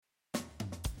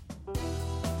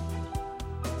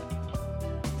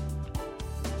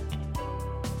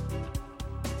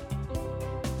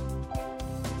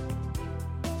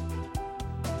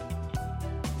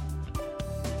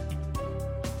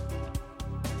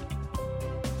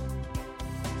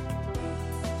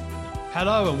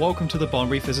Hello and welcome to the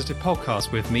Bond Revisited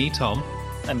podcast with me, Tom.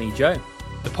 And me, Joe.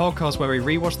 The podcast where we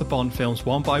rewatch the Bond films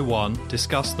one by one,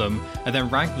 discuss them, and then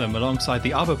rank them alongside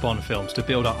the other Bond films to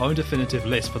build our own definitive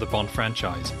list for the Bond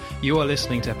franchise. You are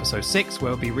listening to episode 6,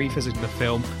 where we'll be revisiting the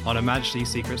film on Her Majesty's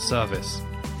Secret Service.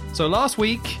 So last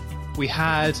week, we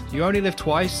had You Only Live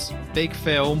Twice, big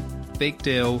film, big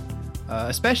deal,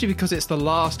 especially because it's the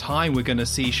last time we're going to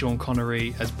see Sean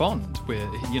Connery as Bond.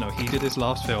 He did his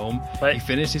last film, he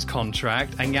finished his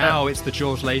contract, and now it's the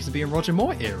George Lazenby and Roger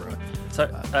Moore era. So,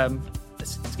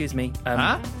 excuse me.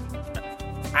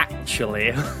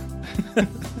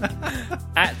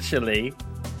 Actually,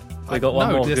 we got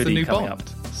one more goodie coming up.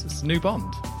 It's a new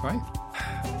Bond, right?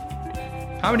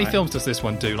 How many films does this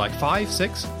one do? Like 5,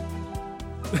 6?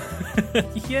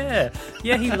 Yeah,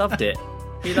 he loved it.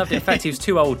 He loved it. In fact, he was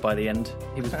too old by the end.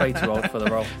 He was way too old for the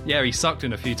role. Yeah, he sucked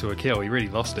in A View to a Kill. He really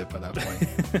lost it by that point.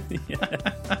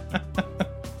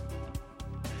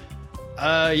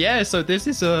 So this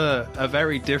is a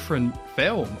very different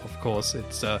film, of course.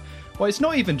 It's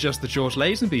not even just the George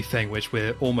Lazenby thing, which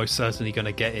we're almost certainly going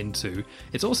to get into.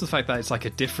 It's also the fact that it's like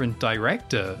a different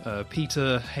director,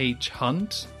 Peter H.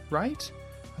 Hunt, right?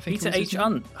 I think Peter H.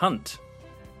 Hunt.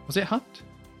 Was it Hunt?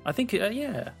 I think,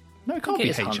 yeah. No, it can't be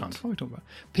H. Hunt. What are we talking about?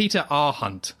 Peter R.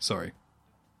 Hunt, sorry.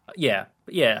 Yeah,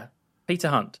 Peter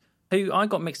Hunt, who I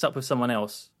got mixed up with someone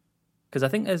else. Because I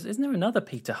think isn't there another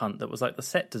Peter Hunt that was like the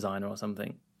set designer or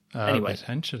something? Anyway.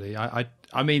 Potentially. I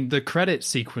mean, the credit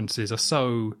sequences are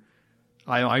so...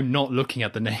 I'm not looking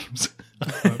at the names.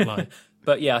 I won't lie.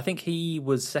 But yeah, I think he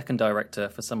was second director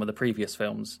for some of the previous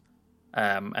films.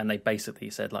 And they basically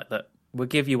said, like, that we'll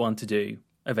give you one to do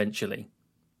eventually.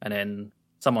 And then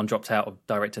someone dropped out of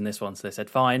directing this one, so they said,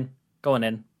 fine, go on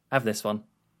in, have this one.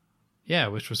 Yeah,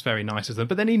 which was very nice of them.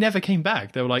 But then he never came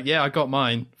back. They were like, yeah, I got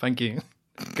mine, thank you.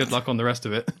 Good luck on the rest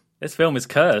of it. This film is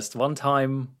cursed.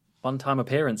 One-time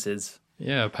appearances.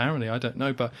 Yeah, apparently, I don't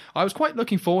know. But I was quite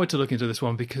looking forward to looking into this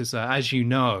one because, as you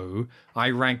know, I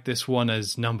ranked this one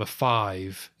as number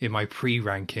 5 in my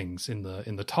pre-rankings in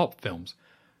the top films.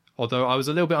 Although I was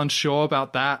a little bit unsure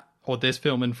about that or this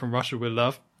film and From Russia With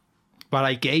Love. But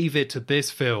I gave it to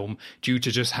this film due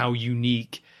to just how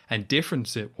unique and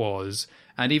different it was.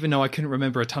 And even though I couldn't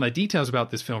remember a ton of details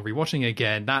about this film, rewatching it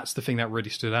again, that's the thing that really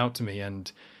stood out to me. And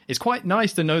it's quite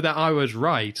nice to know that I was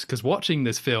right, because watching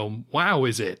this film, wow,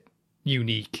 is it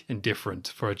unique and different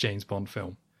for a James Bond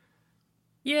film.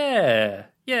 Yeah,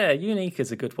 unique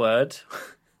is a good word.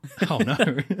 Oh,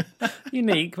 no.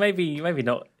 Unique, maybe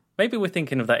not. Maybe we're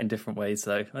thinking of that in different ways,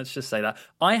 though. Let's just say that.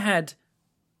 I had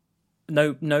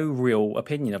no real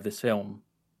opinion of this film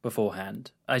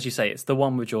beforehand. As you say, it's the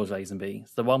one with George Lazenby.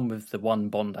 It's the one with the one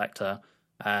Bond actor.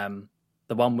 The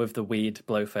one with the weird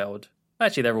Blofeld.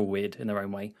 Actually, they're all weird in their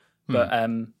own way. But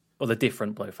or the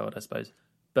different Blofeld, I suppose.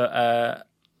 But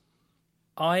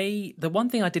the one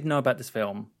thing I didn't know about this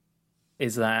film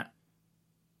is that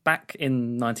back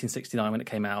in 1969 when it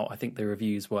came out, I think the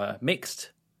reviews were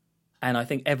mixed. And I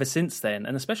think ever since then,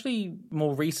 and especially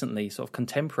more recently, sort of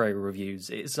contemporary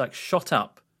reviews, it's like shot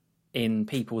up in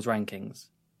people's rankings.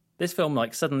 This film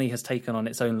like suddenly has taken on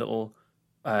its own little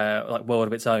like world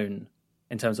of its own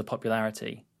in terms of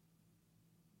popularity.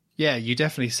 Yeah, you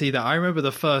definitely see that. I remember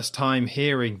the first time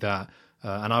hearing that,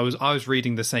 and I was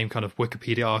reading the same kind of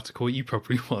Wikipedia article you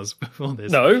probably was before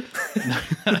this. No.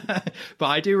 But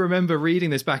I do remember reading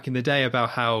this back in the day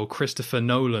about how Christopher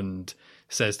Nolan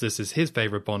says this is his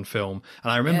favourite Bond film.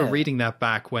 And I remember reading that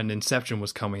back when Inception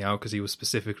was coming out, because he was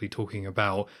specifically talking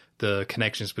about the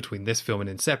connections between this film and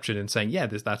Inception and saying, yeah,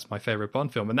 that's my favourite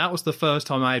Bond film. And that was the first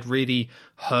time I had really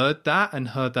heard that, and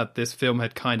heard that this film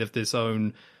had kind of this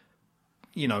own,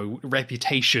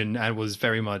 reputation and was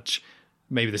very much,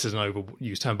 maybe this is an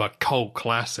overused term, but cult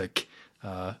classic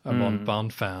among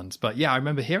Bond fans. But yeah, I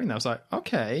remember hearing that. I was like,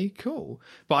 okay, cool.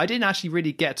 But I didn't actually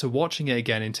really get to watching it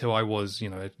again until I was,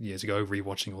 years ago,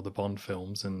 rewatching all the Bond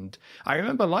films. And I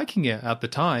remember liking it at the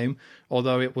time,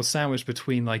 although it was sandwiched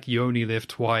between like You Only Live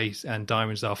Twice and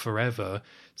Diamonds Are Forever.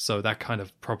 So that kind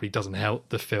of probably doesn't help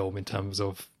the film in terms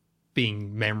of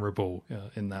being memorable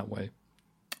in that way.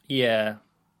 Yeah,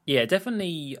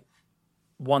 definitely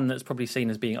one that's probably seen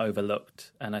as being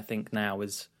overlooked. And I think now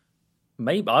is...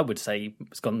 Maybe I would say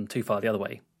it's gone too far the other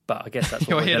way, but I guess that's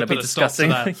what we're going to be discussing.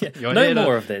 No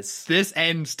more of this. This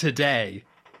ends today.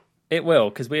 It will,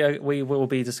 because we will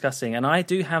be discussing, and I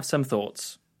do have some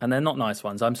thoughts, and they're not nice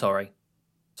ones. I'm sorry.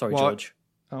 Sorry, George.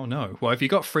 Oh, no. Well, if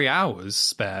you've got 3 hours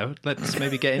spare, let's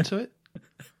maybe get into it.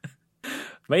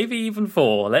 Maybe even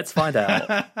 4. Let's find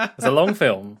out. It's a long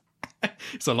film.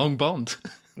 It's a long Bond.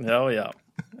 Oh, yeah.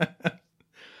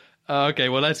 Okay,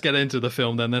 well, let's get into the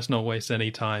film then. Let's not waste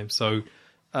any time. So,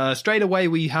 straight away,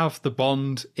 we have the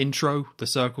Bond intro, the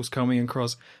circles coming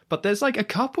across. But there's like a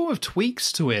couple of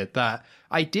tweaks to it that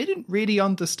I didn't really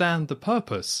understand the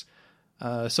purpose.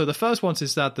 So the first one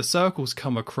is that the circles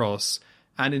come across,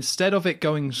 and instead of it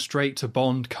going straight to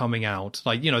Bond coming out,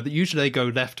 like, you know, usually they go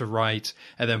left to right,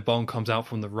 and then Bond comes out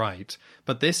from the right.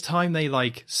 But this time they,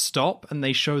 like, stop and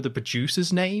they show the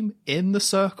producer's name in the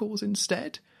circles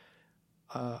instead.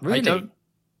 Really?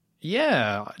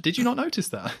 Yeah. Did you not notice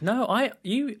that? No,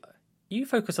 you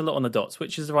focus a lot on the dots,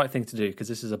 which is the right thing to do because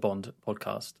this is a Bond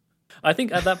podcast. I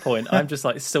think at that point, I'm just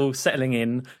like still settling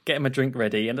in, getting my drink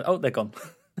ready, and oh, they're gone.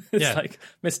 It's like,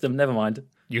 missed them, never mind.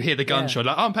 You hear the gunshot,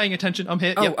 like, oh, I'm paying attention, I'm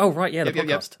here. Oh, right, yeah, the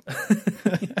podcast.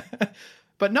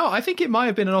 But no, I think it might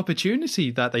have been an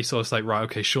opportunity that they sort of like, right,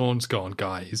 okay, Sean's gone,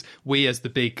 guys. We as the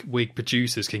big wig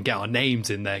producers can get our names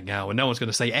in there now, and no one's going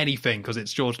to say anything because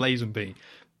it's George Lazenby.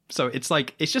 So it's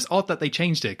like, it's just odd that they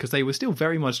changed it because they were still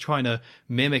very much trying to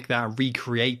mimic that,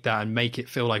 recreate that, and make it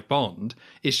feel like Bond.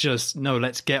 It's just, no,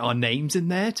 let's get our names in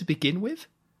there to begin with.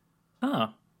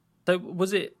 Ah, so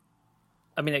was it?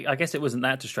 I mean, I guess it wasn't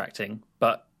that distracting,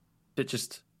 but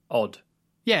just odd.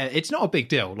 Yeah, it's not a big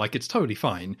deal. Like, it's totally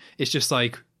fine. It's just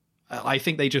like, I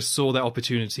think they just saw their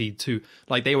opportunity to,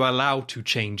 like, they were allowed to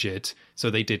change it,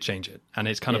 so they did change it. And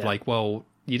it's kind of like, well,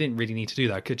 you didn't really need to do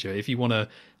that, could you? If you want to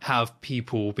have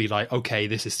people be like, okay,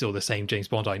 this is still the same James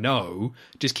Bond I know,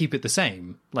 just keep it the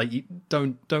same. Like, you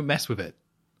don't mess with it.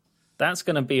 That's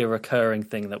going to be a recurring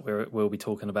thing that we'll be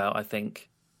talking about, I think,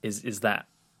 is that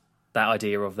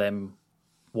idea of them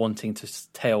wanting to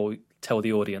tell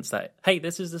the audience that, hey,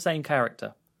 this is the same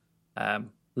character.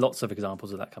 Lots of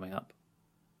examples of that coming up.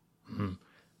 Mm-hmm.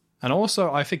 And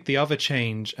also, I think the other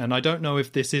change, and I don't know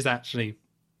if this is actually,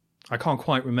 I can't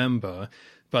quite remember,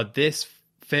 but this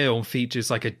film features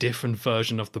like a different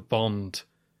version of the Bond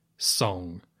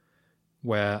song,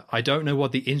 where I don't know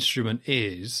what the instrument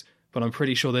is, but I'm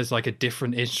pretty sure there's like a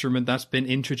different instrument that's been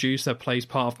introduced that plays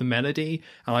part of the melody,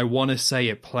 and I want to say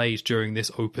it plays during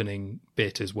this opening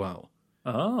bit as well.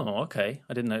 Oh, okay.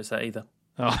 I didn't notice that either.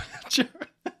 Oh, sure.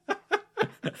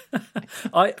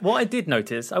 What I did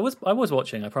notice, I was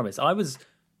watching, I promise. I was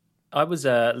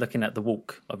looking at the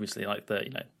walk, obviously, like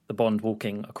the Bond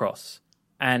walking across,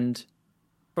 and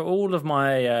for all of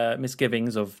my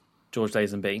misgivings of George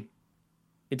Lazenby,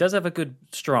 he does have a good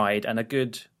stride and a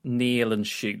good kneel and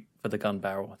shoot for the gun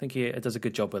barrel. I think he does a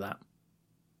good job with that.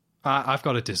 I've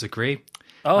got to disagree.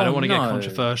 Oh, I don't want to get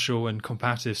controversial and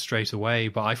combative straight away,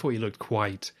 but I thought he looked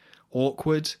quite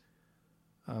awkward.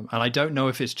 And I don't know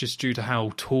if it's just due to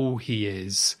how tall he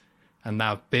is and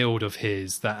that build of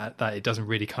his that it doesn't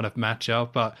really kind of match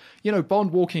up. But, you know,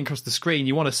 Bond walking across the screen,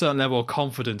 you want a certain level of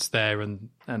confidence there and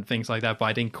things like that, but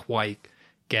I didn't quite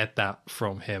get that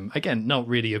from him. Again, not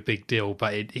really a big deal,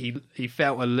 but he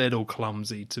felt a little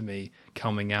clumsy to me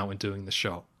coming out and doing the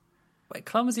shot. Wait,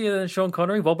 clumsier than Sean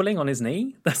Connery wobbling on his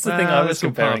knee? That's the thing I was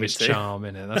comparing part of his to. charm,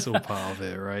 innit? That's all part of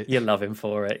it, right? You love him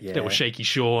for it, yeah. Little shaky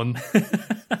Sean.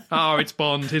 Oh, it's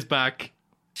Bond, his back.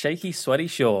 Shaky, sweaty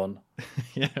Sean.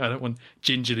 Yeah, I don't want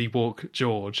gingerly walk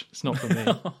George. It's not for me.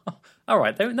 All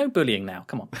right, no bullying now.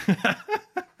 Come on.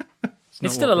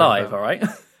 He's still alive, all right?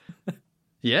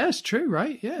 Yeah, it's true,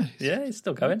 right? Yeah. Yeah, he's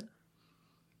still going.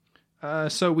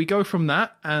 So we go from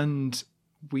that and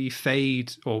we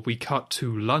cut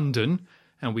to London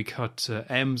and we cut to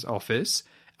M's office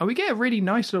and we get a really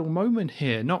nice little moment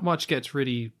here. Not much gets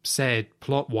really said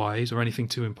plot-wise or anything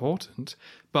too important,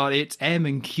 but it's M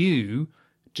and Q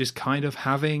just kind of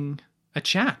having a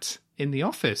chat in the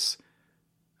office.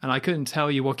 And I couldn't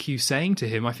tell you what Q's saying to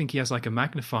him. I think he has like a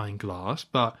magnifying glass,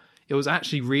 but it was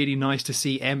actually really nice to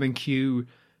see M and Q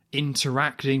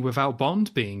interacting without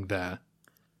Bond being there.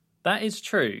 That is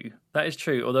true.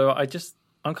 Although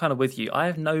I'm kind of with you. I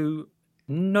have no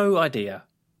idea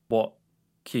what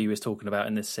Q is talking about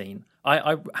in this scene.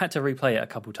 I had to replay it a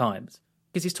couple times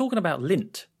because he's talking about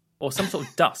lint or some sort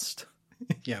of dust.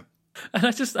 Yeah. And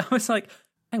I was like,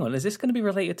 hang on, is this going to be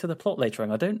related to the plot later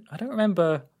on? I don't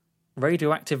remember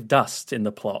radioactive dust in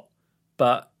the plot,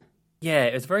 but yeah,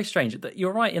 it was very strange.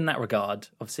 You're right in that regard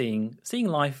of seeing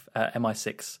life at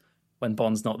MI6 when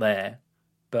Bond's not there.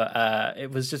 But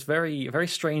it was just very, very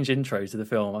strange intro to the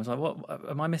film. I was like, what?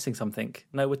 Am I missing something?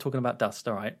 No, we're talking about dust.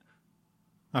 All right.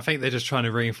 I think they're just trying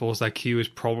to reinforce that Q is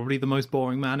probably the most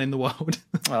boring man in the world.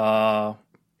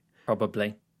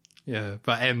 Probably. Yeah,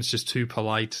 but M's just too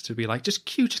polite to be like, just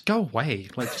Q, just go away.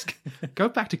 Like, just go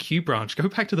back to Q branch. Go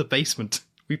back to the basement.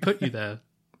 We put you there.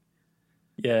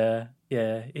 Yeah.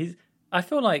 I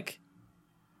feel like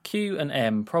Q and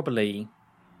M probably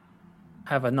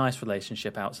have a nice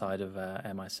relationship outside of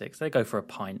MI6. They go for a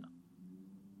pint.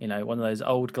 You know, one of those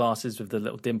old glasses with the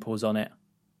little dimples on it,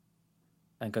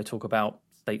 and go talk about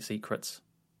state secrets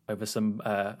over some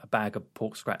a bag of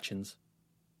pork scratchings.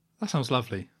 That sounds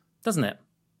lovely. Doesn't it?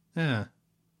 Yeah.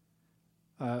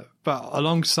 But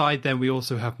alongside them, we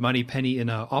also have Moneypenny in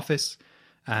her office.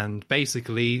 And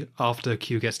basically, after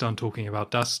Q gets done talking about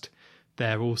Dust,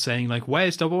 they're all saying, like,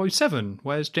 where's 007?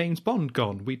 Where's James Bond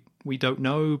gone? We don't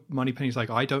know. Moneypenny's like,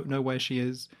 I don't know where she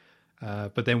is.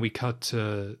 But then we cut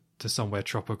to somewhere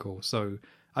tropical. So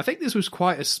I think this was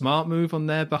quite a smart move on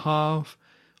their behalf,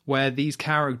 where these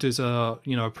characters are,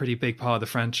 you know, a pretty big part of the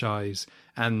franchise.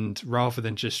 And rather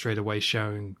than just straight away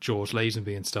showing George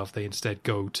Lazenby and stuff, they instead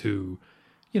go to,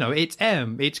 you know, it's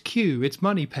M, it's Q, it's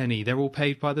Moneypenny. They're all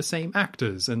paid by the same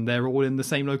actors, and they're all in the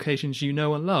same locations you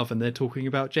know and love, and they're talking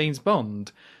about James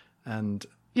Bond. And,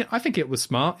 you know, I think it was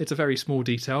smart. It's a very small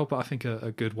detail, but I think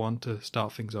a good one to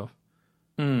start things off.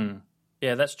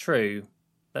 Yeah, that's true.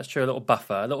 That's true. A little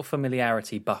buffer, a little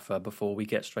familiarity buffer before we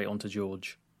get straight onto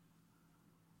George.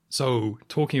 So,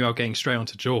 talking about getting straight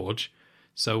onto George,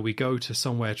 so we go to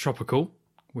somewhere tropical,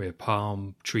 with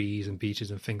palm trees and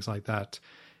beaches and things like that.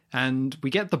 And we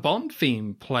get the Bond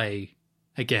theme play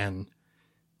again,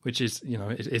 which is, you know,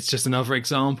 it's just another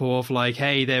example of like,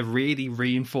 hey, they're really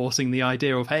reinforcing the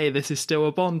idea of, hey, this is still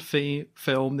a Bond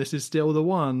film, this is still the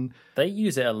one. They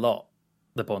use it a lot,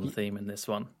 the Bond theme in this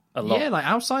one. A lot. Yeah, like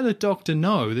outside of Dr.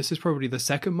 No, this is probably the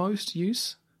second most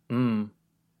use.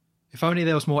 If only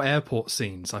there was more airport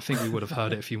scenes, I think we would have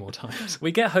heard it a few more times.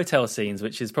 We get hotel scenes,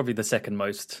 which is probably the second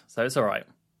most, so it's all right.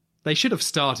 They should have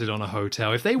started on a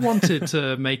hotel. If they wanted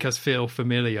to make us feel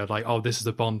familiar, like, oh, this is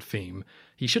a Bond theme,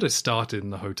 he should have started in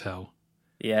the hotel.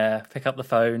 Yeah, pick up the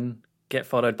phone, get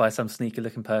followed by some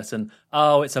sneaky-looking person.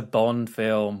 Oh, it's a Bond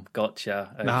film.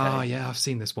 Gotcha. Okay. Ah, yeah, I've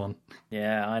seen this one.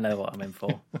 Yeah, I know what I'm in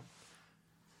for.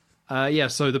 Yeah,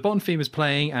 so the Bond theme is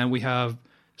playing, and we have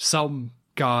some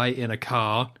guy in a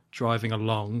car driving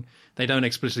along. They don't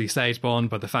explicitly say it's Bond,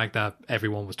 but the fact that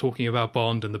everyone was talking about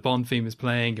Bond and the Bond theme is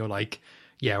playing, you're like,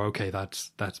 yeah, okay, that's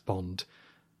Bond.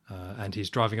 And he's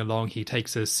driving along. He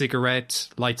takes a cigarette,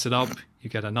 lights it up. You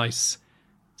get a nice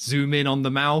zoom in on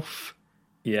the mouth.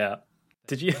 Yeah.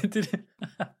 Did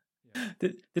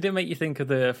it make you think of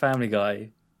the Family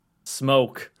Guy?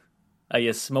 Smoke. Are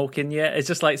you smoking yet? It's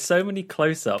just like so many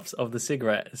close-ups of the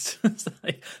cigarette. It's just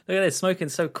like, look at this, smoking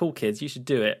so cool, kids. You should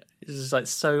do it. It's just like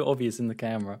so obvious in the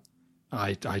camera.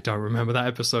 I don't remember that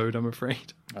episode, I'm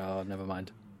afraid. Oh, never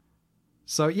mind.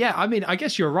 So, yeah, I mean, I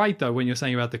guess you're right, though, when you're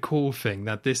saying about the cool thing,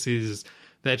 that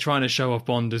they're trying to show off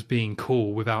Bond as being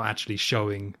cool without actually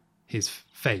showing his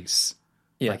face.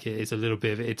 Yeah. Like, it's a little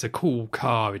bit it's a cool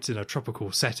car, it's in a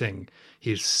tropical setting,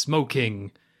 he's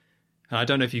smoking, and I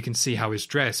don't know if you can see how he's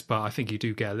dressed, but I think you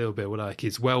do get a little bit, like,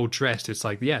 he's well-dressed, it's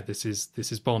like, yeah, this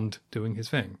is Bond doing his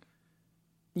thing.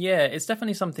 Yeah, it's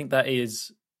definitely something that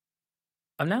is...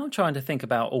 I'm now trying to think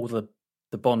about all the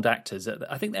Bond actors.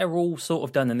 I think they're all sort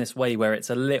of done in this way where it's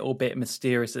a little bit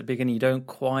mysterious at the beginning. You don't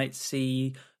quite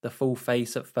see the full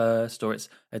face at first, or it's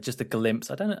just a glimpse.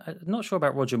 I'm not sure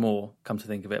about Roger Moore, come to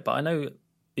think of it, but I know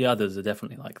the others are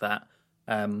definitely like that.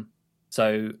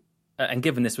 So, and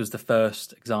given this was the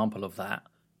first example of that,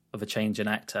 of a change in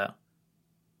actor,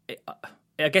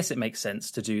 I guess it makes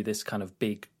sense to do this kind of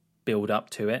big build up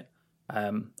to it.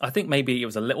 I think maybe it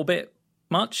was a little bit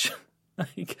much.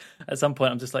 Like, at some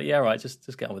point, I'm just like, yeah, right,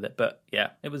 just get on with it. But yeah,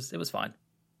 it was fine.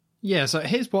 Yeah, so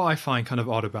here's what I find kind of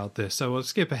odd about this. So we'll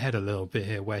skip ahead a little bit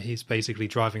here, where he's basically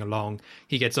driving along.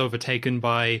 He gets overtaken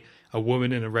by a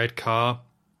woman in a red car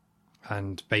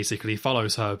and basically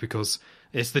follows her because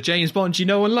it's the James Bond you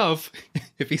know and love.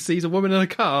 If he sees a woman in a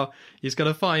car, he's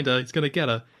going to find her, he's going to get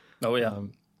her. Oh, yeah.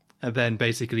 And then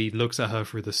basically looks at her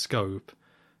through the scope.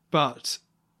 But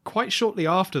quite shortly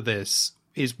after this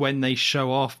is when they show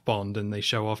off Bond and they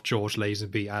show off George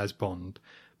Lazenby as Bond.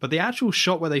 But the actual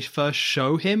shot where they first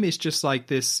show him is just like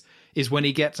this, is when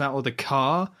he gets out of the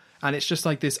car, and it's just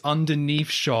like this underneath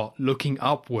shot looking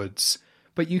upwards.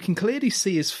 But you can clearly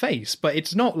see his face, but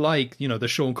it's not like, you know, the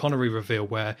Sean Connery reveal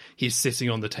where he's sitting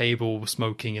on the table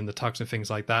smoking in the tux and things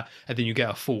like that, and then you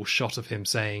get a full shot of him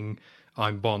saying,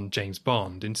 I'm Bond, James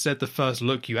Bond. Instead, the first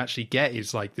look you actually get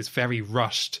is like this very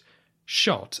rushed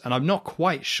shot, and I'm not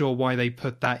quite sure why they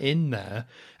put that in there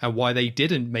and why they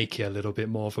didn't make it a little bit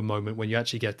more of a moment when you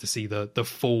actually get to see the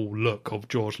full look of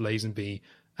George Lazenby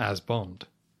as Bond.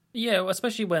 Yeah, well,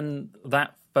 especially when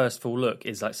that first full look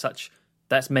is like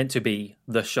that's meant to be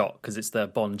the shot because it's the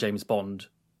Bond, James Bond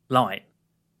line.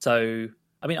 So,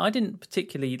 I mean, I didn't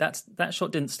particularly, that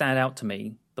shot didn't stand out to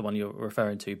me, the one you're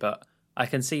referring to, but I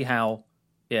can see how,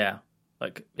 yeah,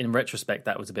 Like, in retrospect,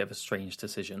 that was a bit of a strange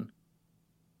decision.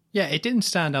 Yeah, it didn't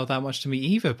stand out that much to me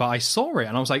either, but I saw it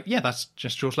and I was like, yeah, that's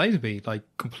just George Lazenby. Like,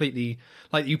 completely,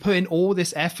 like, you put in all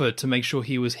this effort to make sure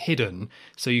he was hidden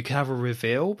so you could have a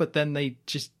reveal, but then they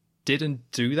just didn't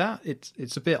do that.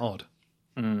 It's a bit odd.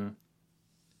 Mm.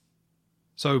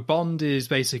 So Bond is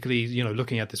basically,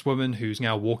 looking at this woman who's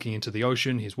now walking into the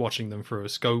ocean. He's watching them through a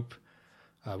scope,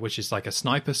 which is like a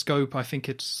sniper scope, I think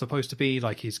it's supposed to be.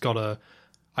 Like, he's got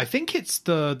I think it's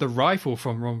the rifle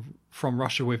from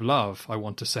Russia with Love, I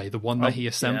want to say, the one that he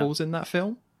assembles in that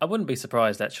film. I wouldn't be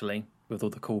surprised, actually, with all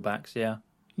the callbacks, yeah.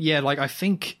 Yeah, like,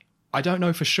 I don't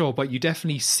know for sure, but you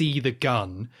definitely see the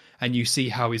gun, and you see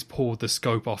how he's pulled the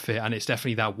scope off it, and it's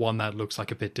definitely that one that looks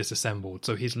like a bit disassembled.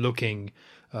 So he's looking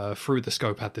through the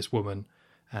scope at this woman,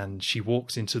 and she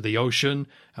walks into the ocean,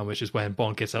 and which is when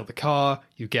Bond gets out the car.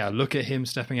 You get a look at him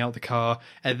stepping out the car,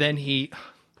 and then he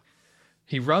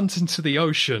runs into the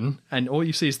ocean, and all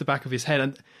you see is the back of his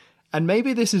head. And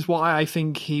maybe this is why I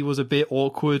think he was a bit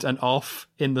awkward and off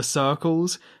in the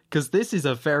circles, because this is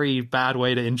a very bad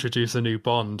way to introduce a new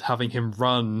Bond, having him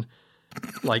run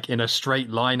like in a straight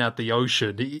line at the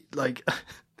ocean.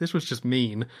 This was just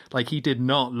mean. Like, he did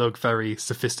not look very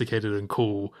sophisticated and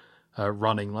cool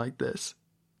running like this.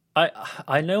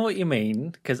 I know what you mean,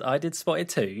 because I did spot it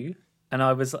too, and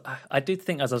I did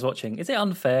think as I was watching, is it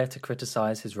unfair to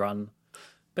criticize his run?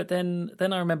 But then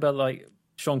I remember, like,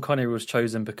 Sean Connery was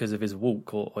chosen because of his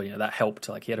walk, or that helped.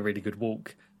 Like, he had a really good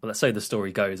walk. Well, so the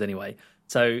story goes anyway.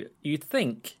 So you'd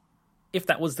think if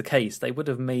that was the case, they would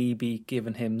have maybe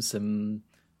given him some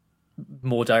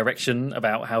more direction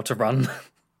about how to run.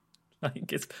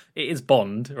 Like, it is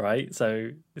Bond, right?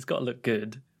 So it's got to look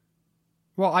good.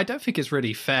 Well, I don't think it's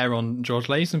really fair on George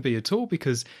Lazenby at all,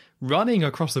 because running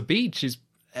across a beach is,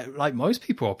 like, most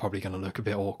people are probably going to look a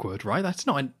bit awkward, right? That's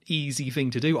not an easy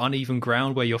thing to do. Uneven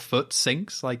ground where your foot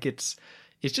sinks. Like, it's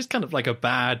just kind of like a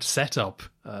bad setup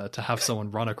to have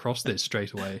someone run across this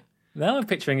straight away. Now I'm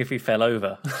picturing if he fell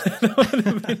over.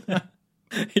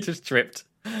 He just tripped.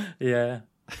 Yeah.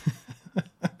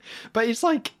 But it's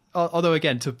like, although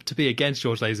again, to be against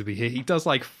George Lazenby here, he does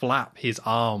like flap his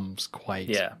arms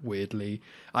quite weirdly.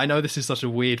 I know this is such a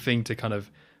weird thing to kind of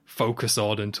focus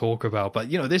on and talk about, but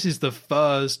this is the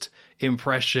first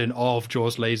impression of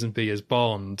George Lazenby as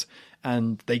Bond,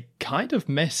 and they kind of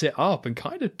mess it up and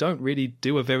kind of don't really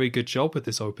do a very good job with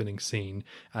this opening scene,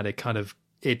 and it kind of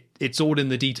it's all in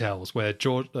the details, where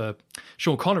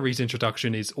Sean Connery's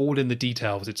introduction is all in the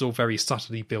details. It's all very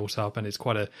subtly built up, and it's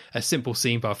quite a simple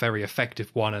scene, but a very effective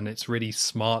one, and it's really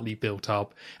smartly built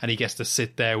up, and he gets to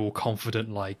sit there all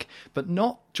confident like. But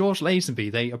not George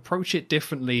Lazenby. They approach it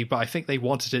differently, but I think they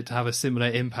wanted it to have a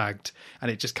similar impact, and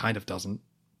it just kind of doesn't.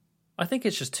 I think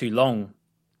it's just too long.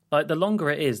 Like, the longer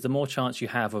it is, the more chance you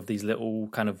have of these little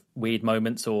kind of weird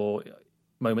moments, or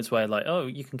moments where, like, oh,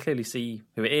 you can clearly see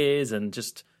who it is, and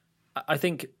just, I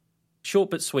think short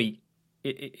but sweet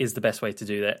is the best way to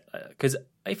do that. Because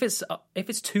if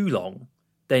it's too long,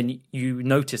 then you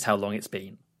notice how long it's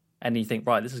been, and you think,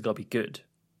 right, this has got to be good,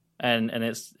 and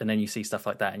then you see stuff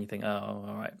like that, and you think, oh,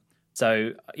 all right.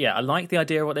 So yeah, I like the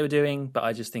idea of what they were doing, but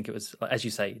I just think it was, as you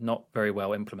say, not very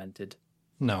well implemented.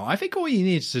 No, I think all you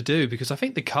needed to do, because I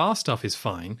think the car stuff is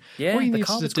fine. Yeah, all you the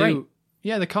car was great.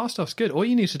 Yeah, the car stuff's good. All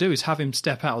you need to do is have him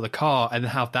step out of the car and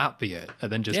have that be it,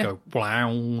 and then just go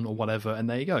blown or whatever, and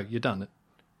there you go. You're done.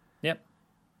 Yep.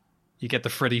 You get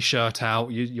the Freddy shirt out.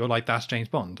 You're like, that's James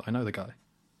Bond. I know the guy.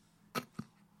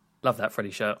 Love that Freddy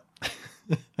shirt.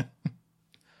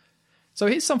 So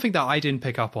here's something that I didn't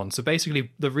pick up on. So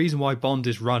basically, the reason why Bond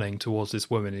is running towards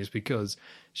this woman is because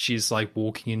she's like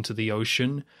walking into the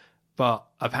ocean, but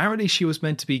apparently she was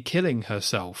meant to be killing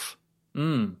herself.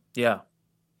 Yeah.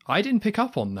 I didn't pick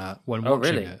up on that when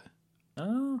watching it.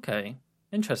 Oh, okay.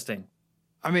 Interesting.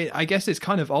 I mean, I guess it's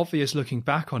kind of obvious looking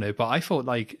back on it, but I thought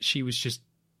like she was just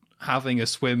having a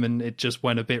swim and it just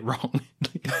went a bit wrong.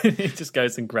 He just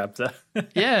goes and grabs her.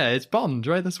 Yeah, it's Bond,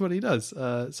 right? That's what he does.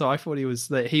 So I thought he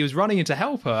was running in to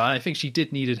help her. I think she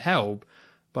needed help,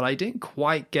 but I didn't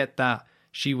quite get that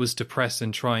she was depressed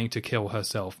and trying to kill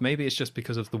herself. Maybe it's just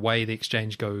because of the way the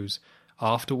exchange goes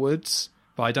afterwards.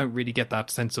 But I don't really get that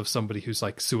sense of somebody who's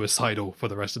like suicidal for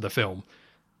the rest of the film.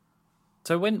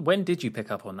 So when did you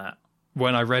pick up on that?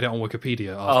 When I read it on Wikipedia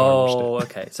after I watched it. Oh,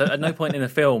 okay. So at no point in the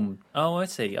film. Oh, I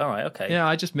see. All right, okay. Yeah,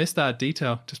 I just missed that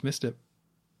detail. Just missed it.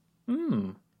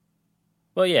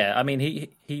 Well, yeah. I mean,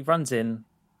 he runs in,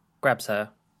 grabs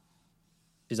her.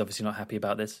 She's obviously not happy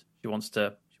about this. She wants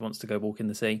to go walk in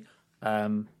the sea,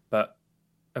 but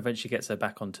eventually gets her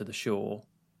back onto the shore,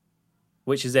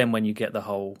 which is then when you get the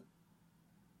whole,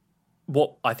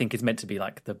 what I think is meant to be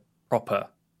like the proper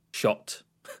shot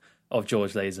of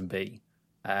George Lazenby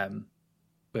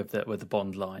with the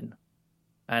Bond line,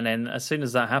 and then as soon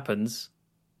as that happens,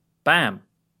 bam,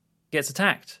 gets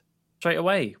attacked straight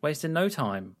away, wasting no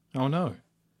time. Oh no!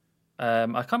 I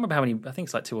can't remember how many. I think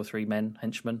it's like 2 or 3 men,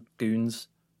 henchmen, goons.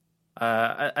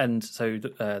 And so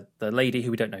the lady,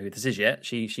 who we don't know who this is yet,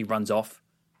 she runs off,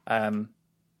 and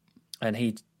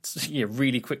he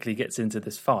really quickly gets into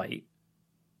this fight.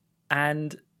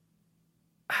 And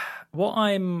what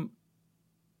I'm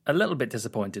a little bit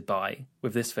disappointed by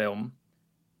with this film,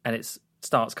 and it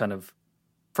starts kind of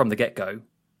from the get-go,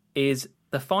 is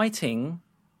the fighting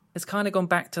has kind of gone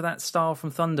back to that style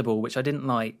from Thunderball, which I didn't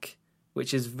like,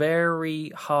 which is very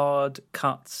hard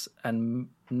cuts and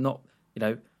not,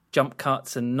 jump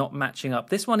cuts and not matching up.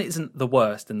 This one isn't the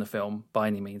worst in the film by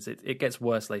any means. It gets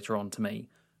worse later on to me.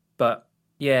 But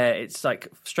yeah, it's like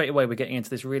straight away we're getting into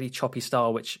this really choppy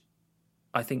style, which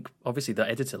I think obviously the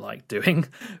editor liked doing,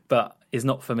 but is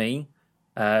not for me.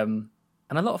 And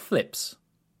a lot of flips.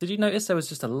 Did you notice there was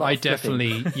just a lot of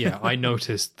flipping? I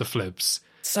noticed the flips.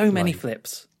 So many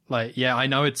flips. I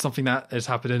know it's something that has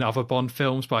happened in other Bond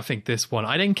films, but I think this one,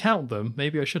 I didn't count them.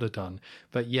 Maybe I should have done.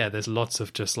 But yeah, there's lots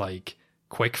of just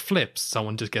quick flips.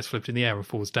 Someone just gets flipped in the air and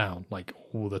falls down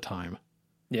all the time.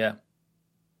 Yeah.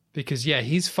 Because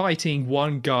he's fighting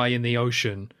one guy in the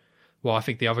ocean. Well, I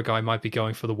think the other guy might be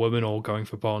going for the woman or going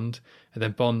for Bond. And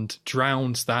then Bond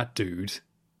drowns that dude.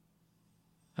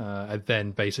 And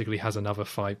then basically has another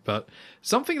fight. But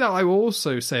something that I will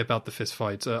also say about the fist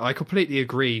fight, I completely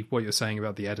agree what you're saying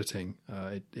about the editing.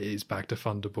 It is back to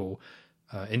Thunderball.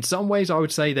 In some ways, I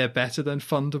would say they're better than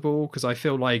Thunderball, because I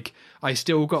feel like I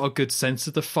still got a good sense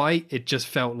of the fight. It just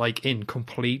felt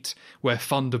incomplete, where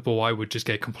Thunderball, I would just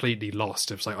get completely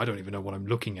lost. It was I don't even know what I'm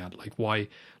looking at. Why?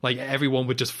 Everyone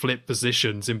would just flip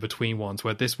positions in between ones,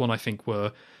 where this one I think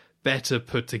were better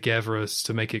put together as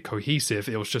to make it cohesive.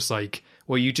 It was just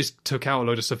you just took out a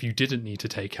load of stuff you didn't need to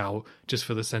take out just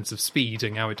for the sense of speed,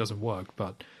 and now it doesn't work.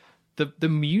 But the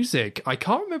music, I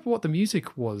can't remember what the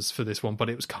music was for this one, but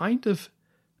it was kind of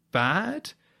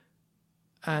bad.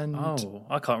 And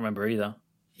I can't remember either.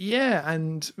 Yeah,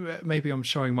 and maybe I'm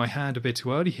showing my hand a bit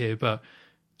too early here, but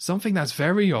something that's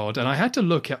very odd, and I had to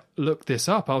look this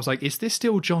up. I was like, is this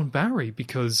still John Barry?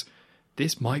 Because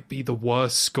this might be the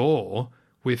worst score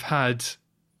we've had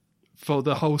for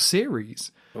the whole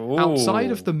series. Ooh.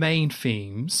 Outside of the main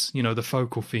themes, the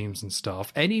focal themes and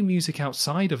stuff, any music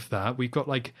outside of that, we've got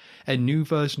a new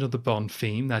version of the Bond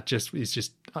theme that is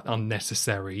just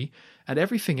unnecessary, and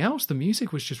everything else, the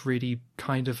music was just really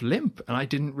kind of limp, and I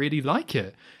didn't really like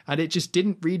it, and it just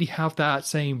didn't really have that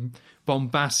same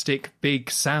bombastic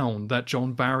big sound that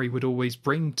John Barry would always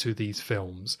bring to these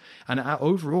films, and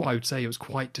overall I would say it was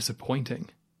quite disappointing.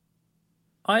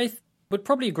 I would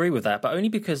probably agree with that, but only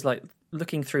because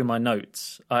looking through my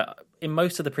notes, in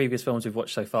most of the previous films we've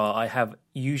watched so far, I have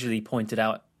usually pointed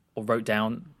out or wrote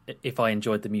down if I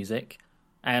enjoyed the music,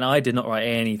 and I did not write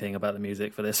anything about the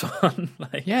music for this one.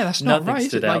 That's not right.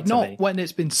 Stood out to me. When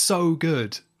it's been so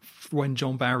good when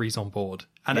John Barry's on board.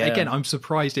 And again, I'm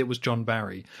surprised it was John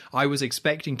Barry. I was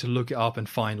expecting to look it up and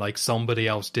find somebody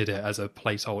else did it as a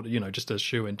placeholder, just a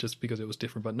shoe-in, just because it was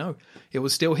different. But no, it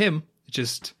was still him. It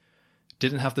just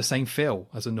didn't have the same feel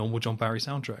as a normal John Barry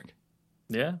soundtrack.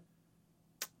 Yeah,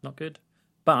 not good.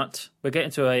 But we're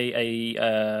getting to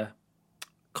a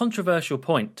controversial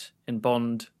point in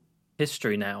Bond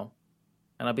history now,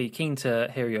 and I'd be keen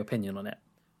to hear your opinion on it.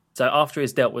 So after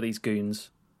he's dealt with these goons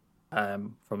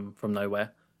from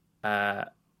nowhere,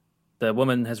 the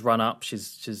woman has run up.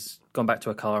 She's gone back to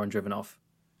her car and driven off.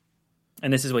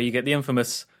 And this is where you get the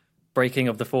infamous breaking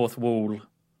of the fourth wall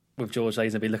with George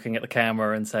Lazenby looking at the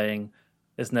camera and saying,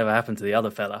 "This never happened to the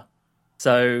other fella."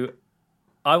 So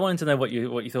I wanted to know what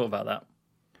you thought about that.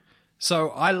 So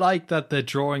I like that they're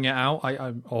drawing it out,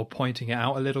 or pointing it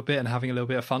out a little bit and having a little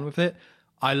bit of fun with it.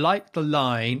 I like the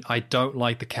line, I don't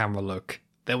like the camera look.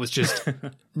 There was just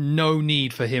no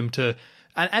need for him to...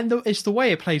 And it's the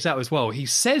way it plays out as well. He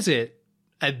says it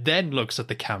and then looks at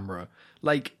the camera.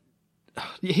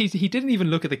 He didn't even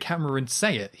look at the camera and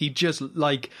say it. He just,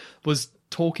 was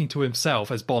talking to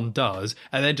himself, as Bond does,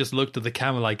 and then just looked at the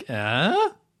camera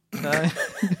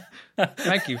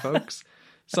Thank you, folks.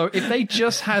 So if they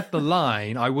just had the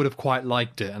line, I would have quite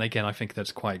liked it. And again, I think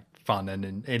that's quite fun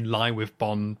and in line with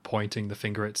Bond pointing the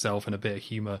finger itself and a bit of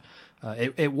humour.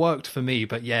 It worked for me,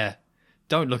 but yeah,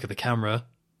 don't look at the camera.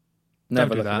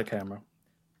 Never look at the camera.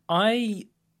 I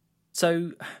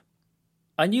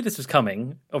knew this was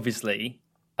coming, obviously,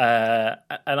 and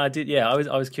I did. Yeah,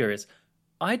 I was curious.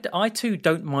 I too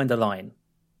don't mind the line.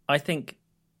 I think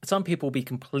some people will be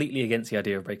completely against the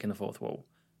idea of breaking the fourth wall.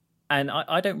 and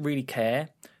I don't really care.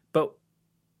 But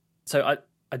so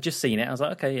I'd just seen it. I was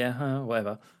like, okay, yeah,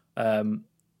 whatever.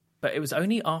 But it was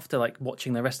only after like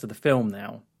watching the rest of the film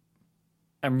now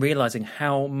and realizing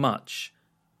how much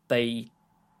they,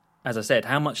 as I said,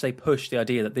 how much they push the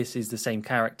idea that this is the same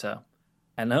character.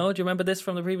 And do you remember this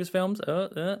from the previous films?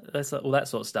 That's all that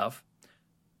sort of stuff.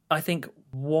 I think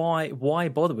why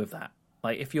bother with that?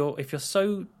 Like if you're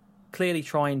so clearly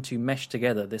trying to mesh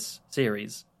together this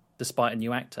series despite a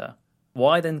new actor,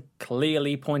 why then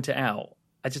clearly point it out?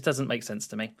 It just doesn't make sense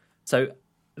to me. So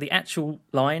the actual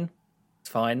line, it's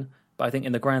fine, but I think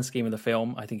in the grand scheme of the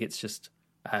film, I think it's just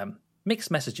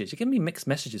mixed messages. You're giving me mixed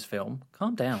messages, film.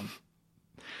 Calm down.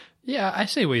 Yeah, I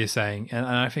see what you're saying, and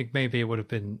I think maybe it would have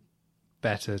been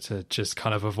better to just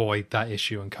kind of avoid that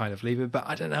issue and kind of leave it. But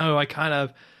I don't know, I kind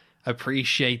of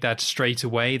appreciate that straight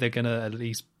away. They're going to at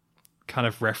least kind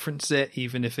of reference it,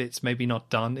 even if it's maybe not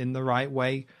done in the right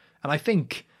way. And I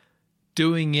think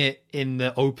doing it in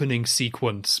the opening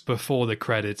sequence before the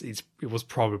credits, it was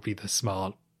probably the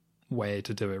smart way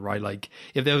to do it, right? Like,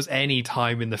 if there was any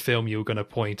time in the film you were going to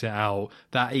point it out,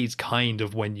 that is kind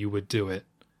of when you would do it.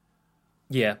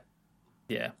 Yeah.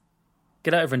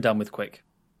 Get over and done with quick.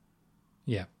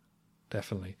 Yeah,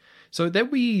 definitely. So then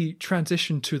we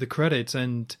transitioned to the credits,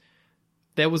 and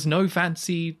there was no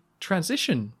fancy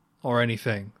transition or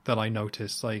anything that I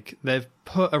noticed. Like, they've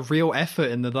put a real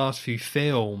effort in the last few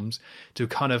films to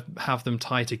kind of have them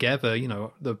tie together. You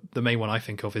know, the main one I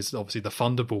think of is obviously the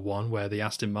Thunderbolt one, where the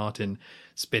Aston Martin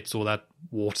spits all that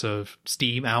water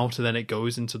steam out and then it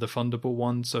goes into the Thunderbolt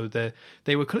one. So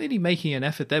they were clearly making an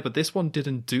effort there, but this one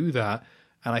didn't do that.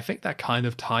 And I think that kind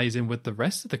of ties in with the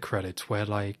rest of the credits, where,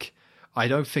 like, I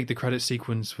don't think the credit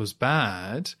sequence was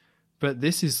bad, but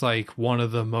this is like one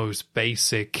of the most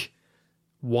basic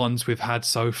ones we've had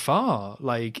so far.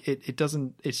 Like, it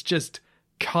doesn't, it's just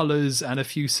colors and a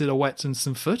few silhouettes and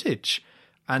some footage.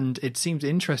 And it seems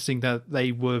interesting that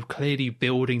they were clearly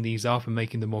building these up and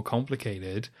making them more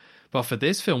complicated. But for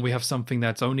this film, we have something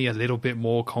that's only a little bit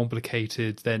more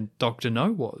complicated than Dr.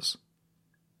 No was.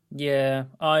 Yeah,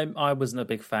 I wasn't a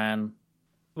big fan.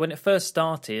 When it first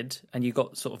started and you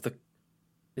got sort of the,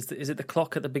 is it the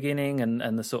clock at the beginning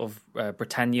and the sort of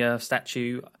Britannia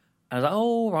statue? I was like,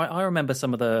 oh, right, I remember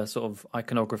some of the sort of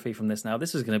iconography from this now.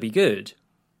 This is going to be good.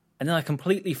 And then I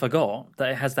completely forgot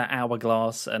that it has that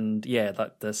hourglass and, yeah,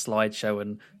 like the slideshow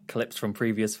and clips from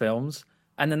previous films.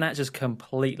 And then that just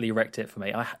completely wrecked it for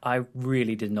me. I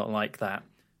really did not like that.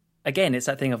 Again, it's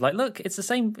that thing of like, look, it's the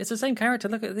same character.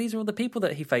 Look, these are all the people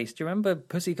that he faced. Do you remember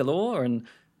Pussy Galore and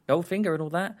Goldfinger and all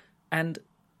that? And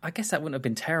I guess that wouldn't have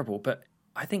been terrible, but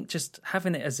I think just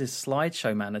having it as this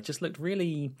slideshow manner just looked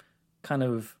really kind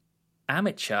of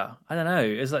amateur. I don't know.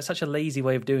 It was like such a lazy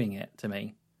way of doing it to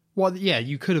me. Well, yeah,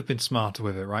 you could have been smarter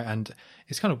with it, right? And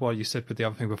it's kind of what you said with the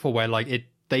other thing before, where like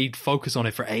they'd focus on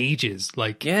it for ages.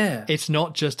 Like, yeah, it's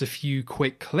not just a few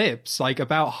quick clips. Like,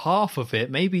 about half of it,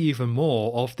 maybe even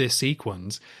more of this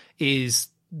sequence is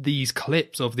these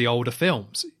clips of the older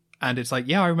films. And it's like,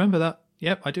 yeah, I remember that.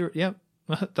 Yep, I do. Yep.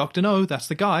 Dr. No, that's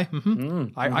the guy.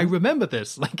 I remember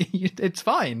this. Like, it's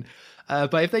fine.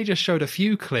 But if they just showed a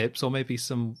few clips, or maybe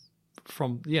some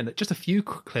from, just a few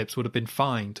clips would have been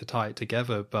fine to tie it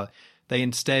together. But they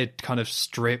instead kind of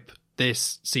strip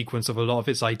this sequence of a lot of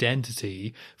its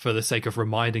identity for the sake of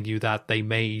reminding you that they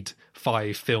made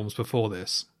 5 films before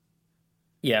this.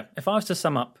 Yeah, if I was to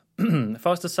sum up,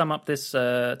 this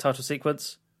title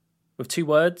sequence with 2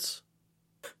 words,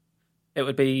 it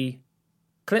would be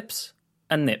clips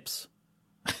and nips.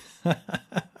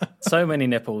 So many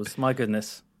nipples, my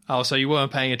goodness. Oh, so you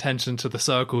weren't paying attention to the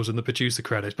circles and the producer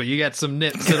credits, but you get some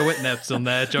nips, silhouette nips on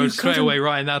there. Joe straight away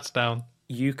writing that down.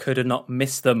 You could have not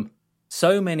missed them.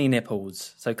 So many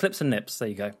nipples. So clips and nips, there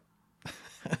you go.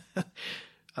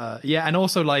 Yeah, and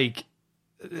also, like,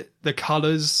 the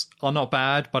colours are not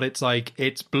bad, but it's like,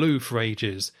 it's blue for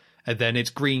ages, and then it's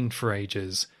green for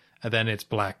ages, and then it's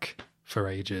black for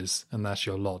ages, and that's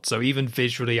your lot. So even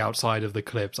visually outside of the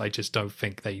clips, I just don't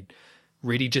think they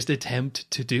really just attempt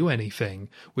to do anything,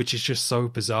 which is just so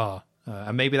bizarre.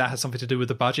 And maybe that has something to do with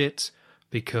the budget,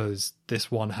 because this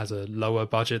one has a lower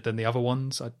budget than the other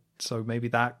ones. So maybe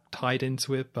that tied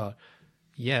into it. But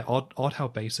yeah, odd how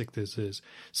basic this is.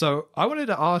 So I wanted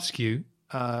to ask you,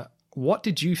 what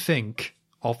did you think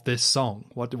of this song?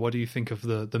 What do you think of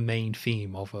the main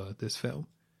theme of this film?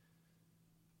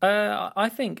 I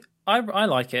think I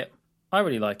like it. I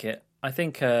really like it. I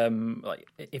think like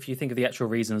if you think of the actual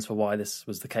reasons for why this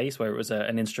was the case, where it was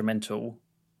an instrumental.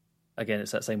 Again,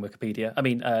 it's that same Wikipedia. I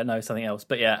mean, no, something else.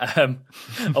 But yeah,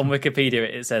 on Wikipedia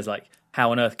it says like,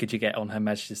 how on earth could you get on Her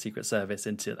Majesty's Secret Service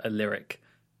into a lyric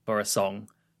for a song?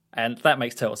 And that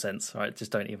makes total sense, right?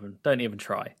 Just don't even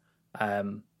try.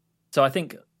 So I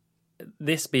think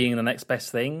this being the next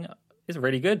best thing is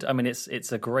really good. I mean,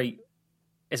 it's a great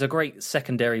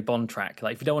secondary Bond track.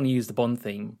 Like if you don't want to use the Bond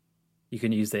theme, you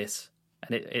can use this,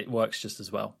 and it works just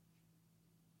as well.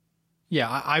 Yeah,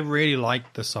 I really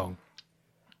like the song.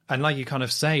 And like you kind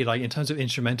of say, like in terms of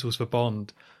instrumentals for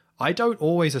Bond, I don't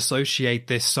always associate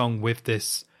this song with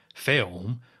this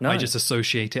film. No. I just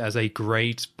associate it as a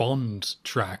great Bond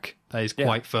track that is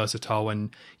quite versatile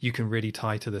and you can really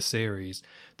tie to the series.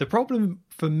 The problem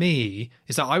for me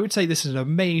is that I would say this is an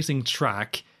amazing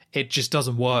track. It just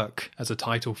doesn't work as a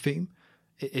title theme.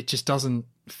 It just doesn't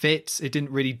fit. It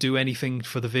didn't really do anything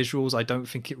for the visuals. I don't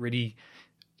think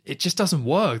it just doesn't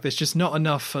work. There's just not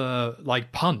enough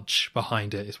like punch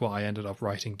behind it is what I ended up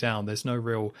writing down. There's no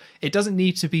real... It doesn't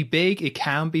need to be big. It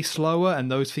can be slower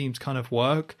and those themes kind of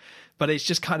work. But it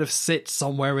just kind of sits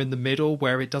somewhere in the middle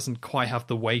where it doesn't quite have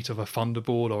the weight of a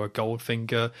Thunderball or a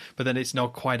Goldfinger. But then it's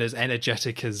not quite as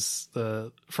energetic as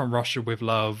the From Russia with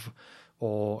Love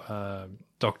or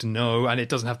Dr. No, and it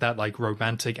doesn't have that like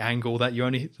romantic angle that You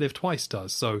Only Live Twice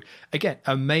does. So again,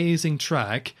 amazing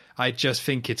track. I just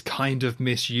think it's kind of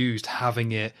misused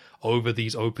having it over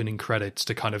these opening credits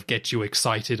to kind of get you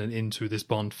excited and into this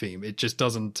Bond theme. It just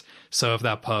doesn't serve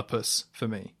that purpose for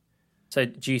me. So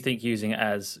do you think using it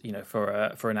as,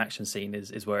 for an action scene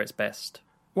is where it's best?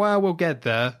 Well, we'll get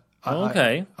there.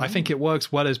 Okay. I think it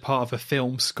works well as part of a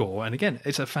film score. And again,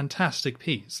 it's a fantastic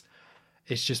piece.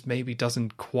 It's just maybe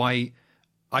doesn't quite...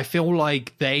 I feel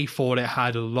like they thought it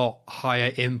had a lot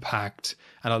higher impact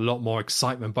and a lot more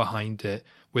excitement behind it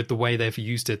with the way they've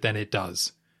used it than it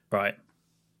does. Right.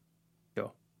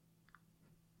 Sure.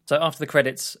 So after the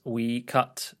credits, we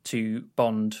cut to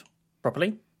Bond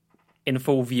properly, in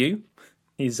full view.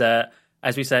 He's, as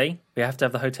we say, we have to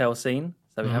have the hotel scene.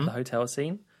 So we have the hotel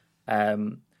scene.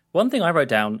 One thing I wrote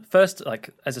down, first,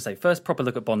 like as I say, first proper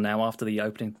look at Bond now after the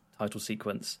opening title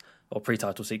sequence or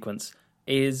pre-title sequence,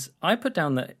 is I put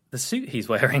down that the suit he's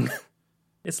wearing,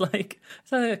 it's like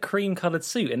a cream-coloured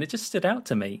suit, and it just stood out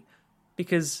to me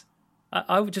because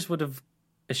I would have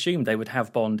assumed they would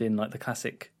have Bond in like the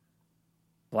classic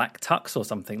black tux or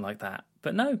something like that,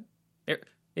 but no, it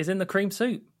is in the cream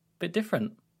suit, bit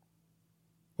different.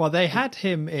 Well, they had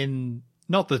him in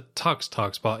not the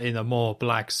tux, but in a more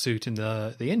black suit in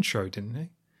the intro, didn't they?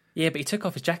 Yeah, but he took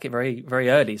off his jacket very, very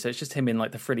early, so it's just him in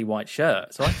like the frilly white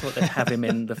shirt. So I thought they'd have him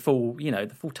in the full,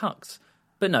 the full tux.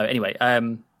 But no, anyway,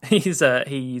 he's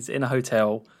in a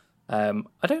hotel. I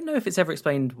don't know if it's ever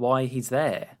explained why he's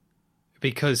there.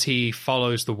 Because he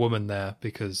follows the woman there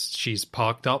because she's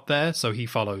parked up there, so he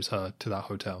follows her to that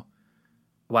hotel.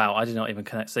 Wow, I did not even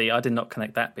connect. See, I did not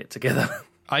connect that bit together.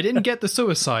 I didn't get the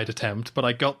suicide attempt, but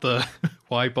I got the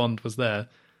why Bond was there.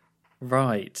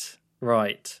 Right.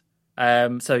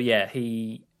 So yeah,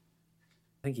 I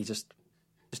think he just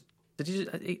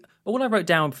all I wrote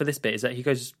down for this bit is that he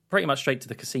goes pretty much straight to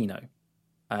the casino.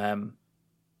 I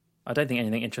don't think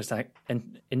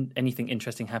anything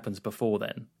interesting happens before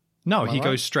then. No, he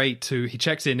goes straight to, he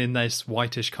checks in this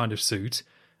whitish kind of suit,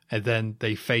 and then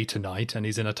they fade to night, and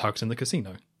he's in a tux in the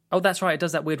casino. Oh, that's right. It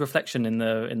does that weird reflection in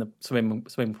the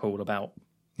swimming pool about.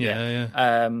 Yeah.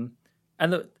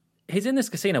 And look, he's in this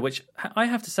casino, which I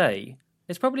have to say,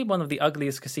 it's probably one of the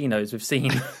ugliest casinos we've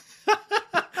seen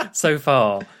so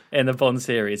far in the Bond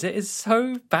series. It is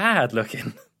so bad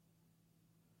looking.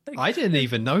 I didn't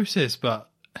even notice, but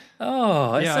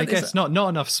I guess not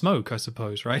enough smoke, I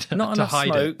suppose, right? Not to enough hide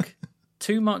smoke. It.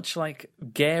 Too much like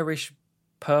garish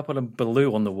purple and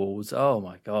blue on the walls. Oh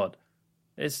my god,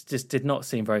 it just did not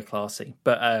seem very classy.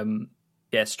 But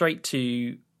straight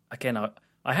to again.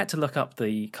 I had to look up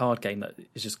the card game that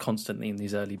is just constantly in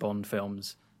these early Bond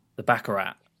films. The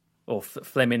Baccarat, or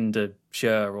Flemin de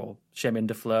Cheur, or Chemin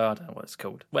de Fleur, I don't know what it's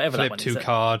called. Whatever Flip that one is. 2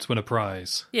 cards, win a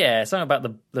prize. Yeah, something about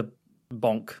the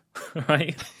bonk,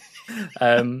 right?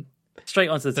 Straight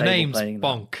onto the table name's playing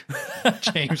Bonk.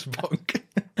 James Bonk.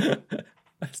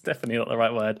 That's definitely not the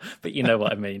right word, but you know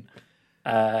what I mean.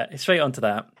 Straight onto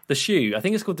that. The shoe. I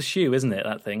think it's called the shoe, isn't it,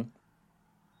 that thing?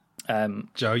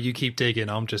 Joe, you keep digging.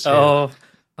 I'm just here.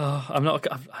 I'm not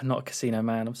a casino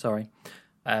man. I'm sorry.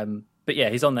 But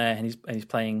yeah, he's on there and he's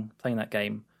playing that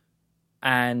game,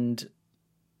 and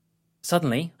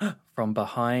suddenly, from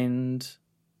behind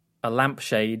a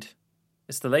lampshade,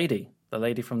 it's the lady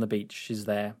from the beach. She's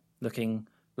there, looking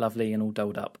lovely and all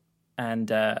dolled up,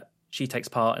 and she takes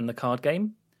part in the card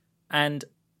game, and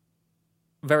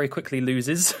very quickly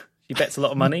loses. She bets a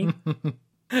lot of money,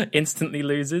 instantly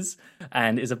loses,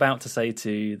 and is about to say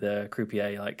to the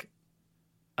croupier, like,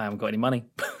 I haven't got any money.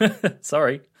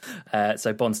 Sorry.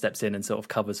 So Bond steps in and sort of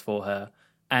covers for her.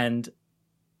 And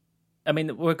I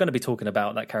mean, we're going to be talking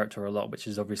about that character a lot, which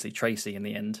is obviously Tracy in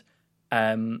the end.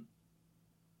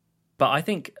 But I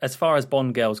think as far as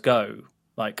Bond girls go,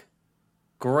 like,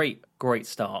 great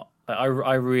start. I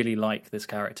really like this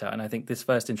character, and I think this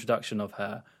first introduction of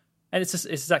her, and it's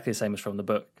exactly the same as from the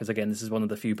book, because again, this is one of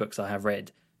the few books I have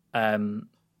read.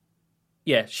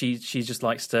 She just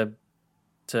likes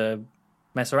to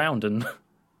mess around and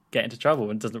get into trouble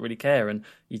and doesn't really care, and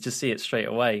you just see it straight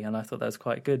away, and I thought that was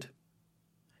quite good.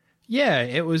 Yeah,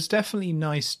 it was definitely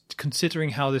nice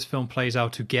considering how this film plays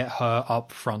out to get her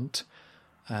up front.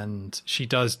 And she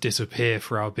does disappear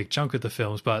for a big chunk of the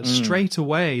films, but straight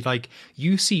away, like,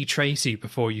 you see Tracy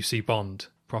before you see Bond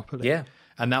properly. Yeah.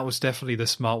 And that was definitely the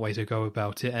smart way to go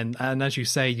about it. And as you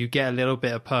say, you get a little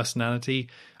bit of personality.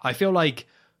 I feel like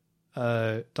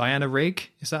Diana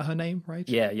Rigg, is that her name, right?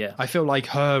 Yeah. I feel like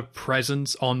her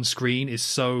presence on screen is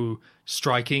so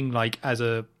striking, like, as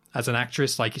an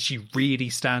actress. Like, she really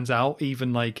stands out,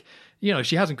 even, like, you know,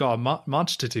 she hasn't got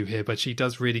much to do here, but she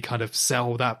does really kind of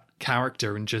sell that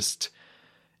character. And just,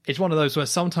 it's one of those where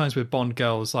sometimes with Bond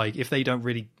girls, like, if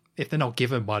they're not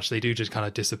given much, they do just kind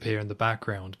of disappear in the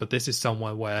background. But this is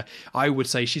someone where I would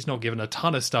say she's not given a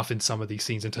ton of stuff in some of these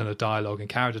scenes in terms of dialogue and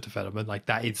character development. Like,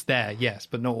 that is there, yes,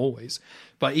 but not always.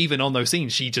 But even on those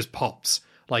scenes, she just pops.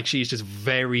 Like, she's just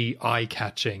very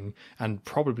eye-catching, and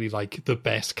probably like the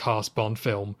best cast Bond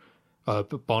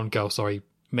girl,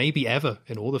 maybe ever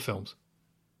in all the films.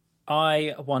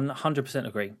 I 100%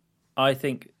 agree. I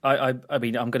think, I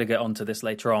mean, I'm going to get onto this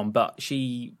later on, but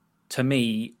she, to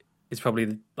me, is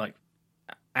probably, like,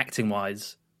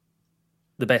 acting-wise,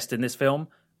 the best in this film,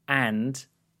 and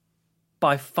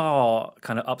by far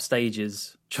kind of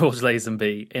upstages George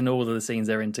Lazenby in all of the scenes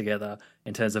they're in together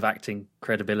in terms of acting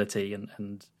credibility,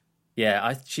 and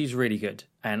she's really good.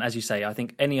 And as you say, I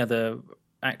think any other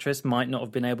actress might not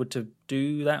have been able to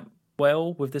do that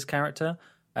well with this character,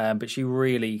 but she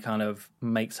really kind of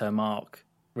makes her mark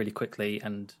really quickly,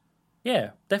 and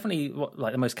definitely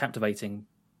like the most captivating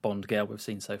Bond girl we've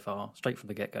seen so far, straight from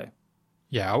the get-go.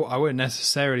 Yeah, I wouldn't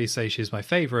necessarily say she's my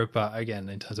favourite, but again,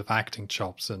 in terms of acting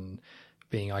chops and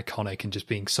being iconic and just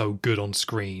being so good on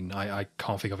screen, I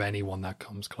can't think of anyone that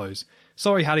comes close.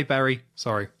 Sorry, Halle Berry.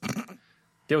 Sorry.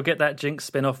 She'll get that Jinx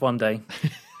spin-off one day.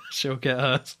 She'll get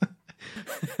hers.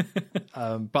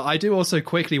 But I do also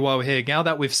quickly, while we're here, now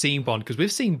that we've seen Bond, because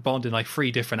we've seen Bond in like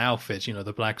 3 different outfits, you know,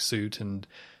 the black suit, and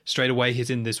straight away he's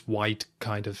in this white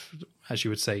kind of, as you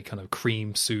would say, kind of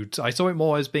cream suit. I saw it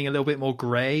more as being a little bit more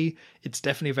grey. It's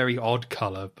definitely a very odd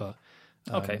colour, but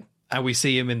okay. And we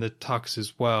see him in the tux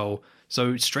as well.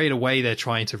 So straight away they're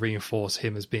trying to reinforce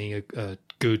him as being a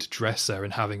good dresser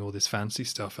and having all this fancy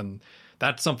stuff, and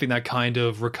that's something that kind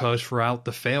of recurs throughout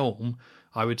the film.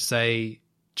 I would say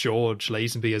George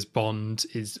Lazenby as Bond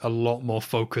is a lot more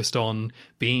focused on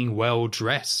being well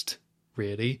dressed,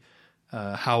 really.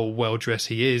 How well dressed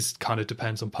he is kind of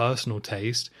depends on personal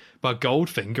taste. But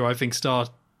Goldfinger, I think,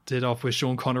 started off with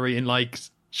Sean Connery in like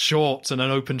shorts and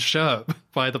an open shirt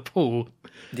by the pool.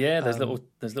 Yeah, those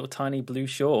little tiny blue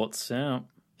shorts. Yeah.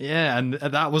 Yeah, and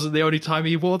that wasn't the only time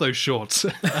he wore those shorts.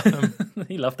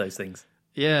 He loved those things.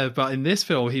 Yeah, but in this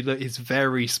film, he's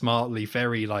very smartly,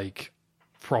 very like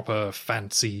proper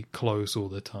fancy clothes all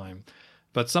the time.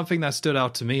 But something that stood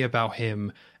out to me about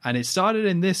him, and it started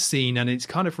in this scene and it's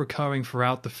kind of recurring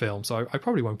throughout the film, so I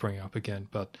probably won't bring it up again,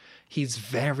 but he's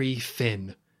very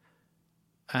thin.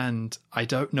 And I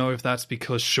don't know if that's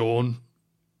because Sean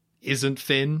isn't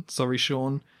thin. Sorry,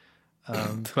 Sean.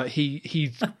 But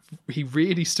he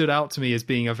really stood out to me as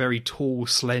being a very tall,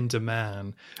 slender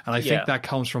man. And I think that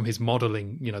comes from his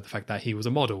modelling, you know, the fact that he was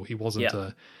a model. He wasn't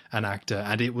an actor.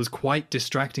 And it was quite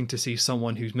distracting to see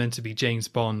someone who's meant to be James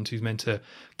Bond, who's meant to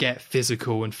get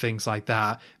physical and things like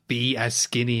that, be as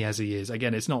skinny as he is.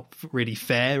 Again, it's not really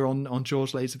fair on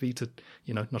George Lazenby to,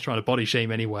 you know, not trying to body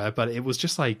shame anywhere, but it was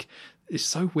just like, it's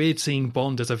so weird seeing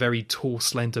Bond as a very tall,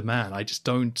 slender man. I just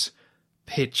don't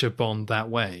picture Bond that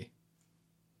way.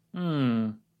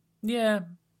 Yeah.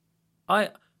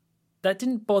 That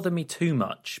didn't bother me too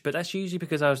much, but that's usually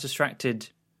because I was distracted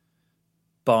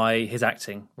by his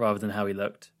acting rather than how he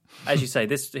looked. As you say,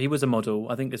 he was a model.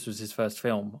 I think this was his first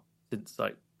film since,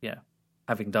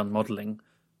 having done modelling.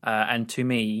 And to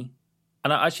me,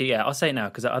 and I'll say it now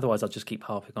because otherwise I'll just keep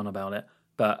harping on about it.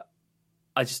 But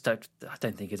I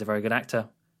don't think he's a very good actor.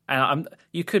 And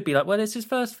you could be like, well, it's his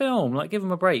first film, like give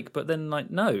him a break. But then,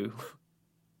 like, no.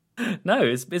 No,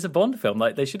 it's a Bond film.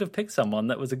 Like, they should have picked someone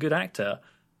that was a good actor,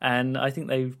 and I think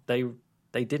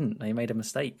they didn't. They made a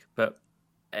mistake. But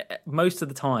most of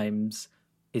the times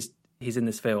he's in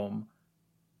this film,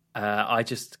 I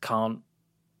just can't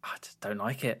I just don't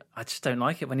like it. I just don't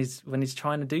like it when he's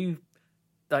trying to do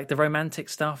like the romantic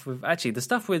stuff with actually the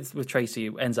stuff with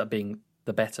Tracy ends up being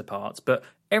the better parts, but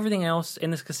everything else in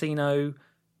this casino,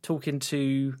 talking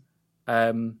to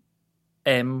M,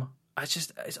 I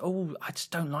just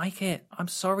don't like it. I'm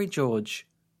sorry, George.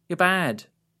 You're bad.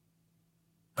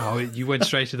 Oh, you went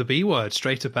straight to the B word,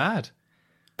 straight to bad.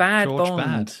 Bad George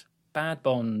Bond. Bad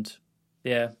Bond.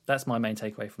 Yeah, that's my main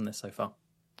takeaway from this so far.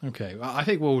 Okay, well, I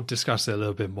think we'll discuss it a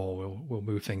little bit more. We'll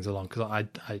move things along because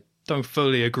I don't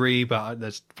fully agree, but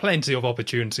there's plenty of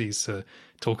opportunities to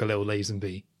talk a little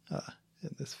Lazenby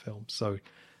in this film. So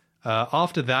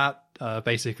after that,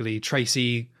 basically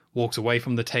Tracy walks away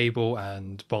from the table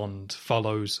and Bond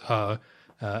follows her,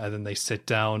 and then they sit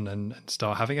down and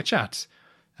start having a chat.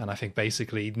 And I think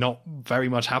basically not very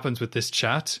much happens with this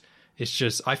chat. It's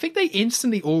just, I think they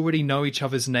instantly already know each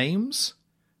other's names.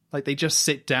 Like they just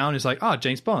sit down. It's like,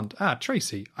 James Bond.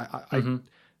 Tracy.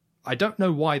 I don't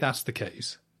know why that's the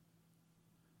case.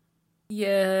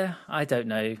 Yeah, I don't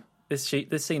know. This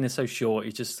scene is so short.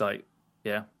 It's just like,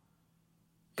 yeah,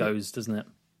 goes, doesn't it?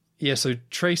 Yeah. So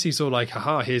Tracy's all like,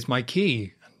 haha, here's my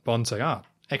key. And Bond's like,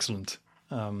 excellent.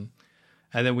 And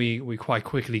then we quite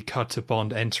quickly cut to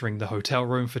Bond entering the hotel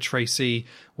room for Tracy,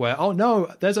 where, oh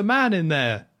no, there's a man in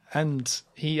there, and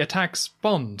he attacks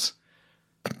Bond.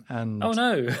 And oh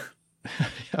no.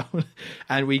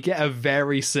 And we get a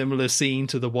very similar scene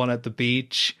to the one at the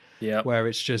beach, where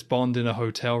it's just Bond in a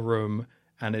hotel room,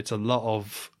 and it's a lot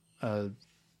of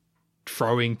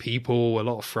throwing people, a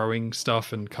lot of throwing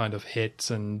stuff and kind of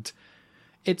hits, and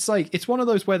it's like, it's one of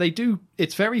those where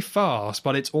it's very fast,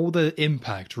 but it's all the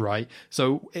impact, right?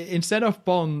 So instead of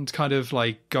Bond kind of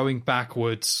like going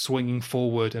backwards, swinging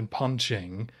forward and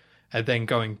punching, and then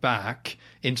going back,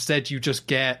 instead you just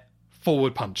get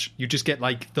forward punch. You just get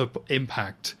like the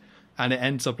impact, and it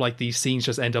ends up like these scenes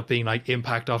just end up being like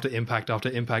impact after impact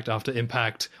after impact after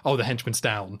impact. Oh, the henchman's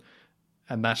down,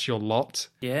 and that's your lot.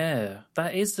 Yeah,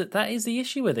 that is the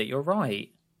issue with it. You're right.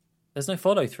 There's no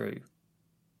follow through.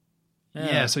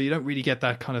 Yeah, so you don't really get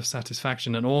that kind of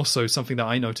satisfaction. And also something that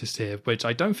I noticed here, which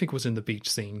I don't think was in the beach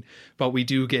scene, but we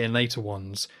do get in later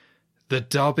ones, the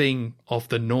dubbing of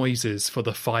the noises for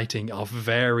the fighting are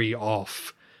very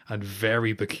off and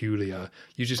very peculiar.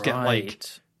 You just get like,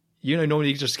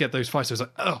 normally you just get those fights. So it's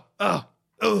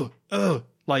like,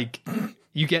 like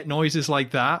you get noises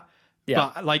like that.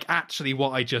 Yeah. But like actually what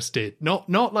I just did, not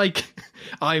like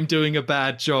I'm doing a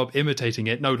bad job imitating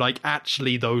it. No, like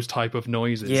actually those type of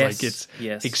noises. Yes, like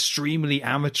it's extremely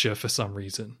amateur for some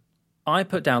reason. I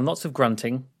put down lots of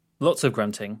grunting.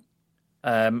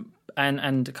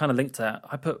 And kind of linked to that,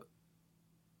 I put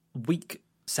weak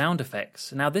sound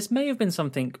effects. Now, this may have been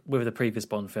something with the previous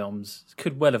Bond films. It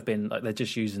could well have been like they're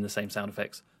just using the same sound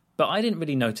effects. But I didn't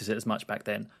really notice it as much back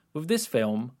then. With this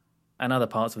film and other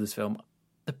parts of this film,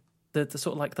 the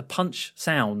sort of like the punch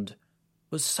sound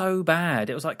was so bad.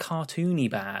 It was like cartoony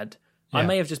bad. Yeah. I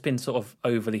may have just been sort of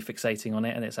overly fixating on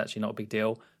it, and it's actually not a big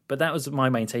deal. But that was my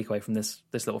main takeaway from this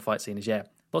little fight scene is,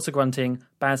 lots of grunting,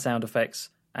 bad sound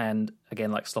effects, and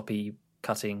again, like sloppy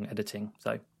cutting, editing.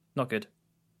 So not good.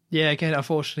 Yeah, again,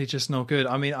 unfortunately, just not good.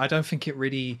 I mean, I don't think it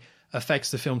really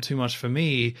affects the film too much for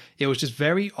me. It was just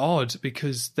very odd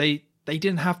because they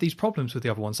didn't have these problems with the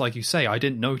other ones. Like you say, I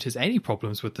didn't notice any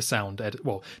problems with the sound edit.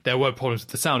 Well, there were problems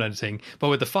with the sound editing, but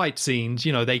with the fight scenes,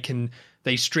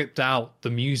 they stripped out the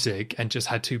music and just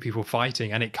had two people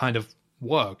fighting, and it kind of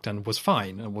worked and was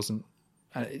fine and wasn't.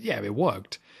 It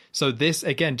worked. So this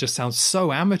again just sounds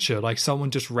so amateur. Like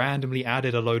someone just randomly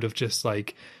added a load of just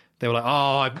like, they were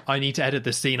like, I need to edit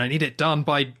this scene. I need it done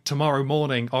by tomorrow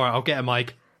morning. All right, I'll get a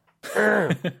mic.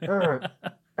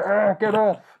 Get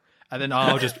off. And then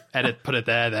I'll just put it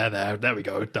there. There we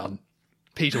go, done.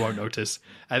 Peter won't notice.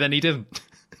 And then he didn't.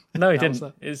 No, he didn't.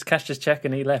 It was cashed his check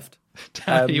and he left.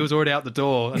 He was already out the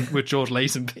door and with George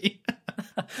Lazenby.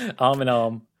 Arm in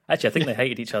arm. Actually, I think they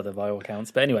hated each other by all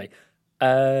accounts. But anyway,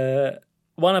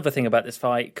 one other thing about this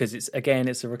fight, because it's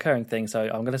a recurring thing, so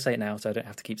I'm going to say it now so I don't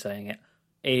have to keep saying it,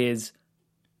 is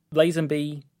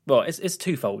Lazenby, well, it's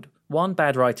twofold. One,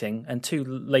 bad writing, and two,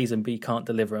 Lazenby can't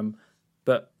deliver them.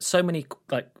 But so many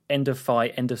like end of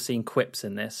fight, end of scene quips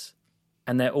in this,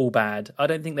 and they're all bad. I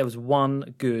don't think there was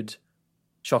one good,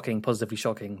 shocking, positively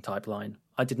shocking type line.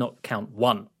 I did not count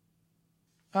one.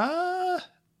 I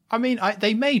mean,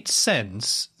 they made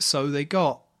sense, so they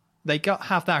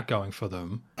have that going for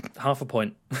them. Half a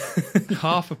point.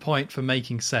 Half a point for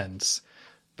making sense.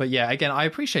 But yeah, again, I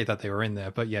appreciate that they were in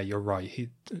there. But yeah, you're right.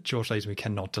 George Lazenby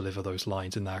cannot deliver those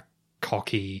lines in that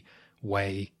cocky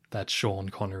way that Sean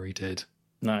Connery did.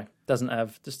 No, doesn't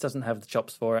have the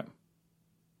chops for it.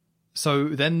 So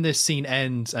then this scene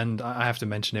ends, and I have to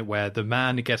mention it, where the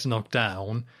man gets knocked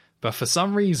down, but for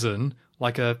some reason,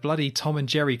 like a bloody Tom and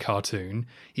Jerry cartoon,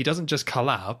 he doesn't just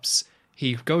collapse,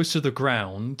 he goes to the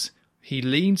ground, he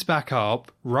leans back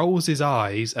up, rolls his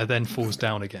eyes, and then falls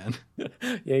down again.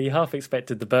 Yeah, you half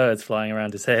expected the birds flying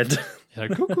around his head.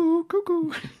 Cuckoo,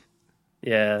 cuckoo.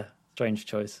 Yeah, strange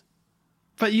choice.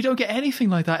 But you don't get anything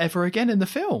like that ever again in the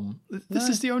film. This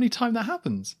is the only time that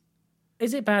happens.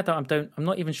 Is it bad that I'm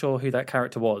not even sure who that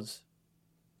character was?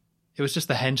 It was just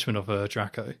the henchman of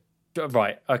Draco.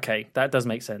 Right, okay. That does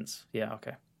make sense. Yeah,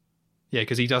 okay. Yeah,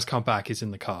 because he does come back. He's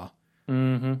in the car.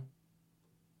 Mm-hmm.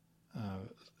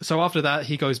 So after that,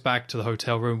 he goes back to the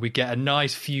hotel room. We get a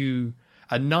nice view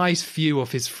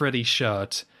of his Freddy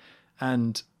shirt.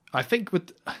 And I think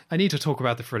I need to talk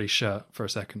about the Freddy shirt for a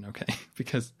second, okay?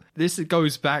 Because this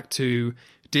goes back to,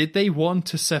 did they want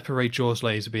to separate George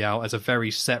Lazenby out as a very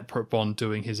separate Bond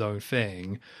doing his own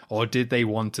thing? Or did they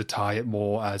want to tie it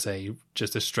more as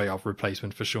just a straight up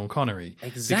replacement for Sean Connery?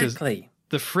 Exactly. Because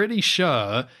the Freddy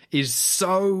shirt is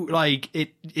so, like,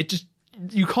 it just,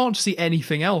 you can't see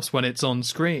anything else when it's on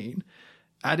screen.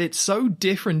 And it's so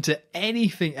different to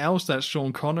anything else that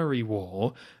Sean Connery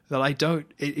wore that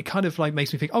it kind of like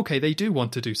makes me think, okay, they do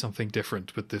want to do something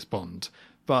different with this Bond.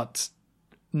 But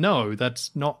no,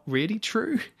 that's not really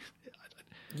true.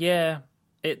 Yeah,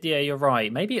 you're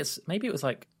right. Maybe it was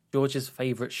like George's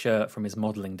favourite shirt from his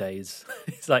modelling days.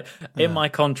 It's like, in my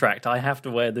contract, I have to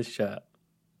wear this shirt.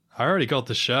 I already got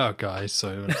the shirt, guys,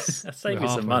 so save me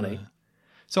some money.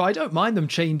 So I don't mind them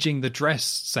changing the dress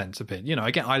sense a bit. You know,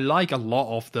 again, I like a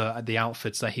lot of the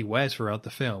outfits that he wears throughout the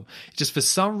film. Just for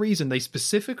some reason, they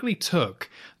specifically took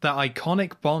that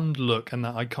iconic Bond look and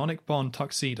that iconic Bond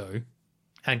tuxedo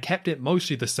and kept it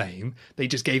mostly the same. They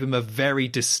just gave him a very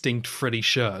distinct Freddy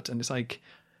shirt. And it's like,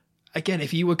 again,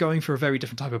 if you were going for a very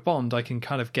different type of Bond, I can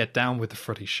kind of get down with the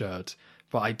Freddy shirt.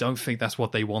 But I don't think that's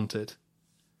what they wanted.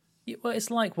 Yeah, well, it's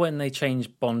like when they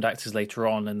change Bond actors later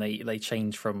on and they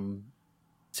change from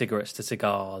cigarettes to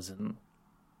cigars and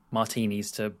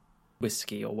martinis to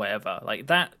whiskey or whatever. Like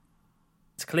that,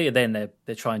 it's clear then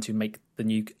they're trying to make the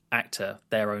new actor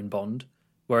their own Bond.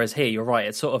 Whereas here, you're right,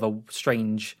 it's sort of a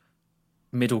strange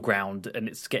middle ground and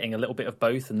it's getting a little bit of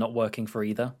both and not working for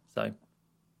either.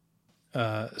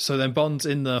 So then Bond's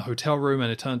in the hotel room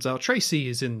and it turns out Tracy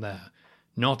is in there,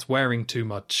 not wearing too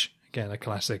much. Again, a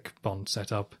classic Bond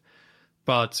setup.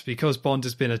 But because Bond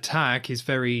has been attacked, he's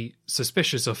very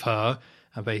suspicious of her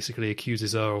and basically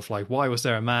accuses her of, like, why was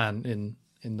there a man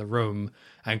in the room?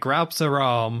 And grabs her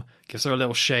arm, gives her a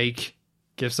little shake,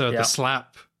 gives her the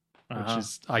slap, which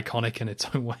is iconic in its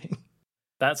own way.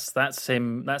 That's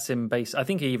him. That's him based. I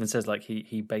think he even says, like,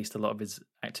 he based a lot of his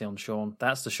acting on Sean.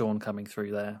 That's the Sean coming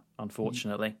through there,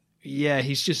 unfortunately. Yeah,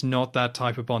 he's just not that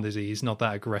type of Bond, is he? He's not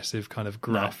that aggressive, kind of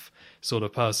gruff sort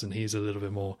of person. He's a little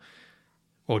bit more,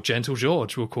 or Gentle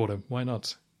George, we'll call him. Why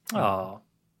not? Oh.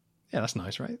 Yeah, that's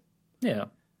nice, right? Yeah.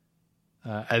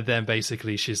 And then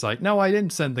basically she's like, no, I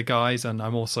didn't send the guys, and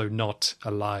I'm also not a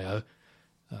liar.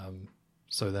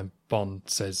 So then Bond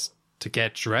says to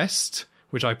get dressed,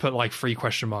 which I put like 3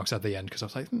 question marks at the end because I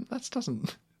was like, that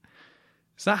doesn't...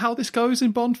 Is that how this goes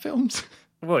in Bond films?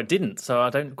 Well, it didn't, so I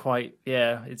don't quite...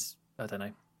 Yeah, I don't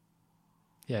know.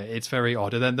 Yeah, it's very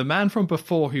odd. And then the man from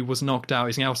before who was knocked out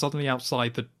is now suddenly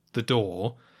outside the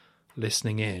door,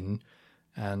 listening in,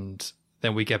 and...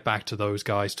 Then we get back to those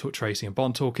guys, Tracy and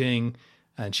Bond talking,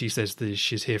 and she says that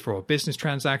she's here for a business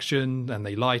transaction, and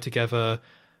they lie together.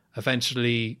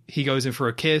 Eventually, he goes in for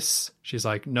a kiss. She's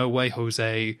like, no way,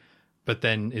 Jose. But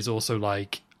then is also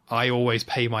like, I always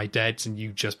pay my debts, and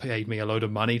you just paid me a load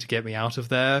of money to get me out of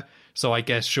there. So I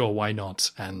guess, sure, why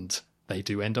not? And they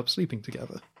do end up sleeping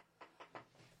together.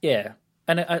 Yeah.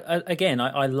 And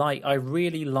I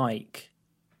really like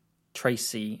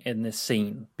Tracy in this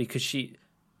scene, because she...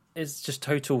 It's just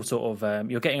total sort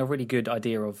of... you're getting a really good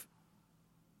idea of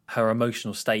her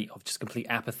emotional state of just complete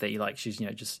apathy. Like she's,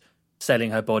 just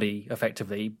selling her body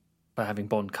effectively by having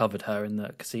Bond covered her in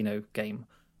the casino game.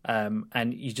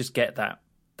 And you just get that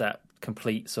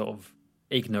complete sort of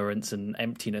ignorance and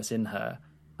emptiness in her.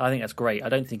 I think that's great. I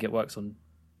don't think it works on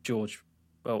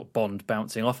Bond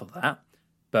bouncing off of that.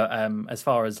 But as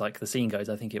far as like the scene goes,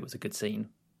 I think it was a good scene.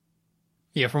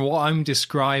 Yeah, from what I'm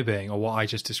describing, or what I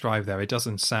just described there, it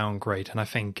doesn't sound great. And I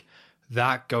think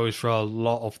that goes for a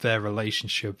lot of their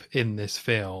relationship in this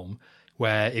film,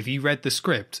 where if you read the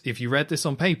script, if you read this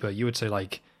on paper, you would say,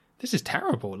 like, this is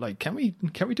terrible. Like, can we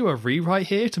do a rewrite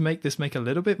here to make this make a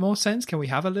little bit more sense? Can we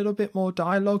have a little bit more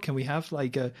dialogue? Can we have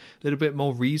like a little bit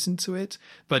more reason to it?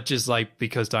 But just like,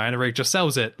 because Diana Rigg just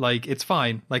sells it, like, it's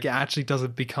fine. Like, it actually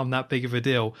doesn't become that big of a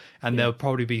deal. And there'll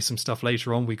probably be some stuff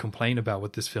later on we complain about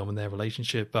with this film and their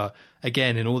relationship. But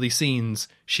again, in all these scenes,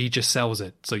 she just sells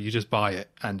it. So you just buy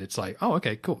it. And it's like, oh,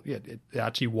 okay, cool. Yeah, it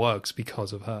actually works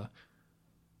because of her.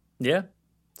 Yeah.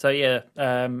 So yeah,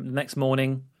 next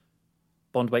morning,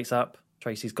 Bond wakes up.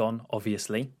 Tracy's gone,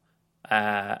 obviously,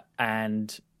 and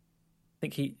I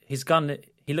think his gun.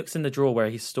 He looks in the drawer where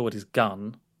he stored his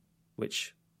gun,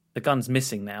 which the gun's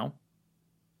missing now.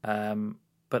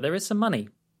 But there is some money,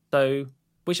 so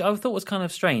which I thought was kind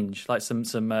of strange, like some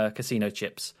casino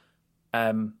chips,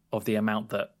 of the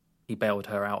amount that he bailed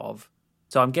her out of.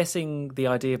 So I'm guessing the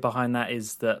idea behind that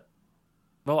is that.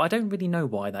 Well, I don't really know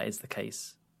why that is the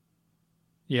case.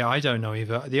 Yeah, I don't know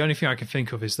either. The only thing I can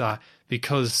think of is that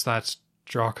because that's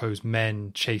Draco's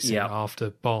men chasing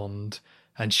after Bond,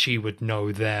 and she would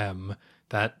know them,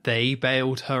 that they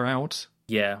bailed her out.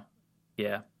 Yeah,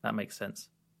 that makes sense.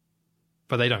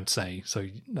 But they don't say, so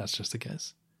that's just a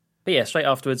guess. But yeah, straight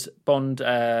afterwards, Bond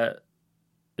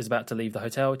is about to leave the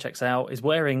hotel, checks out, is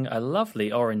wearing a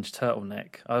lovely orange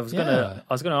turtleneck. I was gonna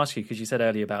ask you, because you said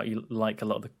earlier about you like a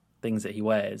lot of the things that he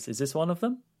wears. Is this one of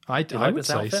them? I would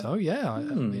say so, yeah. I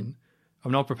mean,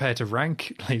 I'm not prepared to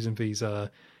rank Lazenby's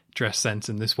dress sense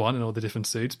in this one and all the different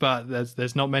suits, but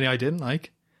there's not many I didn't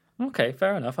like. Okay,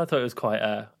 fair enough. I thought it was quite,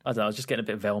 I don't know, I was just getting a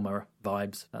bit Velma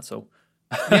vibes, that's all.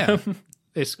 Yeah,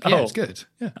 it's good.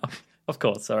 Yeah. Of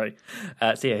course, sorry.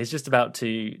 So yeah, he's just about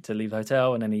to leave the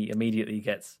hotel, and then he immediately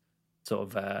gets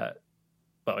sort of,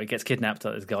 he gets kidnapped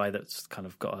by this guy that's kind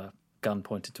of got a gun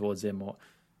pointed towards him,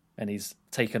 and he's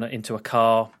taken into a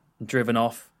car, driven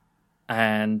off.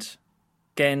 And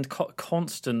again,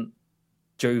 constant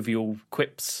jovial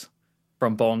quips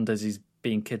from Bond as he's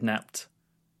being kidnapped,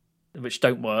 which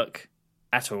don't work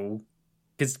at all.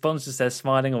 Because Bond's just there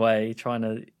smiling away, trying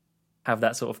to have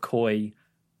that sort of coy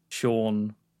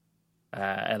Sean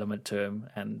element to him,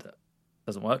 and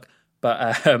doesn't work.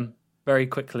 But very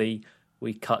quickly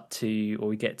we get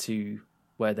to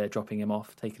where they're dropping him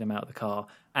off, taking him out of the car.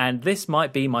 And this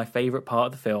might be my favourite part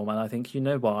of the film, and I think you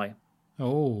know why.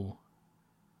 Oh.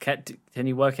 Can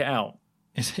you work it out?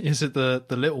 Is it the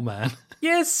little man?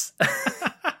 Yes.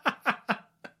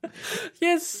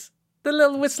 Yes, the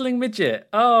little whistling midget.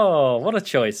 Oh, what a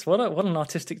choice! What an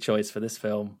artistic choice for this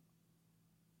film.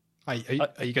 Are you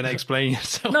going to explain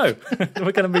yourself? No,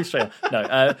 we're going to move straight on.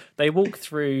 No, they walk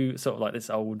through sort of like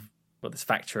this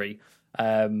factory,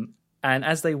 and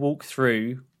as they walk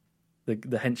through,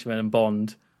 the henchman and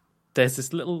Bond, there's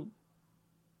this little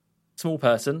small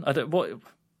person.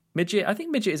 Midget? I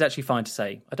think midget is actually fine to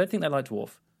say. I don't think they like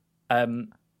dwarf.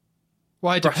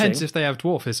 Well, it depends if they have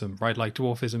dwarfism, right? Like,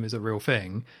 dwarfism is a real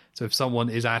thing. So if someone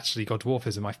is actually got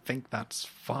dwarfism, I think that's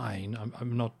fine.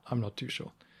 I'm not too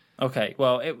sure. Okay,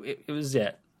 well, it was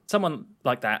someone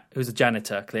like that who's a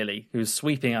janitor, clearly, who's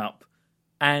sweeping up,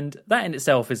 and that in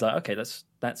itself is like, okay,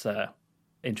 that's a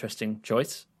interesting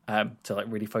choice to like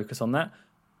really focus on that,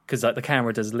 because like the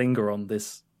camera does linger on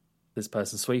this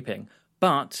person sweeping,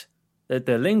 but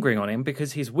they're lingering on him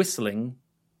because he's whistling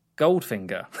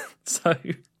Goldfinger. So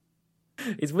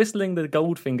he's whistling the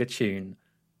Goldfinger tune.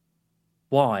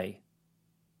 Why?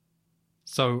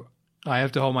 So I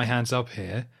have to hold my hands up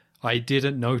here. I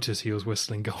didn't notice he was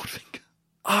whistling Goldfinger.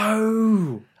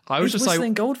 Oh, I was just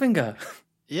whistling Goldfinger.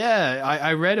 Yeah,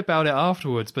 I read about it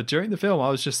afterwards, but during the film, I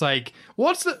was just like,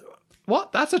 "What?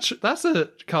 That's a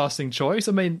casting choice.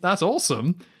 I mean, that's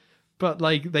awesome." But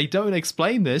like, they don't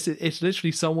explain this. It's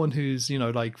literally someone who's,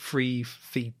 like 3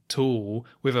 feet tall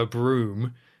with a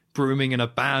broom, brooming an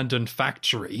abandoned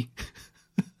factory.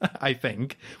 I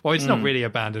think. Well, it's not really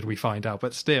abandoned, we find out,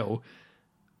 but still.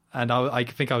 And I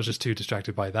think I was just too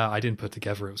distracted by that. I didn't put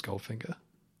together it was Goldfinger.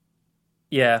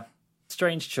 Yeah,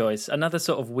 strange choice. Another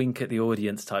sort of wink at the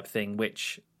audience type thing,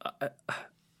 which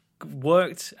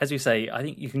worked, as you say. I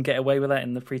think you can get away with that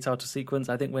in the pre-title sequence.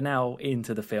 I think we're now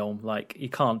into the film. Like, you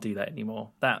can't do that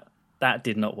anymore. That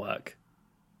did not work.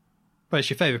 But it's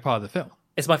your favourite part of the film.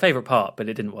 It's my favourite part, but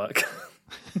it didn't work.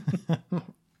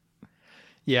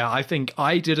 Yeah, I think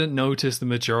I didn't notice the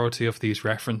majority of these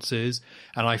references,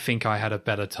 and I think I had a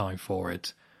better time for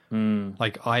it.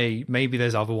 Like, maybe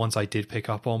there's other ones I did pick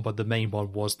up on, but the main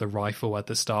one was the rifle at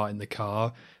the start in the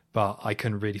car, but I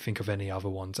couldn't really think of any other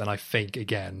ones. And I think,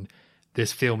 again,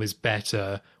 this film is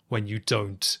better when you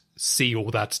don't see all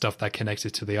that stuff that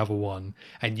connected to the other one,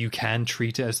 and you can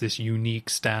treat it as this unique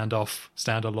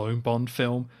standalone Bond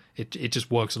film. It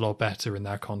just works a lot better in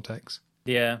that context.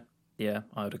 Yeah,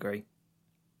 I would agree.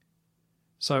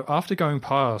 So after going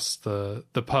past the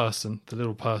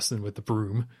little person with the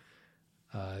broom,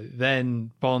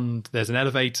 then Bond, there's an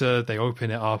elevator, they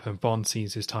open it up and Bond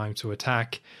sees his time to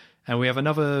attack. And we have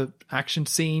another action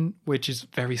scene, which is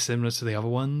very similar to the other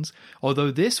ones. Although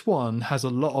this one has a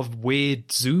lot of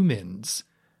weird zoom-ins.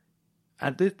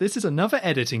 And this is another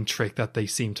editing trick that they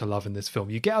seem to love in this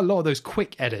film. You get a lot of those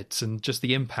quick edits and just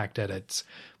the impact edits.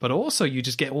 But also you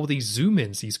just get all these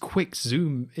zoom-ins, these quick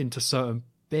zoom into certain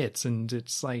bits. And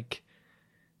it's like,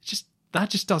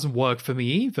 that just doesn't work for me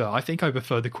either. I think I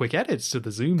prefer the quick edits to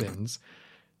the zoom-ins.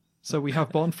 So we have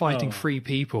Bond fighting three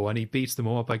people and he beats them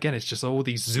all up. Again, it's just all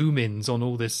these zoom-ins on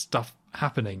all this stuff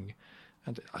happening.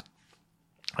 And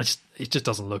it just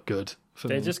doesn't look good for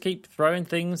me. They just keep throwing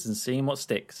things and seeing what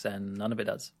sticks, and none of it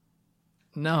does.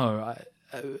 No,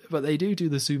 but they do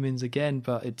the zoom-ins again,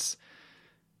 but it's...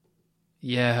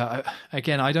 Yeah,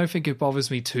 again, I don't think it bothers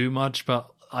me too much,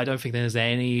 but I don't think there's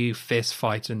any fist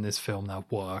fights in this film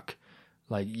that work.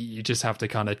 Like, you just have to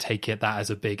kind of take that as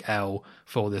a big L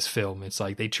for this film. It's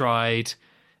like they tried,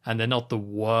 and they're not the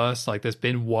worst. Like, there's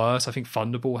been worse. I think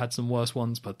Thunderball had some worse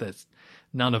ones, but there's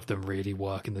none of them really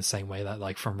work in the same way that,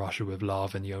 like, From Russia with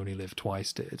Love and You Only Live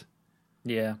Twice did.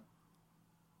 Yeah.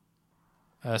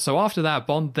 So after that,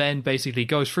 Bond then basically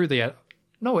goes through the...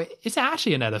 No, is it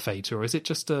actually an elevator, or is it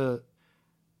just a...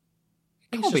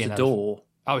 It's just a door.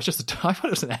 Oh, it's just a door. I thought it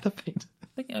was an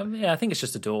elevator. I think it's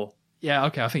just a door. Yeah,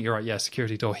 okay, I think you're right. Yeah,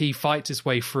 security door. He fights his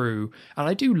way through, and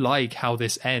I do like how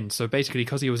this ends. So basically,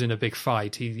 because he was in a big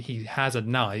fight, he has a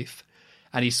knife,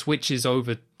 and he switches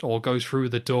over or goes through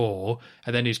the door,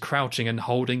 and then he's crouching and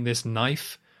holding this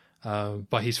knife.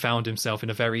 But he's found himself in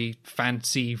a very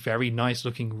fancy, very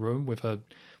nice-looking room with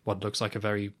what looks like a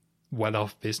very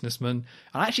well-off businessman.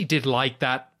 And I actually did like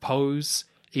that pose,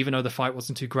 even though the fight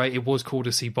wasn't too great. It was cool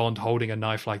to see Bond holding a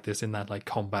knife like this in that like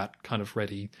combat kind of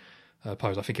ready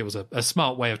pose. I think it was a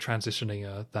smart way of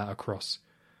transitioning that across.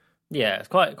 Yeah, it's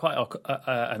quite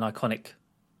an iconic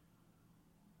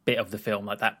bit of the film,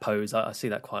 like that pose. I see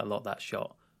that quite a lot, that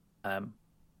shot. Kind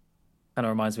of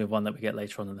reminds me of one that we get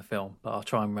later on in the film, but I'll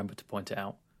try and remember to point it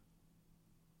out.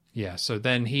 Yeah, so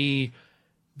then the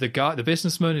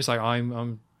businessman is like,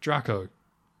 I'm Draco.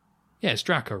 Yeah, it's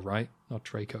Draco, right? Not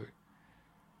Draco.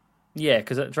 Yeah,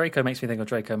 because Draco makes me think of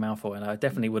Draco Malfoy, and I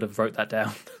definitely would have wrote that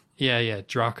down. Yeah,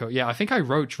 Draco. Yeah, I think I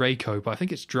wrote Draco, but I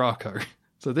think it's Draco.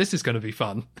 So this is going to be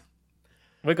fun.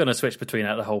 We're going to switch between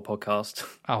that the whole podcast.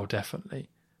 Oh, definitely.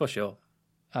 For sure.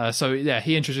 So, yeah,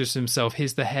 he introduced himself.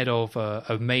 He's the head of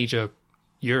a major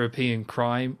European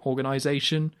crime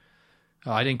organization.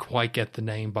 I didn't quite get the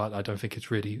name, but I don't think it's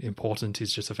really important.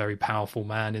 He's just a very powerful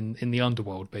man in the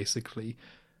underworld, basically.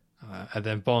 And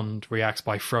then Bond reacts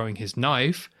by throwing his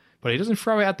knife, but he doesn't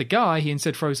throw it at the guy. He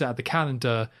instead throws it at the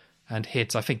calendar and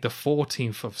hits, I think, the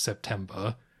 14th of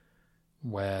September,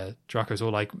 where Draco's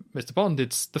all like, Mr. Bond,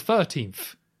 it's the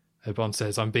 13th. And Bond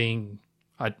says, I'm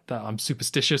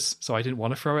superstitious, so I didn't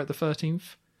want to throw it at the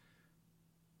 13th.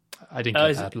 I didn't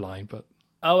get that line, but...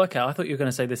 Oh, okay. I thought you were going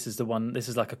to say this is the one, this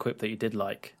is like a quip that you did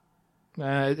like.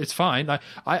 It's fine.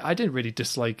 I didn't really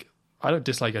dislike... I don't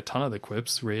dislike a ton of the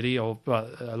quips, really,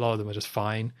 but a lot of them are just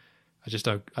fine. I just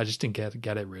didn't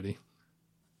get it, really.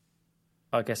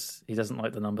 I guess he doesn't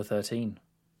like the number 13.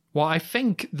 Well, I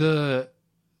think the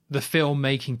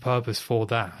filmmaking purpose for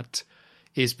that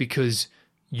is because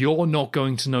you're not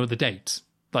going to know the date.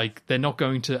 Like, they're not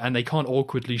going to, and they can't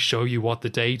awkwardly show you what the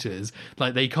date is.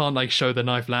 Like, they can't, like, show the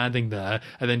knife landing there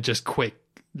and then just quick,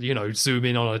 zoom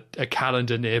in on a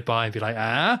calendar nearby and be like,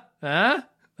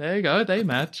 there you go, they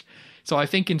match. So I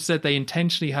think instead they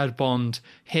intentionally had Bond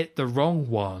hit the wrong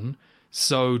one,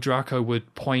 so Draco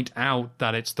would point out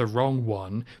that it's the wrong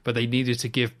one, but they needed to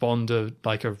give Bond a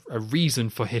reason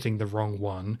for hitting the wrong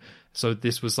one. So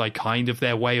this was like kind of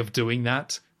their way of doing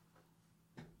that.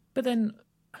 But then,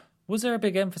 was there a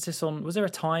big emphasis on, was there a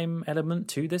time element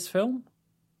to this film?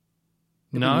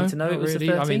 No, we need to know not it was really.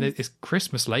 The 13th? I mean, it's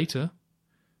Christmas later.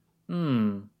 Yeah,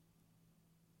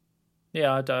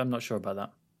 I'm not sure about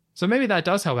that. So maybe that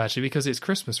does help, actually, because it's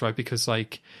Christmas, right? Because,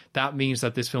 like, that means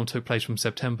that this film took place from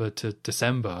September to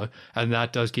December, and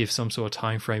that does give some sort of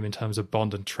time frame in terms of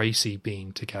Bond and Tracy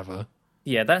being together.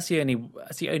 Yeah, that's the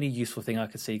only useful thing I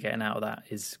could see getting out of that,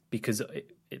 is because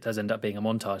it does end up being a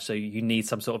montage, so you need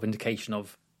some sort of indication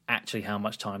of actually how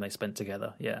much time they spent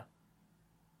together. Yeah.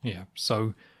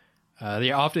 So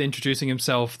after introducing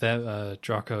himself,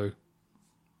 Draco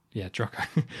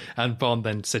and Bond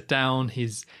then sit down.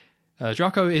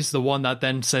 Draco is the one that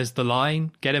then says the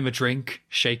line, "Get him a drink,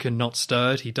 shaken, not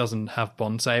stirred." He doesn't have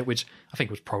Bond say it, which I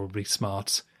think was probably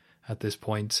smart at this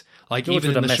point. Like, George even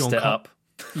would in have the messed it up.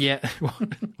 Yeah, well,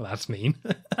 that's mean.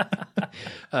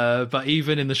 But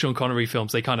even in the Sean Connery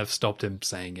films, they kind of stopped him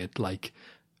saying it. Like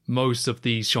most of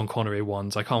these Sean Connery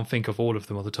ones, I can't think of all of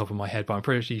them on the top of my head, but I'm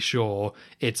pretty sure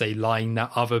it's a line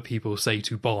that other people say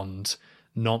to Bond,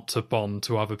 not to Bond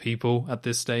to other people at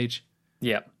this stage.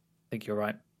 Yeah, I think you're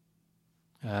right.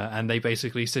 And they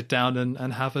basically sit down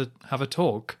and have a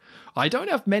talk. I don't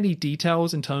have many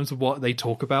details in terms of what they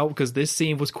talk about because this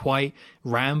scene was quite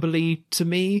rambly to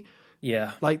me.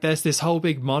 Yeah. Like there's this whole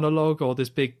big monologue or this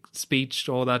big speech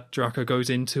or that Draco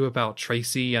goes into about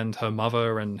Tracy and her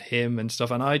mother and him and stuff.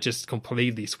 And I just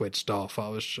completely switched off. I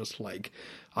was just like,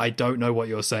 I don't know what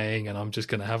you're saying. And I'm just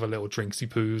going to have a little drinksy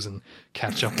poos and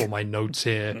catch up on my notes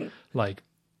here. Like,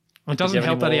 it doesn't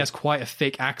help that he has quite a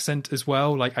thick accent as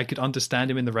well. Like I could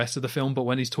understand him in the rest of the film, but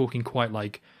when he's talking quite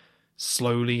like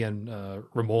slowly and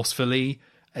remorsefully,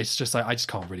 it's just like, I just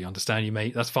can't really understand you,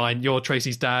 mate. That's fine. You're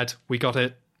Tracy's dad. We got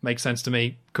it. Makes sense to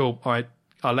me. Cool. All right.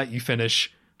 I'll let you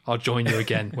finish. I'll join you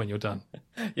again when you're done.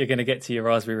 You're going to get to your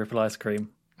raspberry ripple ice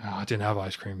cream. Oh, I didn't have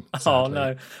ice cream.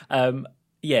 Sadly. Oh, no.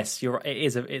 Yes, you're right.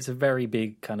 It's a very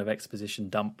big kind of exposition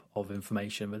dump of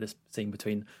information with this scene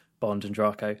between Bond and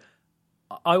Draco.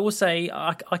 I will say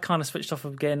I kind of switched off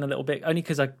again a little bit, only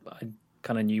because I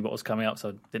kind of knew what was coming up, so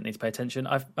I didn't need to pay attention.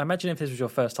 I imagine if this was your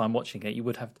first time watching it, you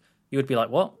would be like,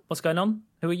 "What? What's going on?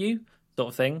 Who are you?" sort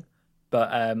of thing.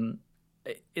 But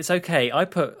it's okay.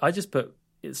 I just put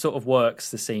it sort of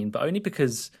works the scene, but only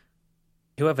because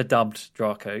whoever dubbed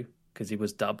Draco, because he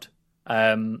was dubbed.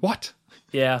 What?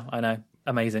 Yeah, I know.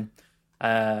 Amazing.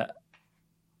 Had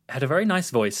a very nice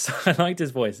voice. I liked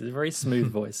his voice. It's a very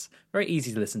smooth voice, very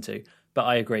easy to listen to. But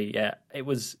I agree. Yeah, it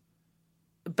was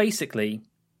basically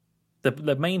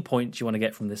the main point you want to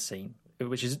get from this scene,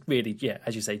 which is really, yeah,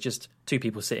 as you say, just two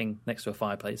people sitting next to a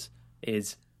fireplace.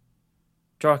 Is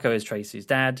Draco is Tracy's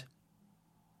dad.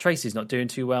 Tracy's not doing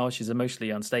too well. She's emotionally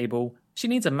unstable. She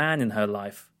needs a man in her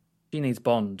life. She needs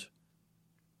Bond.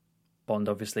 Bond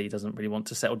obviously doesn't really want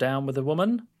to settle down with a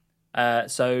woman,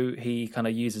 so he kind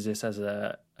of uses this as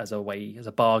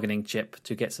a bargaining chip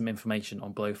to get some information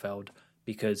on Blofeld,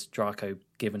 because Draco,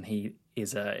 given he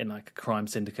is in like a crime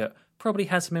syndicate, probably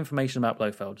has some information about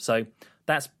Blofeld. So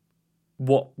that's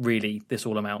what really this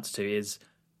all amounts to. Is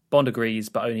Bond agrees,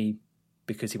 but only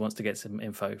because he wants to get some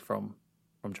info from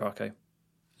Draco.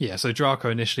 Yeah, so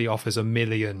Draco initially offers £1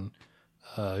 million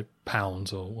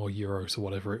pounds or euros or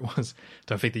whatever it was.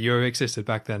 Don't think the euro existed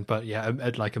back then, but yeah,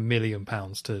 like £1 million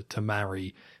to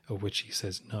marry, of which he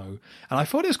says no. And I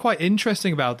thought it was quite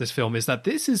interesting about this film is that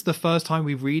this is the first time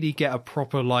we really get a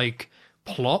proper like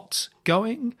plot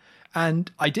going,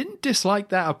 and I didn't dislike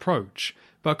that approach.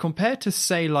 But compared to,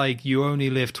 say, like You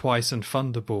Only Live Twice and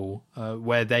Thunderball,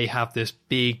 where they have this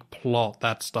big plot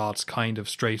that starts kind of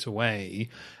straight away,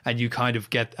 and you kind of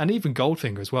get, and even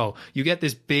Goldfinger as well, you get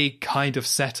this big kind of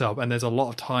setup, and there's a lot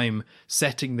of time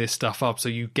setting this stuff up, so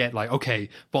you get like, okay,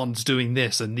 Bond's doing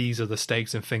this, and these are the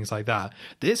stakes and things like that.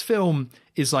 This film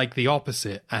is like the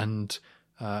opposite, and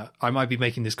I might be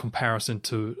making this comparison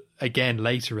to, again,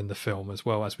 later in the film as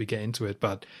well as we get into it,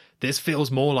 but this feels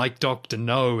more like Dr.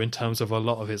 No in terms of a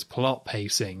lot of its plot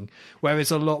pacing, where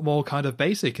it's a lot more kind of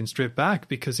basic and stripped back,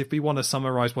 because if we want to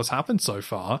summarize what's happened so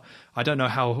far, I don't know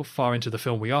how far into the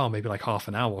film we are, maybe like half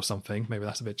an hour or something, maybe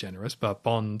that's a bit generous, but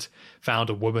Bond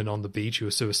found a woman on the beach who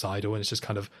was suicidal, and it's just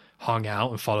kind of hung out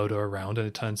and followed her around, and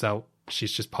it turns out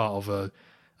she's just part of a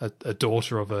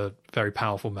daughter of a very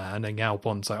powerful man, and now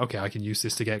Bond's like, okay, I can use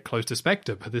this to get close to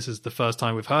Spectre, but this is the first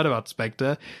time we've heard about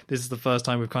Spectre. This is the first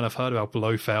time we've kind of heard about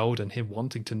Blofeld and him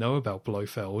wanting to know about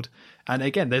Blofeld. And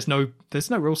again, there's no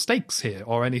real stakes here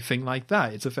or anything like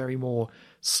that. It's a very more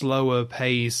slower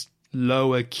paced,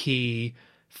 lower key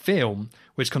film,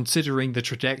 which, considering the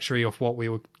trajectory of what we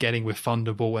were getting with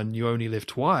Thunderball and You Only Live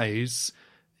Twice,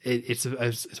 it's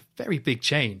a very big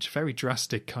change, very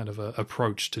drastic kind of a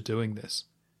approach to doing this.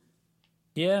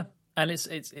 Yeah, and it's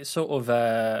sort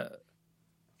of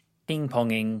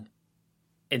ping-ponging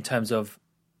in terms of,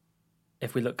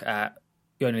 if we look at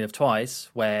You Only Live Twice,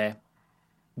 where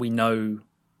we know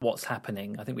what's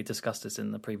happening. I think we discussed this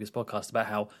in the previous podcast about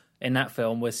how in that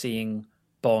film we're seeing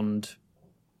Bond.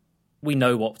 We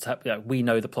know what's happening. We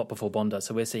know the plot before Bond does,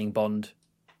 so we're seeing Bond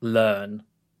learn.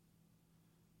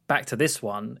 Back to this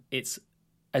one, it's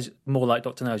as more like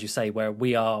Dr. No, as you say, where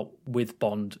we are with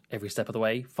Bond every step of the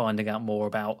way, finding out more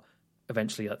about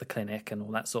eventually like the clinic and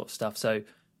all that sort of stuff. So,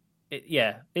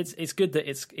 it's good that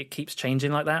it keeps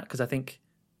changing like that, because I think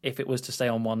if it was to stay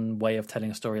on one way of telling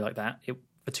a story like that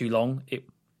for too long, it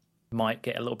might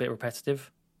get a little bit repetitive.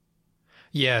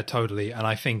 Yeah, totally. And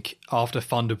I think after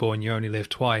Thunderball and You Only Live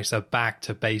Twice, a back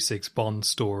to basics Bond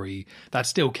story that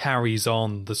still carries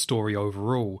on the story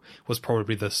overall was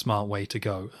probably the smart way to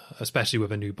go, especially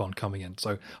with a new Bond coming in.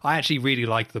 So I actually really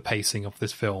liked the pacing of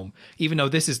this film, even though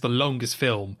this is the longest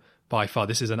film by far.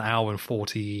 This is an hour and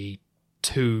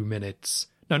 42 minutes.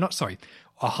 No, not sorry,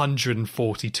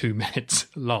 142 minutes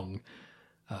long.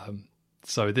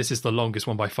 So this is the longest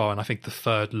one by far, and I think the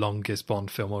third longest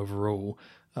Bond film overall.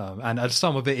 And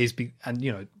some of it is,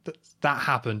 that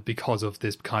happened because of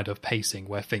this kind of pacing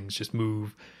where things just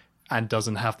move and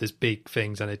doesn't have this big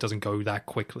things and it doesn't go that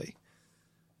quickly.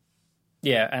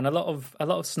 Yeah, and a lot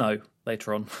of snow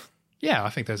later on. Yeah, I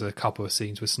think there's a couple of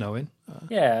scenes with snow in.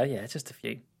 Yeah, just a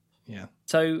few. Yeah.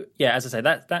 So yeah, as I say,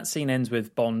 that scene ends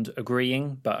with Bond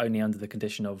agreeing, but only under the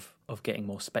condition of getting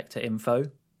more Spectre info.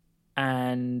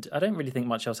 And I don't really think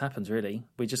much else happens. Really,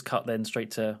 we just cut then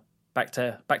straight to back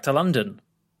to London.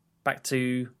 Back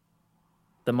to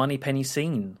the Moneypenny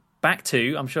scene. Back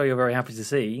to, I'm sure you're very happy to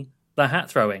see, the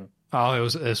hat throwing. Oh, it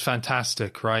was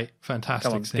fantastic, right? Fantastic.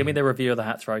 Come on, scene. give me the review of the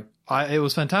hat throw. It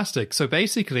was fantastic. So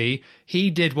basically, he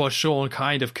did what Sean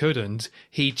kind of couldn't.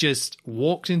 He just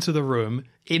walked into the room,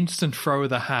 instant throw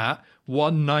of the hat,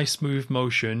 one nice smooth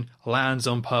motion, lands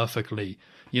on perfectly.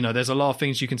 There's a lot of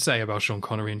things you can say about Sean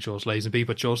Connery and George Lazenby,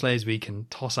 but George Lazenby can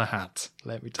toss a hat,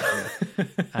 let me tell you.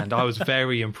 And I was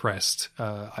very impressed.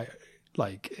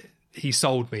 He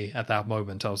sold me at that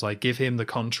moment. I was like, give him the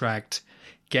contract,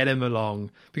 get him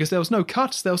along. Because there was no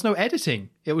cuts, there was no editing.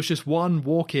 It was just one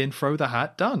walk in, throw the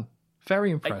hat, done.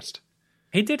 Very impressed.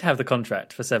 He did have the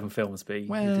contract for 7 films, but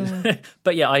well...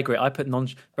 but yeah, I agree. I put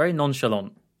very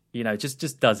nonchalant,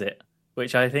 just does it,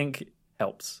 which I think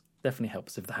helps. Definitely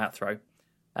helps with the hat throw.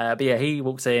 But yeah, he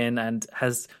walks in and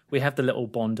we have the little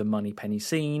Bond and Moneypenny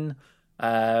scene,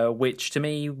 which to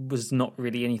me was not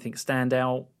really anything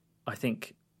standout. I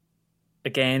think,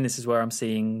 again, this is where I'm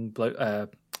seeing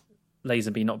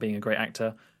Lazenby not being a great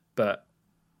actor. But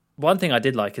one thing I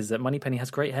did like is that Moneypenny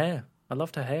has great hair. I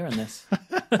loved her hair in this.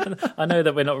 I know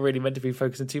that we're not really meant to be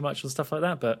focusing too much on stuff like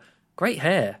that, but great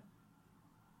hair.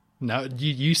 No,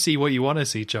 you see what you want to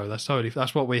see, Joe. That's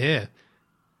what we're here.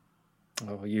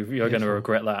 Oh, you're going to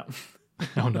regret that.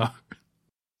 Oh, no.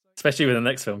 Especially with the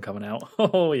next film coming out.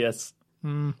 Oh, yes.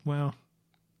 Well,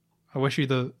 I wish you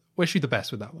the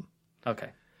best with that one. Okay.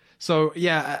 So,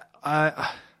 yeah,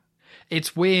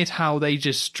 it's weird how they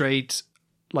just straight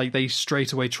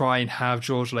away try and have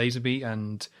George Lazenby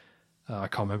and I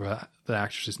can't remember the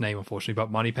actress's name, unfortunately,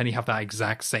 but Moneypenny have that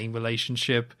exact same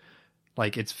relationship.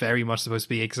 Like, it's very much supposed to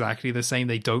be exactly the same.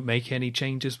 They don't make any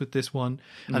changes with this one.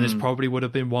 And this probably would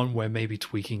have been one where maybe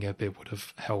tweaking a bit would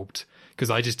have helped. Because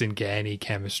I just didn't get any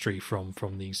chemistry from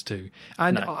these two.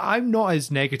 And no. I'm not as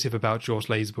negative about George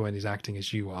Lazenby and his acting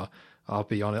as you are. I'll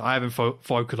be honest. I haven't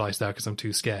vocalized that because I'm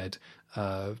too scared.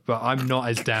 But I'm not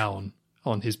as down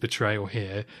on his portrayal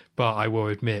here. But I will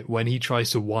admit, when he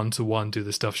tries to one-to-one do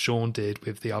the stuff Sean did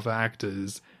with the other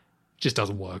actors, it just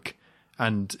doesn't work.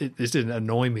 And this didn't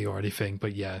annoy me or anything,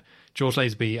 but yeah, George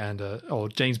Lazenby or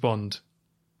James Bond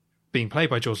being played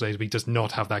by George Lazenby does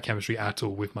not have that chemistry at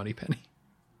all with Moneypenny.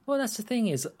 Well, that's the thing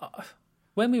is,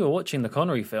 when we were watching the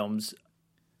Connery films,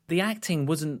 the acting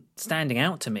wasn't standing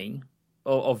out to me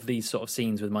of these sort of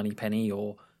scenes with Moneypenny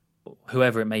or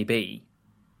whoever it may be.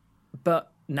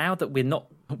 But now that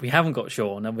we haven't got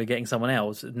Sean and we're getting someone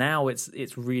else, now it's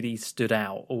really stood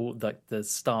out. All the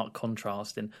stark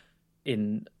contrast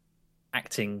in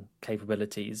acting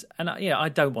capabilities, and I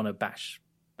don't want to bash.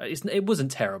 It wasn't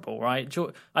terrible, right?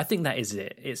 I think that is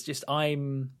it. It's just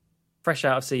I'm fresh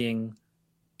out of seeing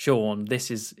Sean. This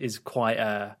is quite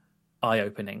eye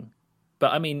opening,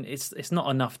 but I mean it's not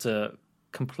enough to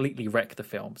completely wreck the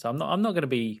film. So I'm not going to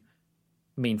be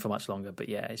mean for much longer. But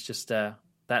yeah, it's just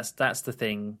that's the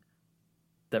thing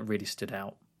that really stood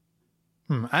out.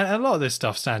 And a lot of this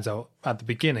stuff stands out at the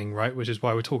beginning, right? Which is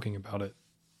why we're talking about it.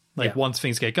 Once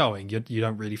things get going, you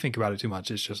don't really think about it too much.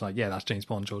 It's just like, yeah, that's James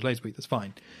Bond, George Lazenby, that's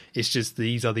fine. It's just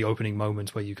these are the opening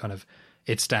moments where you kind of,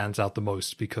 it stands out the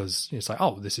most because it's like,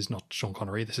 oh, this is not Sean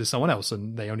Connery, this is someone else,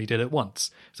 and they only did it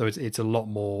once. So it's a lot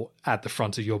more at the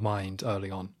front of your mind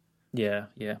early on. Yeah.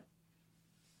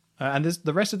 And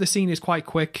the rest of the scene is quite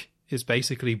quick. It's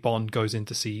basically Bond goes in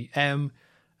to see M,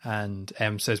 and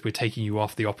M says, we're taking you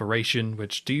off the operation,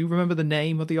 which, do you remember the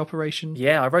name of the operation?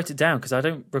 Yeah, I wrote it down because I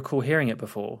don't recall hearing it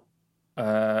before.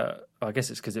 I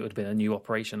guess it's because it would have been a new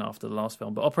operation after the last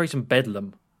film, but Operation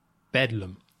Bedlam.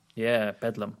 Bedlam. Yeah,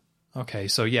 Bedlam. Okay,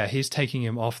 so yeah, he's taking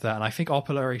him off that, and I think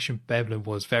Operation Bedlam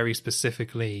was very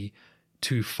specifically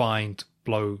to find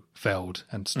Blofeld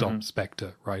and stop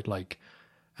Spectre, right? Like,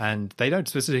 And they don't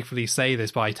specifically say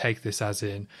this, but I take this as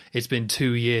in, it's been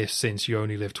 2 years since You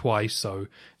Only Live Twice, so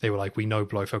they were like, we know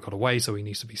Blofeld got away, so he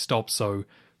needs to be stopped. So,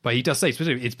 but he does say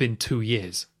specifically, it's been 2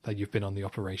 years that you've been on the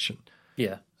operation.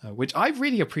 Yeah. Which I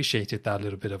really appreciated, that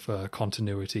little bit of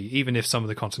continuity. Even if some of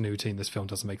the continuity in this film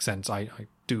doesn't make sense, I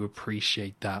do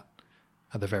appreciate that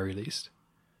at the very least.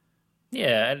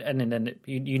 Yeah, and then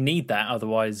you need that,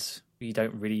 otherwise you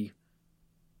don't really...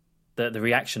 The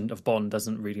reaction of Bond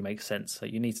doesn't really make sense. So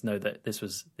you need to know that this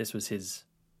was his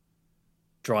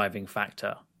driving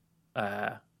factor,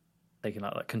 taking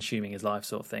like consuming his life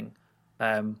sort of thing.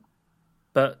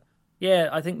 But yeah,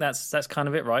 I think that's kind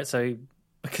of it, right? So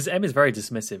because M is very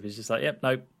dismissive, he's just like, yep,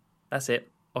 nope, that's it,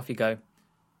 off you go.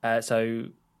 So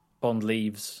Bond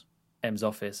leaves M's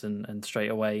office and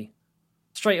straight away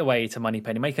to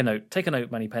Moneypenny. Take a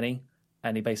note, Moneypenny,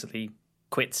 and he basically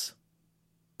quits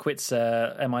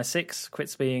MI6,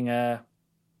 quits being a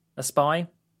spy,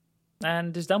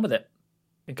 and is done with it.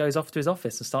 It goes off to his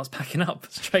office and starts packing up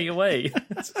straight away.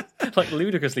 It's like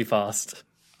ludicrously fast.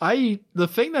 The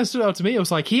thing that stood out to me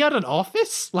was like, he had an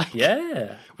office? Like,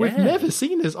 we've never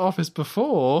seen his office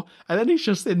before, and then he's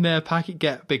just in there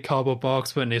get a big cardboard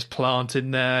box, putting his plant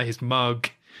in there, his mug,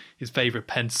 his favourite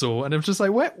pencil, and I'm just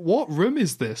like, what room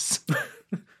is this?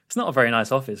 It's not a very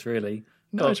nice office, really.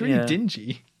 No, it's really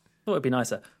dingy. Thought it'd be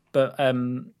nicer, but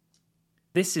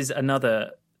this is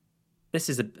another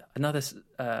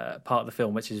part of the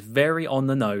film which is very on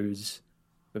the nose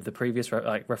with the previous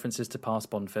references to past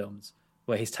Bond films,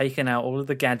 where he's taken out all of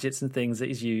the gadgets and things that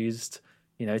he's used.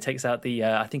 You know, takes out the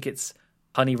I think it's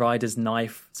Honey Rider's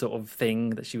knife sort of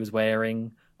thing that she was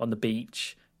wearing on the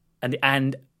beach,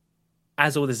 and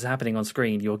as all this is happening on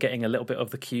screen, you're getting a little bit of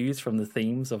the cues from the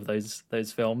themes of those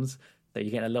films. So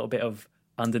you're getting a little bit of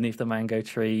Underneath the Mango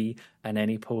Tree, and then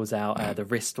he pulls out the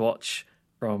wristwatch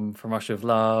from Russia of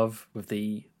Love with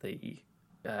the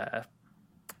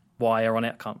wire on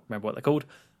it. I can't remember what they're called.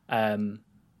 And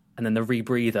then the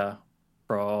rebreather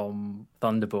from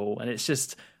Thunderball, and it's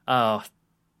just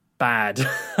bad.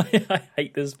 I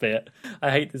hate this bit.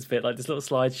 Like this little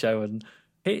slideshow. And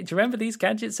hey, do you remember these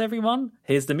gadgets, everyone?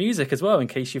 Here's the music as well, in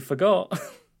case you forgot.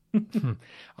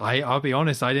 I'll be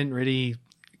honest, I didn't really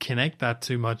connect that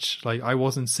too much. Like, I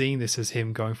wasn't seeing this as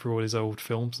him going through all his old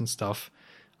films and stuff.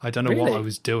 I don't know what I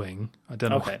was doing. I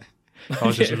don't know. Okay. I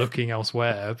was just looking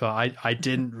elsewhere, but I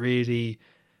didn't really...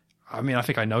 I mean, I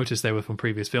think I noticed they were from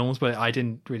previous films, but I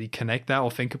didn't really connect that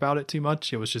or think about it too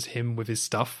much. It was just him with his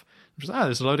stuff. Just,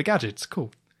 there's a load of gadgets.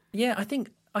 Cool. Yeah, I think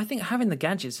having the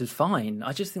gadgets is fine.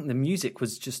 I just think the music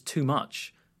was just too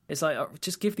much. It's like,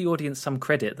 just give the audience some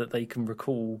credit that they can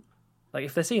recall. Like,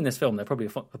 if they're seeing this film, they're probably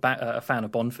a fan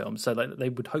of Bond films, so they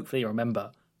would hopefully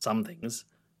remember some things.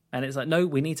 And it's like, no,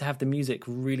 we need to have the music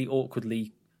really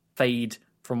awkwardly fade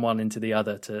from one into the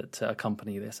other to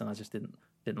accompany this, and I just didn't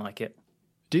like it.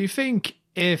 Do you think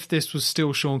if this was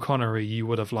still Sean Connery, you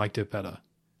would have liked it better?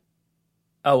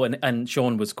 Oh, and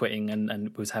Sean was quitting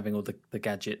and was having all the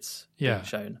gadgets being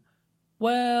shown.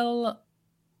 Well,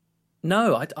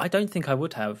 no, I don't think I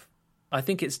would have. I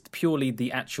think it's purely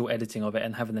the actual editing of it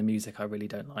and having the music I really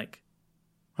don't like.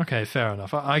 Okay, fair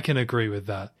enough. I can agree with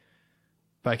that.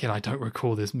 But again, I don't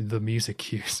recall the music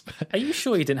cues. Are you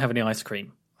sure you didn't have any ice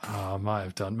cream? Oh, I might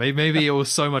have done. Maybe it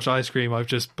was so much ice cream I've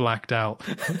just blacked out.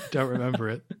 Don't remember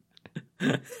it.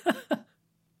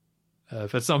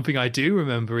 But something I do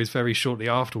remember is very shortly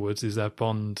afterwards is that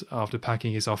Bond, after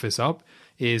packing his office up,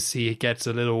 is he gets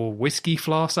a little whiskey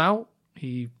flask out.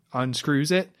 He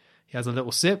unscrews it. He has a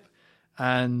little sip.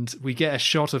 And we get a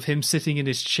shot of him sitting in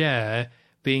his chair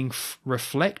being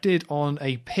reflected on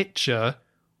a picture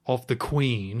of the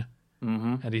Queen.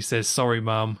 Mm-hmm. And he says, sorry,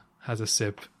 Mum, has a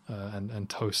sip and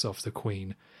toasts off the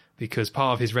Queen. Because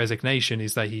part of his resignation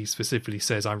is that he specifically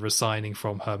says, I'm resigning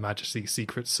from Her Majesty's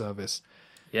Secret Service.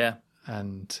 Yeah.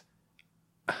 And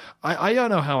I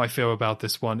don't know how I feel about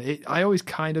this one. I always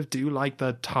kind of do like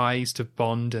the ties to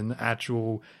Bond and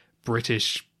actual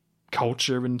British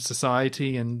culture and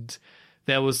society, and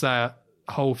there was that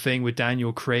whole thing with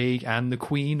Daniel Craig and the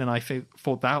Queen, and I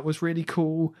thought that was really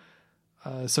cool.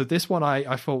 So this one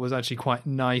I thought was actually quite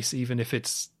nice, even if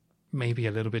it's maybe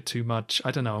a little bit too much.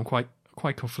 I don't know. I'm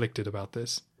quite conflicted about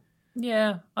this.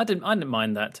 Yeah, I didn't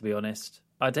mind that, to be honest.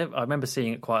 I remember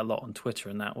seeing it quite a lot on Twitter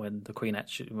and that when the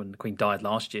Queen died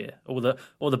last year. All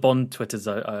the Bond Twitter's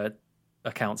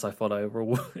accounts I follow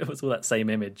it was all that same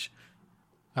image.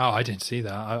 Oh, I didn't see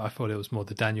that. I thought it was more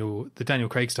the Daniel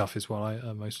Craig stuff is what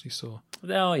I mostly saw.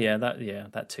 Oh yeah,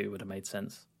 that too would have made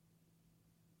sense.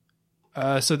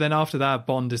 So then after that,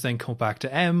 Bond is then called back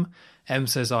to M. M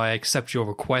says, I accept your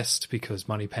request, because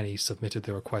Moneypenny submitted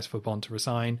the request for Bond to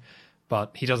resign.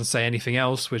 but he doesn't say anything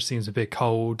else, which seems a bit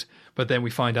cold. But then we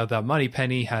find out that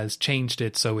Moneypenny has changed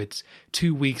it, so it's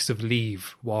 2 weeks of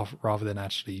leave rather than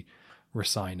actually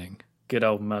resigning. Good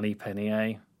old Moneypenny,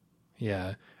 eh?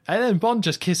 Yeah. And then Bond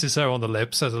just kisses her on the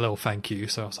lips as a little thank you.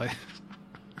 So I was like...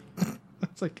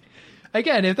 it's like...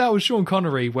 Again, if that was Sean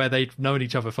Connery, where they'd known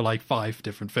each other for like 5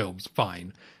 different films,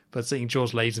 fine. But seeing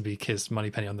George Lazenby kiss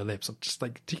Moneypenny on the lips, I'm just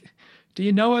like, do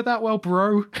you know her that well,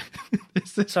 bro?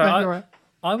 Is this Sorry,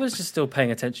 I was just still paying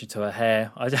attention to her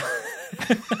hair.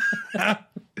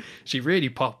 She really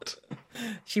popped.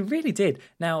 She really did.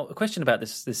 Now, a question about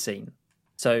this scene.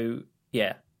 So,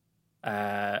 yeah.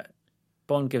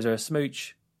 Bond gives her a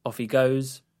smooch, off he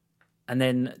goes. And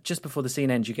then just before the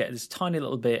scene ends, you get this tiny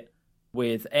little bit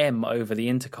with M over the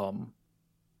intercom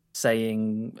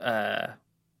saying... I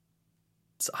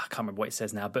can't remember what it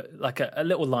says now, but like a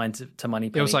little line to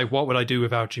Moneypenny. It was like, what would I do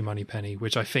without you, Moneypenny?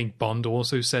 Which I think Bond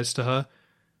also says to her.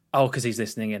 Oh, because he's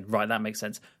listening in. Right, that makes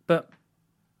sense. But,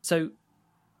 so,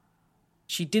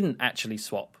 she didn't actually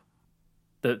swap.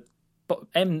 But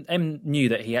M knew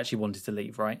that he actually wanted to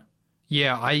leave, right?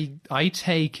 Yeah, I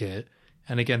take it,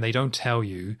 and again, they don't tell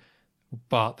you,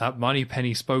 but that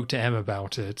Moneypenny spoke to M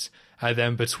about it, and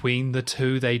then between the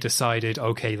two, they decided,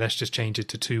 okay, let's just change it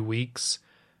to 2 weeks.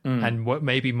 And what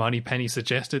maybe Moneypenny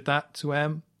suggested that to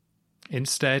M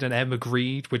instead, and M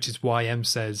agreed, which is why M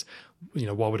says, you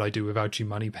know, what would I do without you,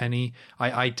 Moneypenny?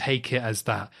 I take it as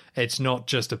that. It's not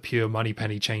just a pure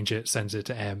Moneypenny change it, sends it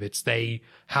to M. It's they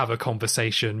have a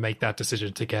conversation, make that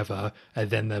decision together,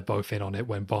 and then they're both in on it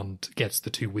when Bond gets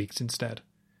the 2 weeks instead.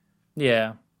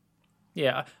 Yeah.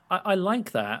 Yeah, I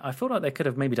like that. I feel like they could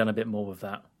have maybe done a bit more with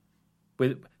that.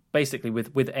 With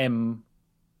M...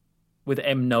 With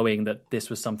M knowing that this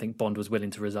was something Bond was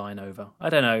willing to resign over. I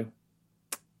don't know.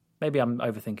 Maybe I'm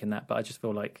overthinking that, but I just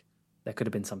feel like there could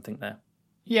have been something there.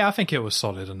 Yeah, I think it was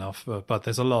solid enough, but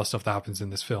there's a lot of stuff that happens in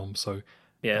this film, so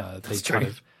yeah, that's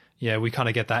true. We kind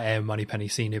of get that M Moneypenny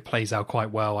scene. It plays out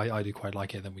quite well. I do quite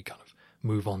like it. Then we kind of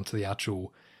move on to the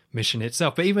actual mission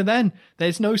itself. But even then,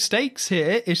 there's no stakes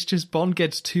here. It's just Bond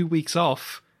gets 2 weeks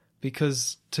off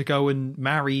because to go and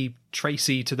marry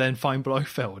Tracy to then find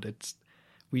Blofeld.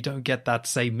 We don't get that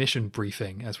same mission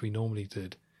briefing as we normally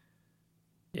did.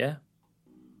 Yeah.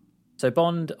 So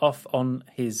Bond off on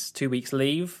his 2 weeks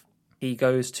leave. He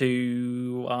goes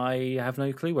to... I have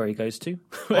no clue where he goes to.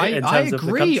 I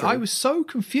agree. I was so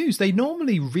confused. They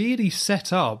normally really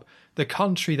set up the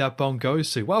country that Bond goes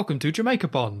to. Welcome to Jamaica,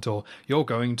 Bond, or you're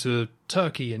going to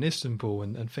Turkey and Istanbul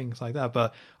and things like that.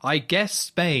 But I guess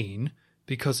Spain,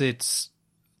 because it's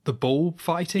the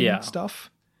bullfighting stuff.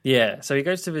 Yeah, so he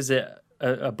goes to visit...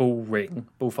 a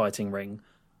bullfighting ring,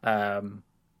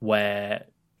 where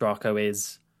Draco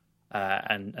is,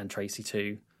 and Tracy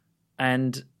too,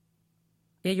 and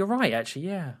yeah, you're right. Actually,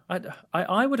 yeah,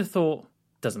 I would have thought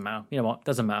doesn't matter. You know what?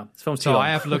 Doesn't matter. This film's too long. I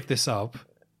have looked this up.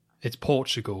 It's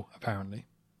Portugal, apparently.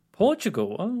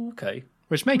 Portugal. Oh, okay.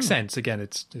 Which makes sense. Again,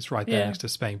 it's right there next to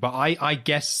Spain. But I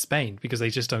guess Spain because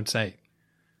they just don't say.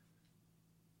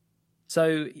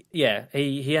 So, yeah,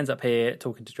 he ends up here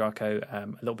talking to Draco a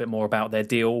little bit more about their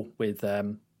deal with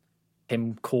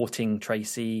him courting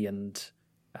Tracy and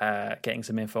getting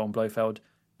some info on Blofeld.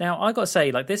 Now, I got to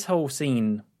say, like, this whole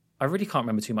scene, I really can't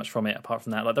remember too much from it apart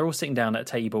from that. Like, they're all sitting down at a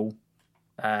table.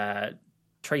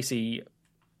 Tracy,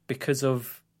 because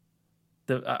of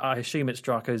I assume it's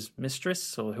Draco's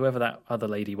mistress or whoever that other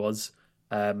lady was.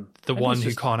 The one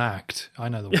who can't act. I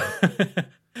know the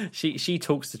one. She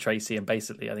talks to Tracy and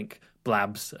basically, I think,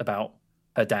 blabs about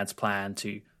her dad's plan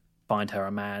to find her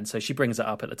a man. So she brings it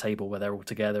up at the table where they're all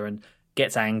together and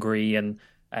gets angry and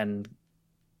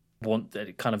wants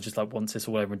this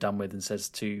all over and done with, and says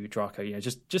to Draco, you know,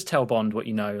 just tell Bond what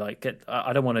you know. Like,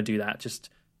 I don't want to do that. Just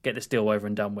get this deal over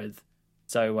and done with.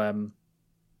 So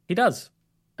he does.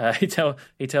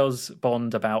 He tells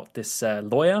Bond about this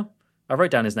lawyer. I wrote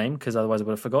down his name because otherwise I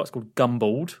would have forgot. It's called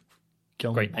Gumbald.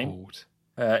 Great name.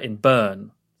 In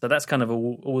Bern. So that's kind of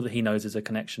all that he knows is a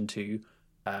connection to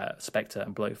Spectre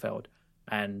and Blofeld.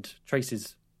 And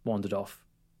Tracy's wandered off.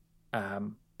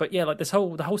 But yeah, like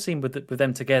the whole scene with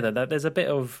them together, there's a bit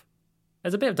of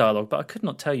dialogue, but I could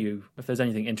not tell you if there's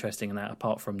anything interesting in that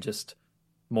apart from just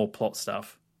more plot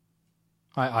stuff.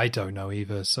 I don't know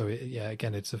either. So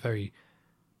again, it's a very...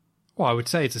 Well, I would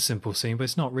say it's a simple scene, but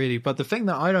it's not really. But the thing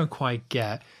that I don't quite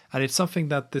get, and it's something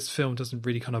that this film doesn't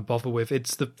really kind of bother with,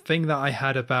 it's the thing that I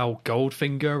had about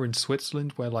Goldfinger in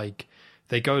Switzerland, where like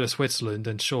they go to Switzerland,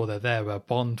 and sure, they're there, where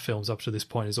Bond films up to this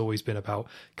point has always been about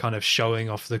kind of showing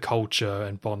off the culture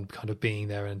and Bond kind of being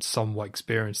there and somewhat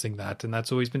experiencing that. And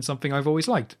that's always been something I've always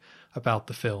liked about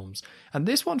the films. And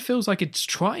this one feels like it's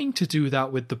trying to do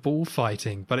that with the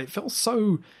bullfighting, but it feels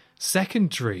so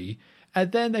secondary.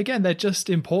 And then again, they're just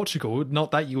in Portugal,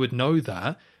 not that you would know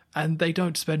that, and they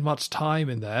don't spend much time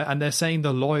in there, and they're saying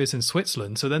the lawyer's in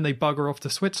Switzerland, so then they bugger off to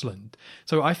Switzerland.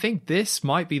 So I think this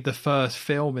might be the first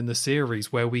film in the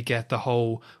series where we get the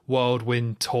whole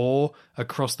whirlwind tour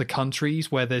across the countries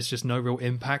where there's just no real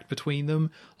impact between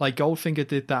them. Like Goldfinger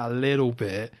did that a little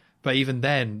bit, but even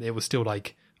then it was still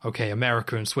like, okay,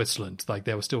 America and Switzerland, like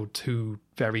there were still two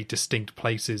very distinct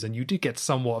places, and you did get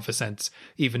somewhat of a sense,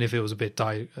 even if it was a bit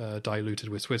diluted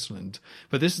with Switzerland.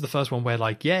 But this is the first one where,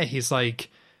 like, yeah, he's like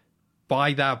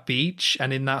by that beach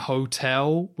and in that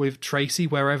hotel with Tracy,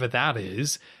 wherever that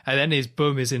is, and then his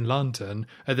boom is in London,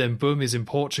 and then boom is in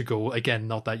Portugal, again,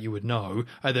 not that you would know,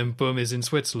 and then boom is in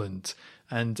Switzerland.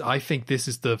 And I think this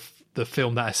is the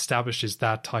film that establishes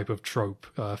that type of trope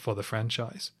for the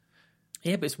franchise.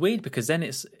 Yeah, but it's weird because then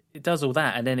it does all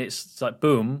that, and then it's like,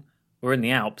 boom, we're in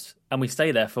the Alps, and we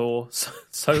stay there for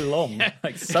so long. Yeah,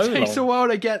 like so long. It takes a while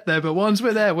to get there, but once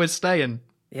we're there, we're staying.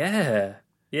 Yeah.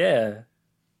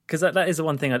 Because that is the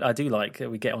one thing I do like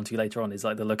that we get onto later on, is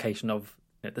like the location of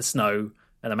the snow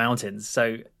and the mountains.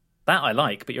 So that I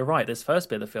like, but you're right, this first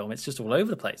bit of the film, it's just all over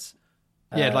the place.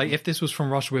 Yeah, like if this was from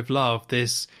Russia with Love,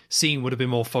 this scene would have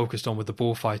been more focused on with the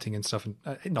bullfighting and stuff.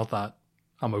 And not that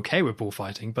I'm okay with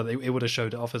bullfighting, but it would have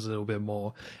showed it off as a little bit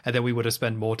more. And then we would have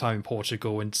spent more time in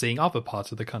Portugal and seeing other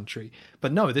parts of the country.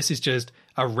 But no, this is just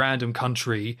a random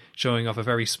country showing off a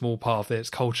very small part of its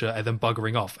culture and then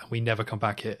buggering off, and we never come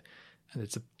back here. And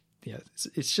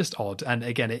it's just odd. And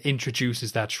again, it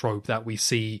introduces that trope that we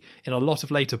see in a lot of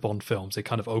later Bond films. It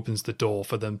kind of opens the door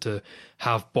for them to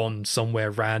have Bond somewhere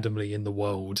randomly in the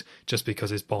world just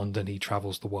because it's Bond and he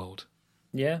travels the world.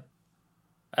 Yeah.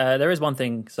 There is one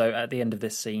thing, so at the end of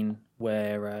this scene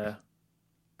where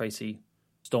Tracy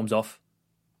storms off,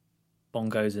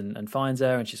 Bond goes and finds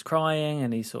her, and she's crying,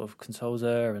 and he sort of consoles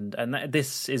her, and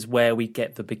this is where we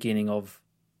get the beginning of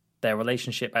their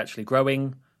relationship actually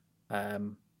growing,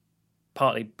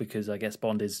 partly because I guess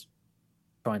Bond is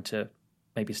trying to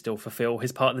maybe still fulfill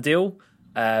his part of the deal,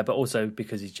 but also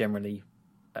because he's genuinely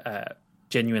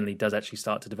does actually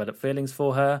start to develop feelings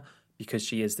for her, because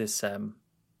she is this...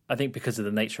 I think because of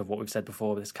the nature of what we've said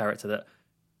before, this character that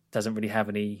doesn't really have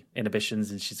any inhibitions,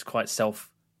 and she's quite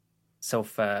self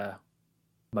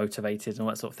motivated and all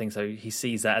that sort of thing. So he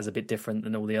sees that as a bit different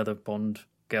than all the other Bond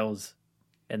girls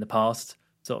in the past,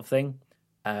 sort of thing.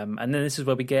 And then this is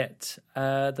where we get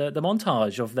the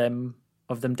montage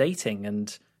of them dating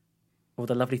and all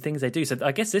the lovely things they do. So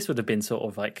I guess this would have been sort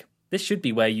of like, this should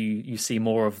be where you see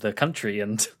more of the country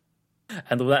and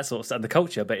all that sort of stuff, and the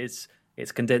culture, but it's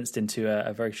condensed into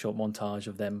a very short montage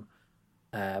of them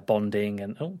bonding,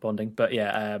 but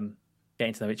yeah,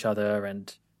 getting to know each other,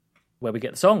 and where we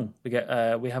get the song. We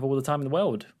have All the Time in the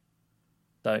World,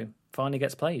 so finally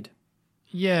gets played.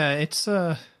 Yeah, it's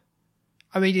I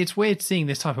mean, it's weird seeing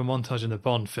this type of montage in a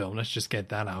Bond film. Let's just get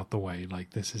that out of the way.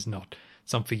 Like, this is not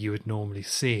something you would normally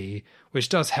see, which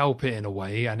does help it in a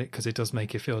way, and because it does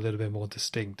make it feel a little bit more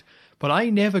distinct. But I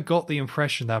never got the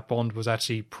impression that Bond was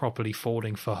actually properly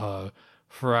falling for her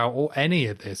throughout or any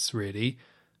of this, really,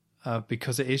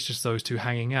 because it is just those two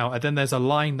hanging out. And then there's a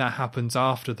line that happens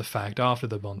after the fact, after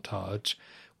the montage,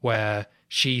 where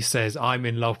she says, I'm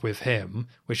in love with him,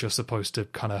 which you're supposed to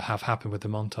kind of have happen with the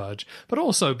montage, but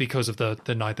also because of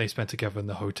the night they spent together in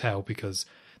the hotel, because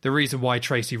the reason why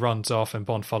Tracy runs off and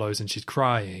Bond follows and she's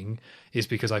crying is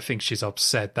because I think she's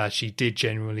upset that she did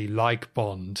genuinely like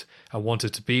Bond and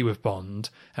wanted to be with Bond,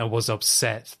 and was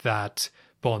upset that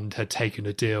Bond had taken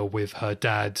a deal with her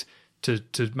dad to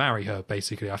marry her,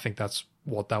 basically. I think that's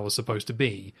what that was supposed to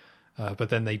be. But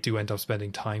then they do end up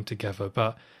spending time together.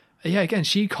 But yeah, again,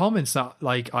 she comments that,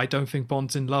 like, I don't think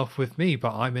Bond's in love with me,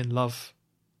 but I'm in love.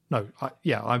 No,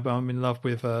 I'm in love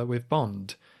with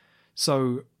Bond.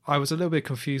 So I was a little bit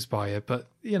confused by it, but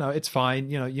it's fine.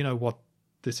 You know what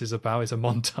this is about. It's a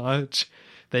montage.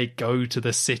 They go to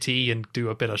the city and do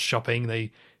a bit of shopping.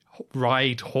 They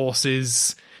ride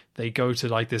horses. They go to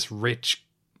like this rich,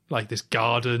 like this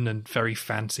garden, and very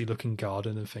fancy looking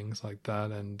garden and things like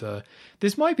that. And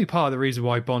this might be part of the reason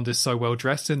why Bond is so well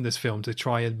dressed in this film, to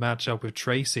try and match up with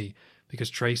Tracy, because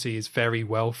Tracy is very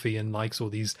wealthy and likes all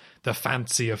the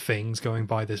fancier things going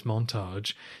by this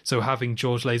montage. So having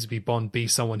George Lazenby Bond be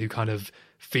someone who kind of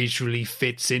visually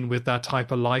fits in with that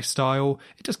type of lifestyle,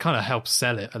 it just kind of helps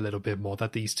sell it a little bit more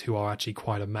that these two are actually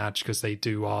quite a match, because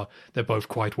they're both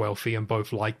quite wealthy and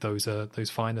both like those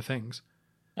finer things.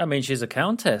 I mean, she's a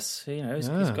countess. You know, it's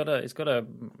got to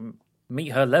meet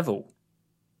her level.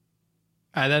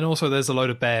 And then also there's a load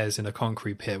of bears in a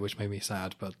concrete pit, which made me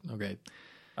sad, but okay.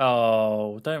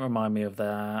 Oh, don't remind me of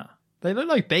that. They look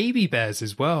like baby bears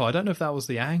as well. I don't know if that was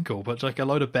the angle, but like a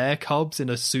load of bear cubs in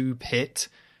a zoo pit.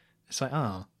 It's like,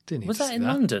 didn't Was that in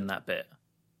London, that bit?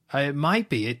 It might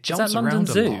be. It jumps London around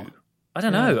Zoo? a lot. I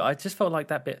don't know. I just felt like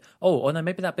that bit. Oh, no,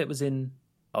 maybe that bit was in.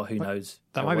 Oh, who knows?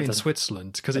 That might be in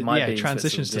Switzerland, because it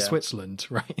transitions to Switzerland,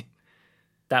 right?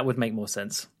 That would make more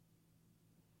sense.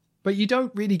 But you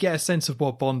don't really get a sense of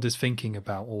what Bond is thinking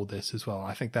about all this as well.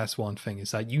 I think that's one thing,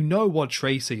 is that you know what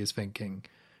Tracy is thinking.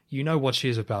 You know what she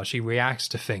is about. She reacts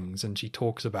to things and she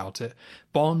talks about it.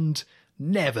 Bond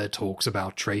never talks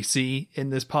about Tracy in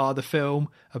this part of the film,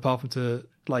 apart from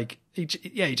he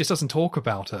just doesn't talk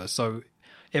about her. So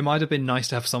it might have been nice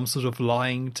to have some sort of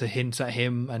line to hint at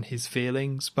him and his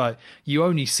feelings, but you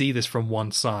only see this from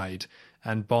one side,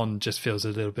 and Bond just feels a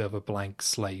little bit of a blank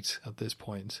slate at this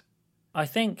point. I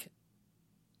think,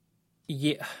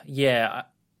 yeah.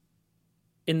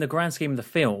 In the grand scheme of the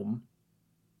film,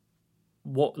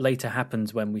 what later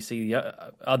happens when we see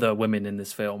the other women in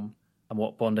this film and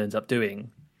what Bond ends up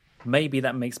doing, maybe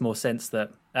that makes more sense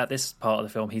that at this part of the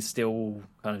film he's still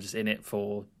kind of just in it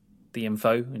for the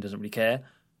info and doesn't really care.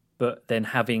 But then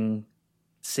having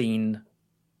seen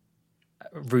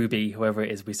Ruby, whoever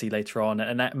it is we see later on,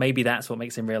 and maybe that's what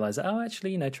makes him realise that,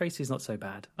 actually, Tracy's not so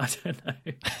bad. I don't know.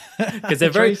 Because they're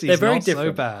very different.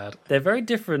 So bad. They're very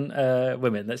different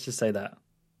women, let's just say that.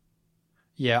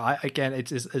 Yeah,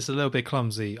 it's a little bit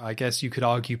clumsy. I guess you could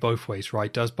argue both ways,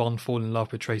 right? Does Bond fall in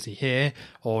love with Tracy here,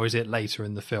 or is it later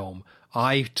in the film?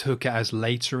 I took it as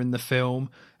later in the film,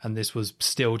 and this was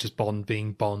still just Bond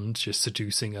being Bond, just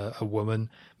seducing a woman.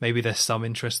 Maybe there's some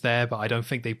interest there, but I don't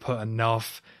think they put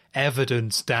enough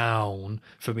evidence down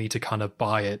for me to kind of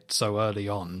buy it so early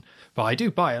on. But I do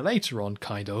buy it later on,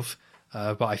 kind of.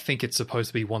 But I think it's supposed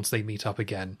to be once they meet up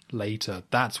again later.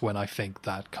 That's when I think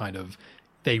that kind of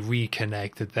they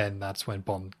reconnected, then that's when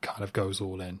Bond kind of goes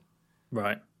all in.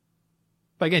 Right.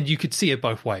 But again, you could see it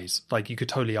both ways. Like, you could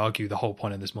totally argue the whole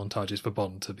point in this montage is for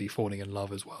Bond to be falling in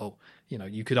love as well.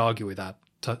 You could argue with that,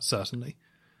 certainly.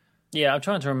 Yeah, I'm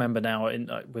trying to remember now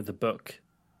with the book,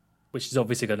 which is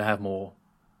obviously going to have more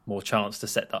chance to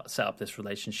set up this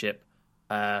relationship.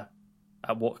 At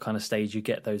what kind of stage you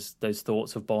get those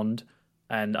thoughts of Bond,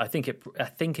 and I think it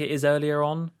is earlier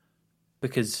on,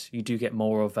 because you do get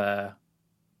more of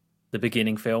the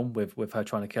beginning film with her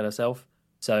trying to kill herself.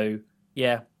 So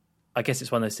yeah, I guess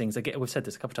it's one of those things. We've said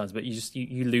this a couple of times, but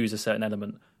you lose a certain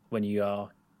element when you are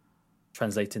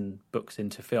translating books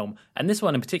into film, and this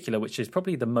one in particular, which is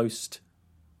probably the most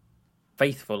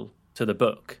faithful to the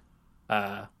book.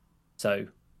 So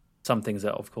some things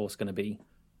are of course going to be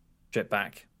stripped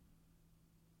back.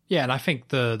 Yeah, and I think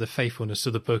the faithfulness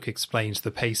to the book explains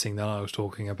the pacing that I was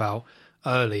talking about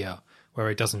earlier, where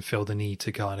it doesn't feel the need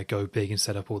to kind of go big and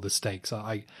set up all the stakes.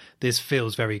 This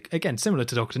feels very, again, similar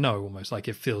to Dr. No, almost like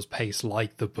it feels paced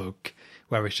like the book,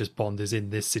 where it's just Bond is in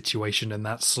this situation and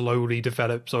that slowly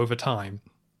develops over time,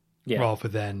 rather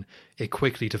than it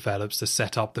quickly develops to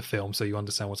set up the film so you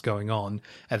understand what's going on,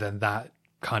 and then that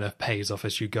kind of pays off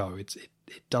as you go. It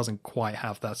doesn't quite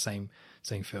have that same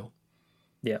feel.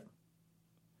 Yeah.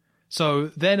 So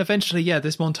then eventually,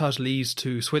 this montage leads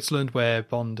to Switzerland, where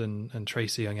Bond and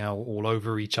Tracy are now all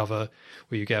over each other,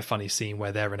 where you get a funny scene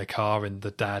where they're in a car and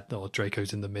the dad, or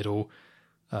Draco's in the middle,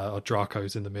 or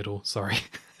Draco's in the middle, sorry.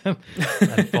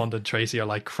 And Bond and Tracy are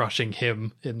like crushing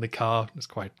him in the car. It's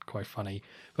quite funny.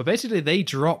 But basically they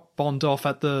drop Bond off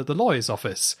at the lawyer's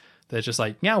office. They're just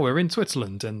like, now we're in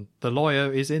Switzerland and the lawyer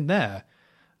is in there.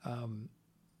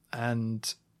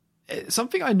 And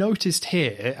something I noticed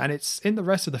here, and it's in the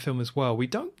rest of the film as well, we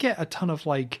don't get a ton of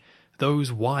like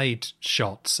those wide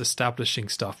shots establishing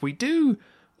stuff. We do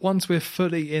once we're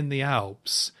fully in the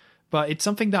Alps, but it's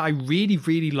something that I really,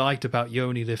 really liked about You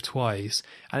Only Live Twice,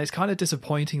 and it's kind of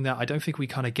disappointing that I don't think we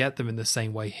kind of get them in the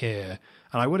same way here.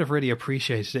 And I would have really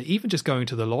appreciated it, even just going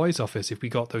to the lawyer's office, if we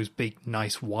got those big,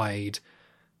 nice, wide,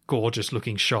 gorgeous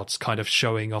looking shots kind of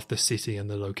showing off the city and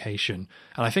the location.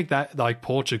 And I think that like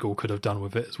Portugal could have done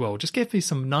with it as well. Just give me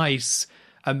some nice,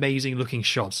 amazing looking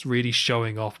shots really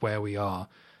showing off where we are.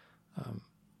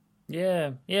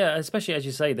 Yeah, especially as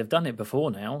you say, they've done it before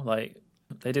now. Like,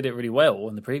 they did it really well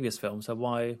in the previous film, so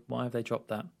why have they dropped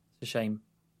that? It's a shame.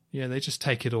 Yeah, they just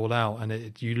take it all out,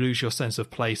 and you lose your sense of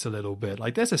place a little bit.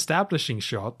 Like, there's establishing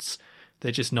shots,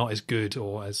 they're just not as good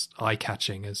or as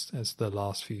eye-catching as the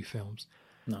last few films.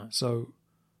 No. So,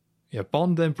 yeah,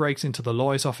 Bond then breaks into the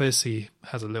lawyer's office. He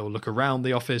has a little look around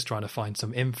the office, trying to find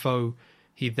some info.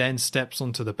 He then steps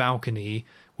onto the balcony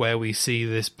where we see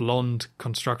this blonde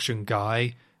construction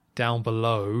guy down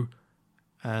below,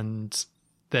 and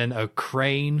then a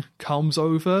crane comes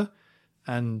over,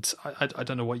 and I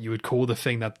don't know what you would call the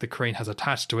thing that the crane has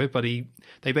attached to it, but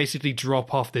they basically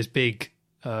drop off this big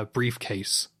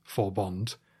briefcase for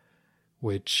Bond,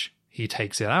 which he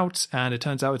takes it out, and it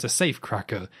turns out it's a safe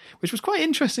cracker, which was quite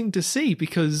interesting to see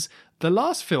because the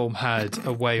last film had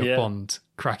a way of Bond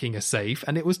cracking a safe,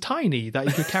 and it was tiny that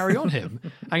he could carry on him.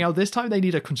 And now this time they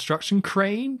need a construction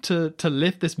crane to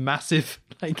lift this massive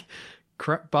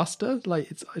crap buster.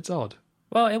 It's odd.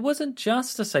 Well, it wasn't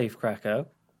just a safe cracker.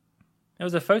 It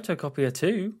was a photocopier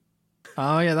too.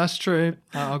 Oh yeah, that's true.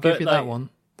 I'll give you that one.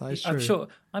 That is true.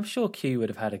 I'm sure Q would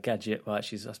have had a gadget. Well,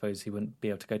 actually, I suppose he wouldn't be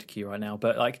able to go to Q right now.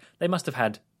 But they must have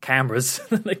had cameras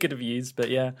that they could have used. But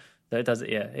yeah, so it does it.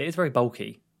 Yeah, it is very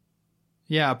bulky.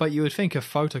 Yeah, but you would think a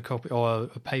photocopy or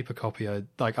a paper copier,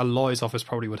 like a lawyer's office,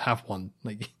 probably would have one.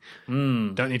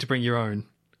 Don't need to bring your own.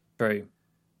 True.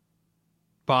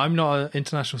 But I'm not an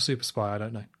international super spy. I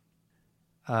don't know.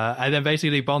 And then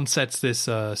basically Bond sets this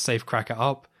safe cracker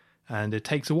up, and it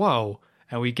takes a while.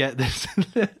 And we get this...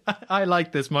 I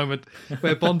like this moment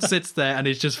where Bond sits there and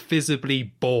is just visibly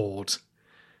bored.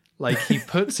 He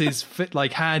puts his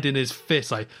hand in his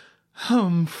fist,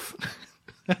 humph.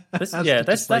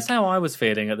 That's how I was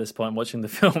feeling at this point watching the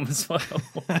film as well.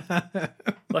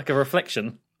 Like a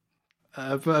reflection.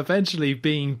 But eventually,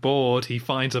 being bored, he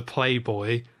finds a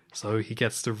Playboy. So he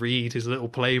gets to read his little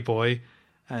Playboy.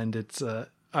 And it's...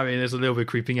 it's a little bit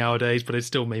creepy nowadays, but it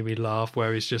still made me laugh,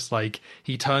 where it's just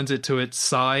he turns it to its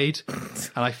side.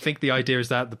 And I think the idea is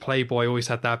that the Playboy always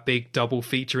had that big double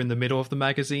feature in the middle of the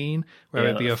magazine, where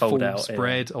it'd be a full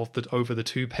spread over the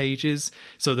 2 pages.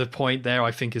 So the point there,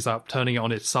 I think, is that turning it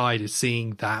on its side is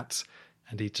seeing that.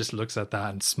 And he just looks at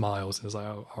that and smiles and is like,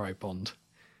 oh, all right, Bond.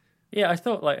 Yeah, I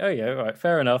thought oh yeah, all right,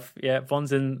 fair enough. Yeah,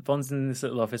 Bond's in this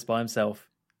little office by himself.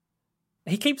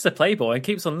 He keeps the Playboy and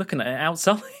keeps on looking at it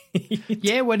outside.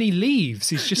 Yeah, when he leaves,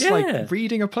 he's just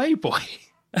reading a Playboy.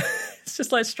 It's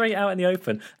just straight out in the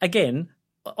open. Again,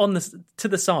 to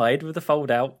the side with the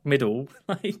fold out middle,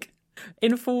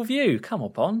 in full view. Come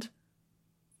on, Bond.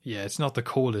 Yeah, it's not the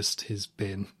coolest he's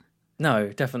been. No,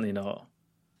 definitely not.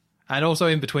 And also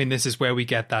in between this is where we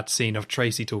get that scene of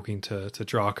Tracy talking to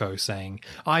Draco saying,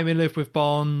 I'm in love with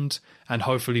Bond, and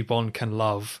hopefully Bond can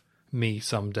love me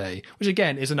someday, which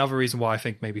again is another reason why I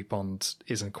think maybe Bond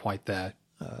isn't quite there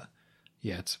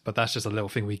yet, but that's just a little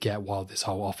thing we get while this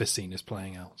whole office scene is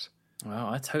playing out. Wow,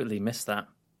 I totally missed that.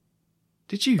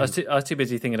 Did you? I was too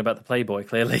busy thinking about the Playboy,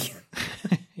 clearly.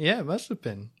 Yeah, it must have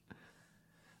been.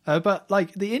 But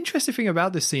the interesting thing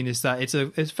about this scene is that it's a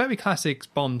very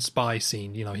classic Bond spy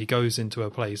scene. He goes into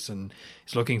a place and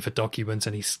he's looking for documents,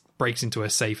 and he breaks into a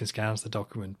safe and scans the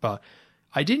document, but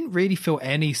I didn't really feel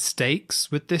any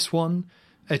stakes with this one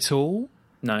at all.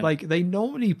 No. They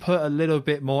normally put a little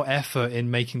bit more effort in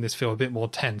making this feel a bit more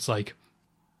tense.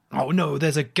 Oh no,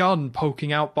 there's a gun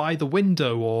poking out by the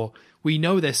window, or we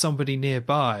know there's somebody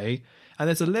nearby. And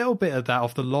there's a little bit of that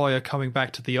of the lawyer coming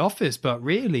back to the office, but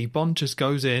really, Bond just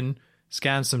goes in,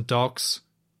 scans some docs,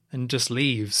 and just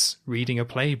leaves, reading a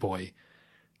Playboy.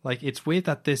 It's weird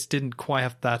that this didn't quite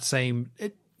have that same...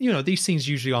 these scenes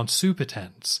usually aren't super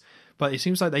tense, but it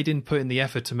seems like they didn't put in the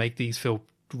effort to make these feel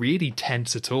really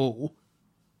tense at all.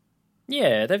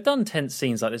 Yeah, they've done tense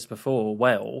scenes like this before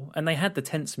well, and they had the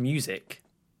tense music,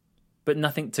 but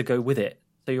nothing to go with it.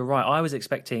 So you're right, I was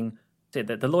expecting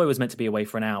that the lawyer was meant to be away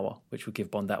for an hour, which would give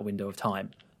Bond that window of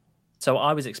time. So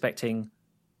I was expecting,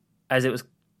 as it was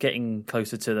getting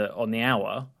closer to on the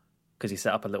hour, because he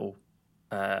set up a little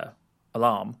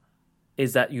alarm,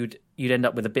 is that you'd end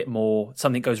up with a bit more,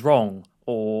 something goes wrong,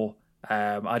 or...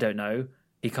 I don't know.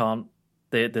 He can't.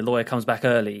 The lawyer comes back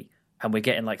early, and we're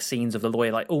getting scenes of the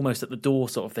lawyer almost at the door,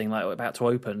 sort of thing, about to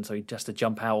open, so he has to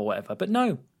jump out or whatever. But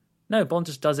no, Bond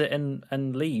just does it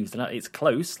and leaves, and it's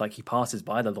close. He passes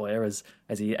by the lawyer as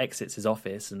he exits his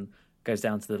office and goes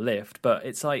down to the lift. But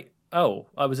it's I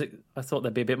thought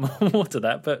there'd be a bit more to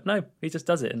that, but no, he just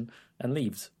does it and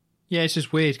leaves. Yeah, it's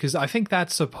just weird because I think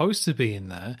that's supposed to be in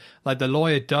there. The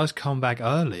lawyer does come back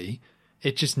early.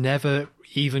 It just never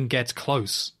even gets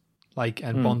close,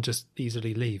 and Bond just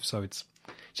easily leaves. So it's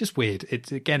just weird.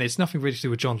 It's nothing really to do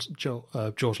with George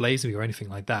Lazenby or anything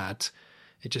like that.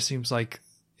 It just seems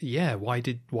why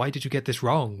did you get this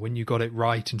wrong when you got it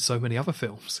right in so many other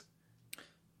films?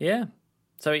 Yeah.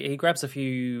 So he grabs a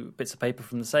few bits of paper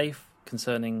from the safe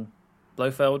concerning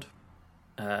Blofeld,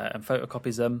 and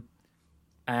photocopies them.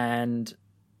 And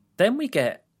then we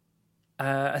get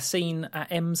a scene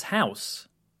at M's house,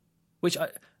 which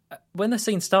when the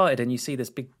scene started and you see this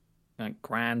big,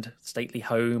 grand, stately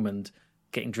home and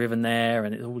getting driven there,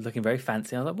 and it's all looking very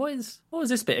fancy. I was like, what was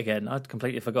this bit again? I'd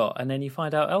completely forgot. And then you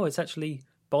find out, it's actually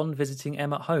Bond visiting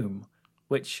M at home,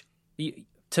 which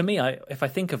to me, if I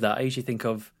think of that, I usually think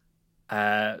of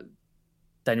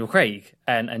Daniel Craig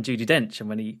and Judi Dench, and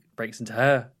when he breaks into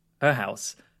her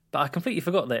house. But I completely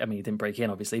forgot that. I mean, he didn't break in,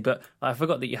 obviously, but I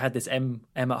forgot that you had this M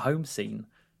at home scene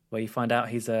where you find out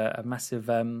he's a massive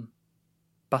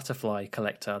butterfly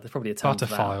collector. There's probably a term for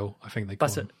that. Butterfile, I think they call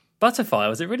him.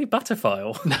 Butterfile? Is it really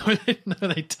butterfile? No,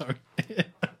 they don't.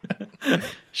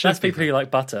 That's people who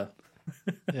like butter.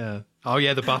 Yeah. Oh,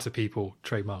 yeah, the butter people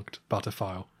trademarked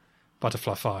Butterfile.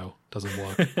 Butterfly file doesn't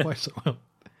work quite so well.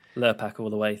 Lurpak all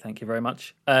the way. Thank you very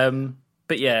much.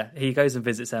 But yeah, he goes and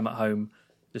visits them at home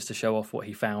just to show off what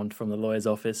he found from the lawyer's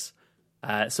office.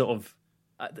 Again,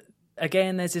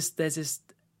 there's this.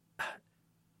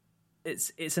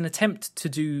 It's an attempt to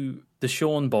do the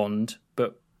Sean Bond,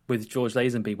 but with George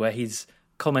Lazenby, where he's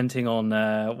commenting on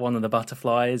one of the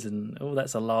butterflies, and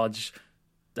that's a large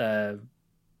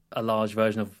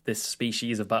version of this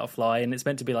species of butterfly, and it's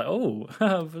meant to be like,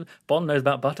 Bond knows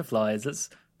about butterflies.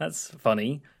 That's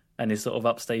funny, and he's sort of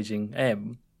upstaging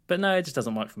M. But no, it just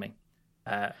doesn't work for me.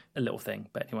 A little thing,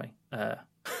 but anyway.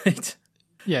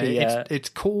 It's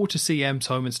cool to see M's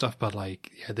home and stuff, but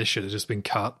this should have just been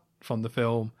cut from the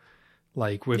film.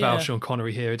 Without Sean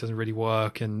Connery here, it doesn't really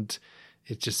work, and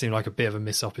it just seemed like a bit of a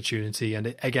missed opportunity. And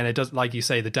it does, like you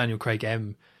say, the Daniel Craig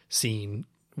M scene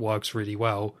works really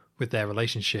well with their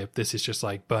relationship. This is just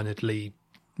like Bernard Lee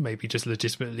maybe just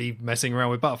legitimately messing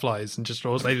around with butterflies and just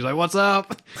draws ladies like, "What's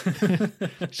up?"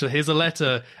 So here's a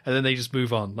letter, and then they just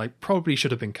move on. Probably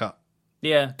should have been cut.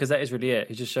 Yeah, because that is really it.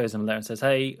 He just shows them a letter and says,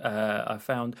 "Hey, I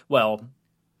found." Well,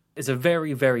 it's a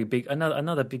very, very big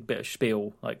another big bit of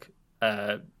spiel,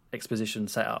 exposition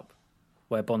setup,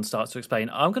 where Bond starts to explain.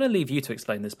 I'm going to leave you to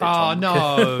explain this bit. Oh,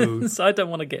 no. So I don't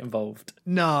want to get involved.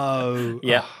 No.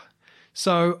 Yeah.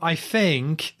 So I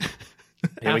think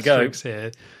here we go.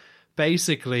 Here.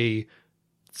 Basically,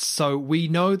 so we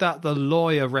know that the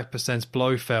lawyer represents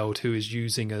Blofeld, who is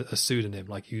using a pseudonym,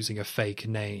 using a fake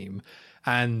name.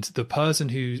 And the person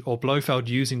or Blofeld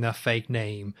using that fake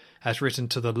name has written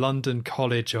to the London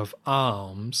College of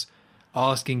Arms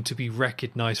asking to be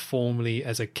recognised formally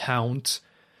as a count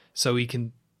so he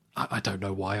can... I don't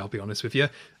know why, I'll be honest with you.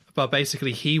 But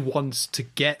basically he wants to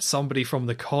get somebody from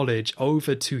the college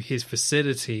over to his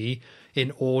facility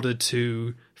in order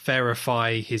to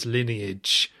verify his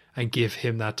lineage and give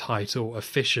him that title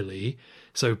officially.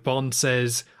 So Bond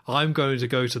says, I'm going to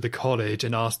go to the college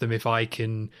and ask them if I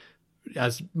can,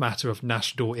 as matter of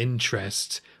national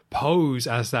interest, pose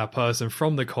as that person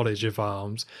from the College of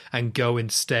Arms and go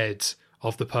instead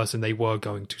of the person they were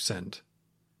going to send.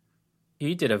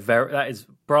 You did that is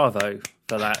bravo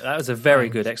for that. That was a very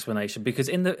good explanation, because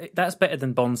that's better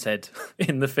than Bond said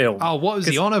in the film. Oh, what was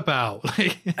he on about?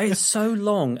 It's so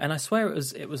long, and I swear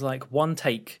it was like one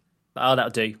take. Oh,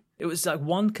 that'll do. It was like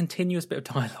one continuous bit of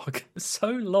dialogue. It was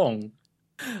so long,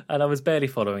 and I was barely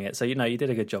following it. So you did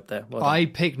a good job there. Well done. I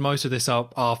picked most of this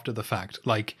up after the fact.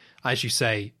 As you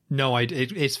say, no,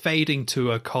 it's fading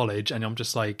to a college, and I'm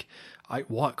just like,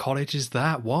 what college is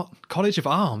that? What? College of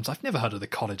Arms? I've never heard of the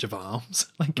College of Arms.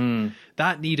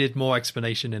 That needed more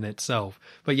explanation in itself.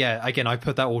 But yeah, again, I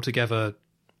put that all together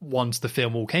once the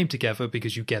film all came together,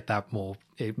 because you get that more.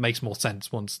 It makes more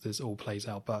sense once this all plays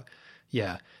out. But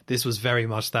yeah, this was very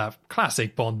much that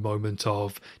classic Bond moment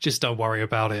of just don't worry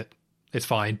about it. It's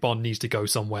fine. Bond needs to go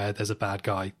somewhere. There's a bad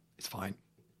guy. It's fine.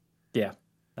 Yeah,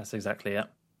 that's exactly it.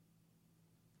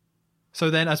 So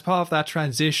then, as part of that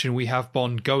transition, we have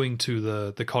Bond going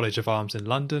to the College of Arms in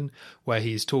London, where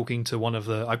he's talking to one of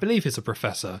I believe it's a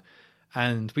professor,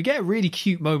 and we get a really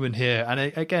cute moment here. And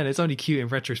again, it's only cute in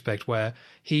retrospect, where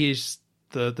he is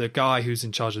the guy who's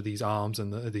in charge of these arms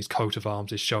and these coat of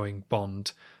arms is showing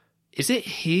Bond. Is it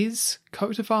his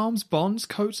coat of arms, Bond's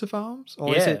coat of arms,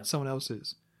 or is it someone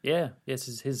else's? Yeah, yes,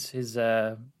 it's his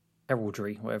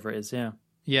heraldry, whatever it is. Yeah.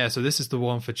 Yeah, so this is the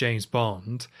one for James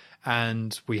Bond,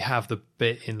 and we have the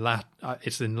bit in Latin.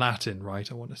 It's in Latin,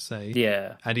 right? I want to say.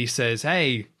 Yeah. And he says,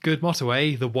 "Hey, good motto,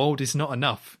 eh? The world is not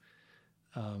enough."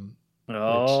 Yeah,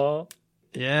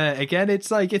 again,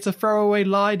 it's a throwaway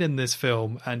line in this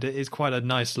film, and it is quite a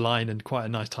nice line and quite a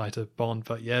nice tie to Bond.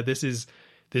 But yeah, this is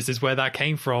where that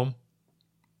came from.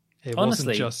 It Honestly,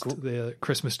 wasn't just the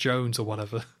Christmas Jones or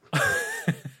whatever.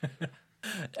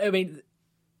 I mean.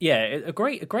 Yeah, a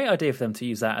great idea for them to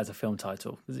use that as a film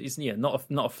title. It's not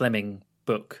a Fleming book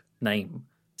book name.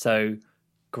 So,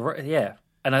 yeah.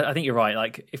 And I think you're right.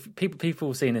 Like, if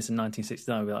people seeing this in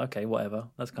 1969 will be like, okay, whatever,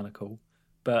 that's kind of cool.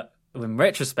 But in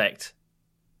retrospect,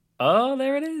 oh,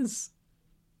 there it is.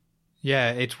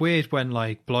 Yeah, it's weird when,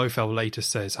 like, Blofeld later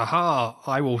says, haha,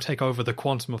 I will take over the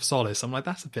Quantum of Solace. I'm like,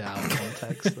 that's a bit out of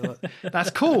context. That's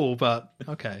cool, but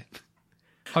okay.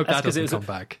 Hope that doesn't come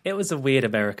back. It was a weird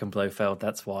American Blofeld,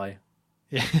 that's why.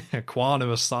 Yeah,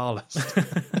 Quantum of Solace.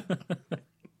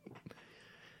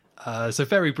 So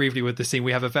very briefly with the scene,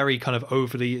 we have a very kind of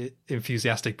overly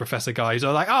enthusiastic Professor Guy who's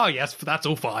like, oh, yes, that's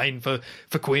all fine for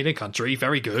Queen and country.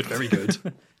 Very good, very good.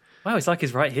 Wow, it's like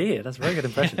he's right here. That's a very good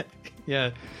impression.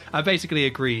 Yeah, and basically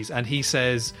agrees. And he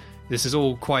says, this is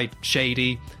all quite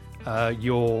shady.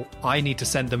 I need to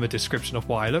send them a description of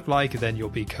what I look like, and then you'll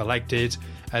be collected.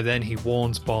 And then he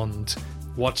warns Bond,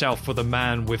 watch out for the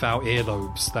man without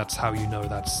earlobes. That's how you know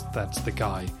that's the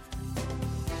guy.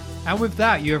 And with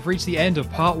that, you have reached the end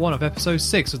of part 1 of episode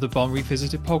 6 of the Bond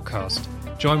Revisited podcast.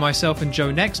 Join myself and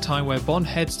Joe next time where Bond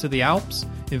heads to the Alps,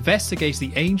 investigates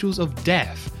the Angels of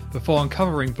Death, before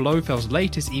uncovering Blofeld's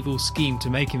latest evil scheme to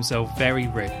make himself very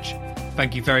rich.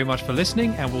 Thank you very much for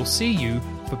listening, and we'll see you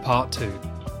for part 2.